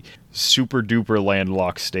this is a super duper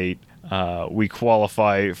landlocked state. We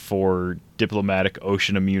qualify for diplomatic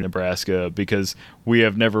ocean immune Nebraska because we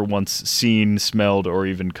have never once seen, smelled, or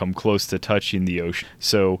even come close to touching the ocean.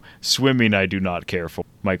 So swimming I do not care for.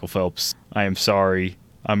 Michael Phelps, I am sorry.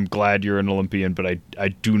 I'm glad you're an Olympian, but I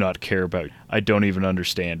do not care about you. I don't even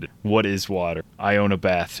understand it. What is water? I own a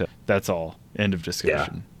bathtub. That's all. End of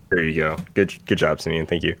discussion. Yeah, there you go. Good job, Simeon.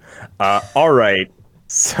 Thank you. All right.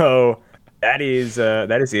 So that is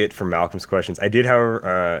it for Malcolm's questions. I did,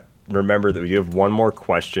 however, remember that we do have one more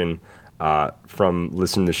question from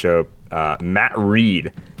listening to the show. Matt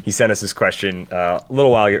Reed. He sent us this question a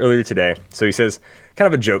little while earlier today. So he says, kind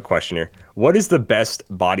of a joke question here. What is the best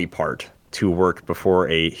body part to work before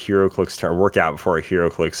a HeroClix workout before a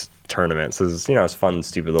HeroClix tournament? So it's a fun,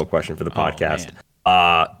 stupid little question for the podcast.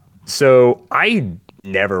 So I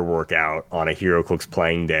never work out on a HeroClix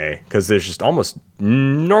playing day because there's just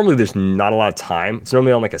normally there's not a lot of time. It's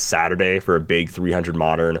normally on like a Saturday for a big 300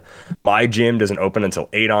 modern. My gym doesn't open until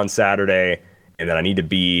 8 on Saturday, and then I need to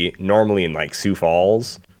be normally in like Sioux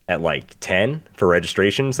Falls at like 10 for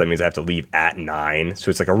registration. So that means I have to leave at 9. So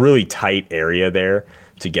it's like a really tight area there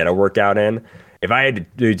to get a workout in. If I had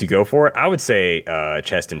to go for it, I would say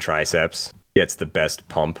chest and triceps gets the best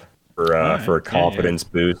pump for a confidence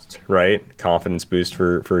boost, right? Confidence boost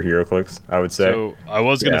for HeroClix, I would say. So I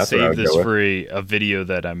was going to save this for a video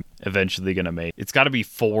that I'm eventually going to make. It's got to be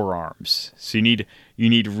forearms. So you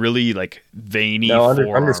need really like veiny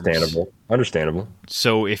forearms. Understandable.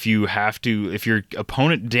 So if your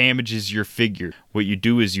opponent damages your figure, what you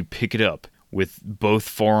do is you pick it up with both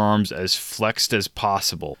forearms as flexed as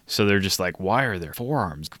possible. So they're just like, why are there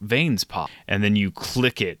forearms? Veins pop. And then you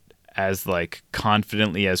click it as like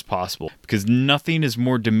confidently as possible, because nothing is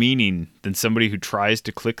more demeaning than somebody who tries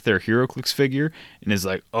to click their HeroClix figure and is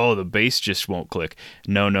like, oh, the base just won't click.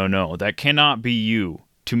 No, that cannot be you.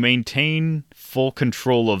 To maintain full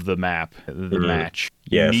control of the match,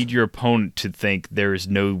 you need your opponent to think there is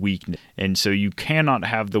no weakness. And so you cannot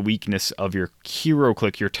have the weakness of your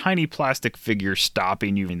HeroClix, your tiny plastic figure,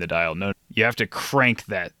 stopping you in the dial. No, you have to crank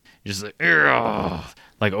that. Just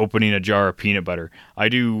like opening a jar of peanut butter. I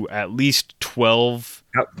do at least 12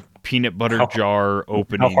 peanut butter jar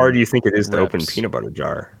opening. How hard do you think it is to open peanut butter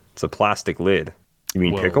jar? It's a plastic lid. You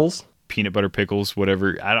mean pickles? Peanut butter pickles,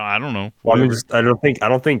 whatever. I don't know. Well, I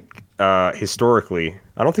don't think historically,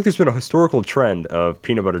 I don't think there's been a historical trend of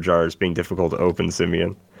peanut butter jars being difficult to open,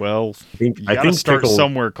 Simeon. Well, you gotta start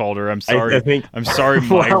somewhere, Calder. I'm sorry. I'm sorry.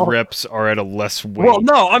 My reps are at a less weight. Well,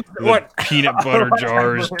 no, peanut butter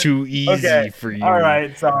jar is too easy for you. All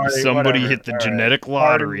right, sorry. Somebody hit the genetic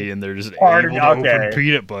lottery and they're just able to open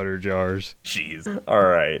peanut butter jars. Jeez. All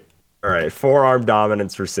right. Forearm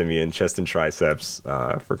dominance for Simeon, chest and triceps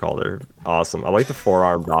for Calder. Awesome. I like the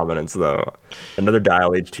forearm dominance though. Another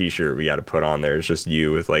Dial H t-shirt we got to put on there. It's just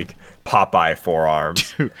you with like Popeye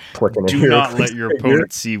forearms. Do not let your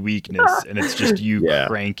opponent see weakness, and it's just you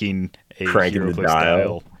cranking the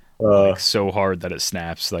dial like, so hard that it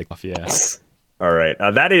snaps. Like, All right.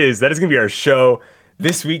 That is gonna be our show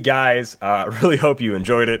this week, guys. Really hope you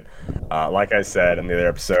enjoyed it. Like I said in the other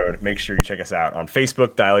episode, make sure you check us out on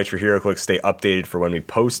Facebook, Dial H for HeroClix. Stay updated for when we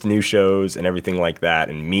post new shows and everything like that,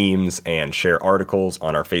 and memes, and share articles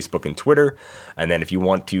on our Facebook and Twitter. And then if you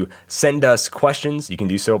want to send us questions, you can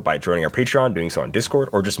do so by joining our Patreon, doing so on Discord,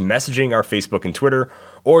 or just messaging our Facebook and Twitter.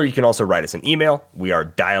 Or you can also write us an email. We are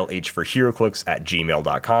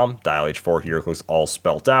dialhforheroclix@gmail.com. Dial H for HeroClix, all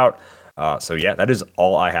spelt out. So yeah, that is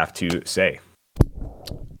all I have to say.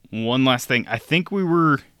 One last thing. I think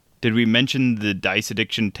did we mention the Dice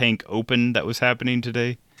Addiction Tank Open that was happening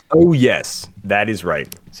today? Oh, yes. That is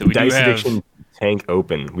right. So we Dice Addiction Tank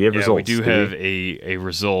Open. We have results. We do have a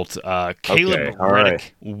result. Caleb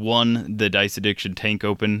Reddick won the Dice Addiction Tank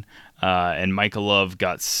Open, and Michael Love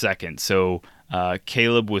got second. So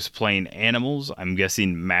Caleb was playing animals. I'm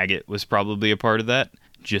guessing Maggot was probably a part of that.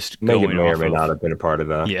 Megan may or may not have been a part of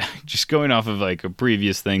that. Yeah, just going off of like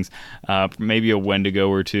previous things, maybe a Wendigo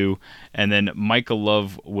or two. And then Michael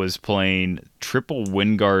Love was playing Triple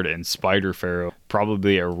Wingard and Spider Pharaoh,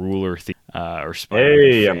 probably a ruler or Spider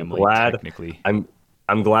family. I'm glad. Technically, I'm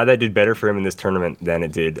glad that did better for him in this tournament than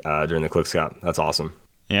it did during the Click Cup. That's awesome.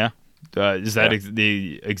 Yeah, is that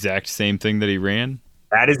the exact same thing that he ran?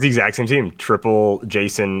 That is the exact same team. Triple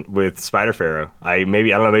Jason with Spider Pharaoh. I don't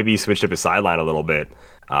know, maybe he switched up his sideline a little bit.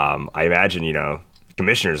 I imagine,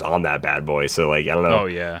 Commissioner's on that bad boy. So, like, I don't know. Oh,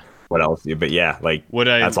 yeah. what else. But yeah, like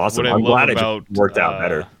that's awesome. What I I'm love glad about, it just worked out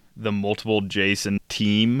better. The multiple Jason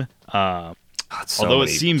team. So Although it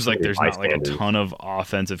many- seems so like many there's not like a bystanders. ton of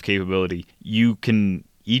offensive capability,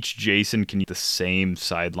 each Jason can use the same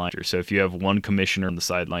sideline. So if you have one commissioner on the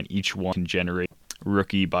sideline, each one can generate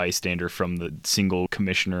rookie bystander from the single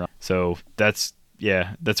commissioner. So that's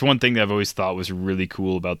one thing that I've always thought was really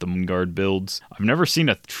cool about the Moonguard builds. I've never seen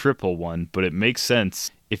a triple one, but it makes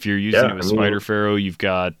sense. If you're using it with Spider Pharaoh, you've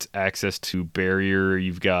got access to Barrier,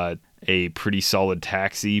 you've got a pretty solid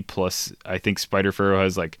taxi, plus I think Spider Pharaoh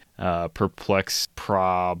has like Perplex,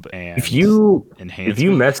 Prob, and If you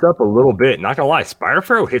enhancement. mess up a little bit, not gonna lie, Spider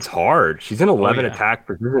Pharaoh hits hard. She's an 11 attack,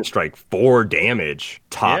 precision strike, 4 damage,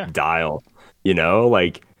 top dial. You know,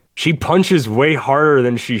 like she punches way harder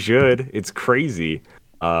than she should. It's crazy.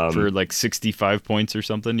 For like 65 points or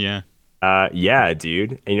something, yeah. Yeah,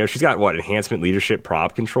 dude. And, you know, she's got enhancement, leadership,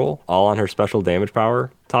 prob control, all on her special damage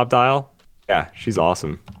power, top dial. Yeah, she's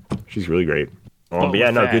awesome. She's really great. But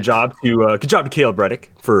yeah, no, good job to Caleb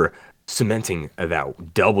Reddick for cementing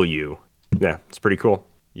that W. Yeah, it's pretty cool.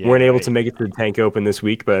 Yeah, Weren't able to make it to the tank open this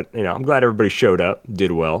week, but you know, I'm glad everybody showed up,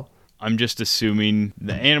 did well. I'm just assuming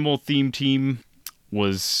the animal theme team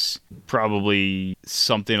was probably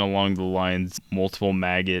something along the lines multiple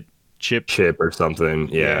maggot Chip or something.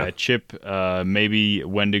 Yeah, Chip, maybe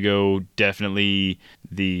Wendigo, definitely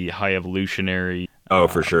the high evolutionary. Oh,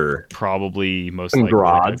 for sure. Probably most Some likely like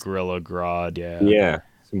a Grods. gorilla Grod, Yeah,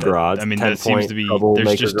 some Grods. I mean, that seems to be,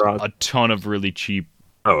 there's just a ton of really cheap.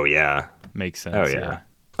 Oh, yeah. Makes sense. Oh, yeah.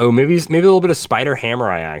 Oh, maybe a little bit of Spider Hammer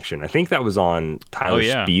Eye action. I think that was on Tyler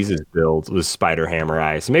Spees' build, was Spider Hammer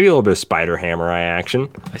Eye. So maybe a little bit of Spider Hammer Eye action.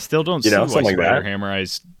 I still don't see why Spider Hammer Eye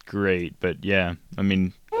is great, but yeah, I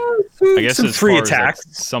mean, I guess it's free attacks,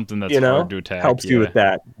 like something that's hard to attack. Helps you with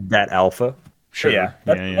that alpha. Sure.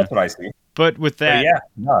 That's what I see. But with that,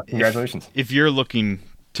 congratulations. If you're looking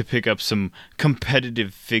to pick up some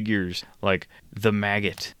competitive figures like the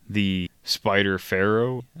Maggot, the Spider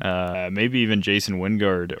Pharaoh, maybe even Jason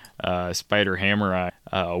Wingard, Spider Hammer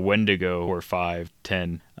Eye, Wendigo, or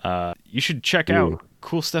 510, you should check out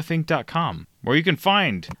CoolStuffInc.com, where you can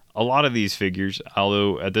find a lot of these figures,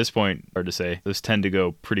 although at this point, hard to say, those tend to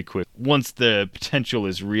go pretty quick once the potential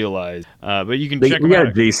is realized. But you can check them out. We got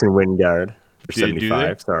a Jason Wingard for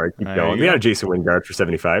 75. Sorry, keep going. We got a Jason Wingard for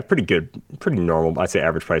 75. Pretty good, pretty normal. I'd say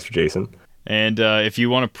average price for Jason. And if you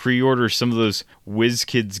want to pre-order some of those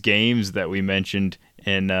WizKids games that we mentioned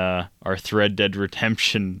in our Thread Dead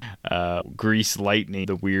Redemption, Grease Lightning,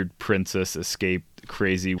 the weird princess escape,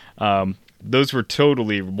 crazy. Those were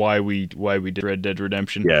totally why we did Red Dead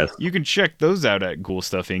Redemption. Yes. You can check those out at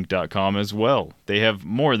CoolStuffInc.com as well. They have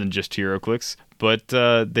more than just HeroClix, but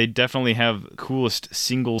they definitely have coolest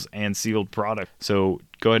singles and sealed product. So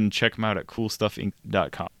go ahead and check them out at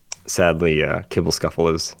CoolStuffInc.com. Sadly, Kibble Scuffle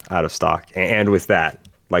is out of stock. And with that,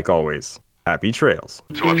 like always, happy trails.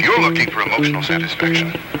 So if you're looking for emotional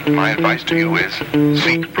satisfaction, my advice to you is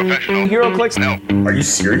seek professional HeroClix? No. Are you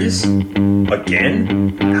serious?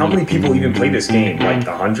 Again? How many people even play this game? Like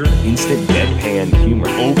 100? Instant deadpan humor.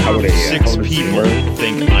 Over 6 people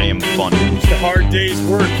think I am funny. It's a hard day's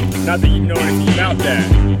work. Not that you know anything about that.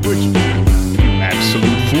 Which,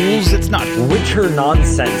 absolute fools, it's not. Witcher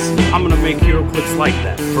nonsense. I'm gonna make HeroClix like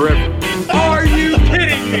that forever. Are you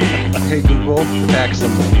kidding me? Hey Google, attack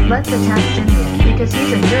some. Let's attack Simeon because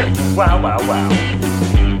he's a jerk. Wow.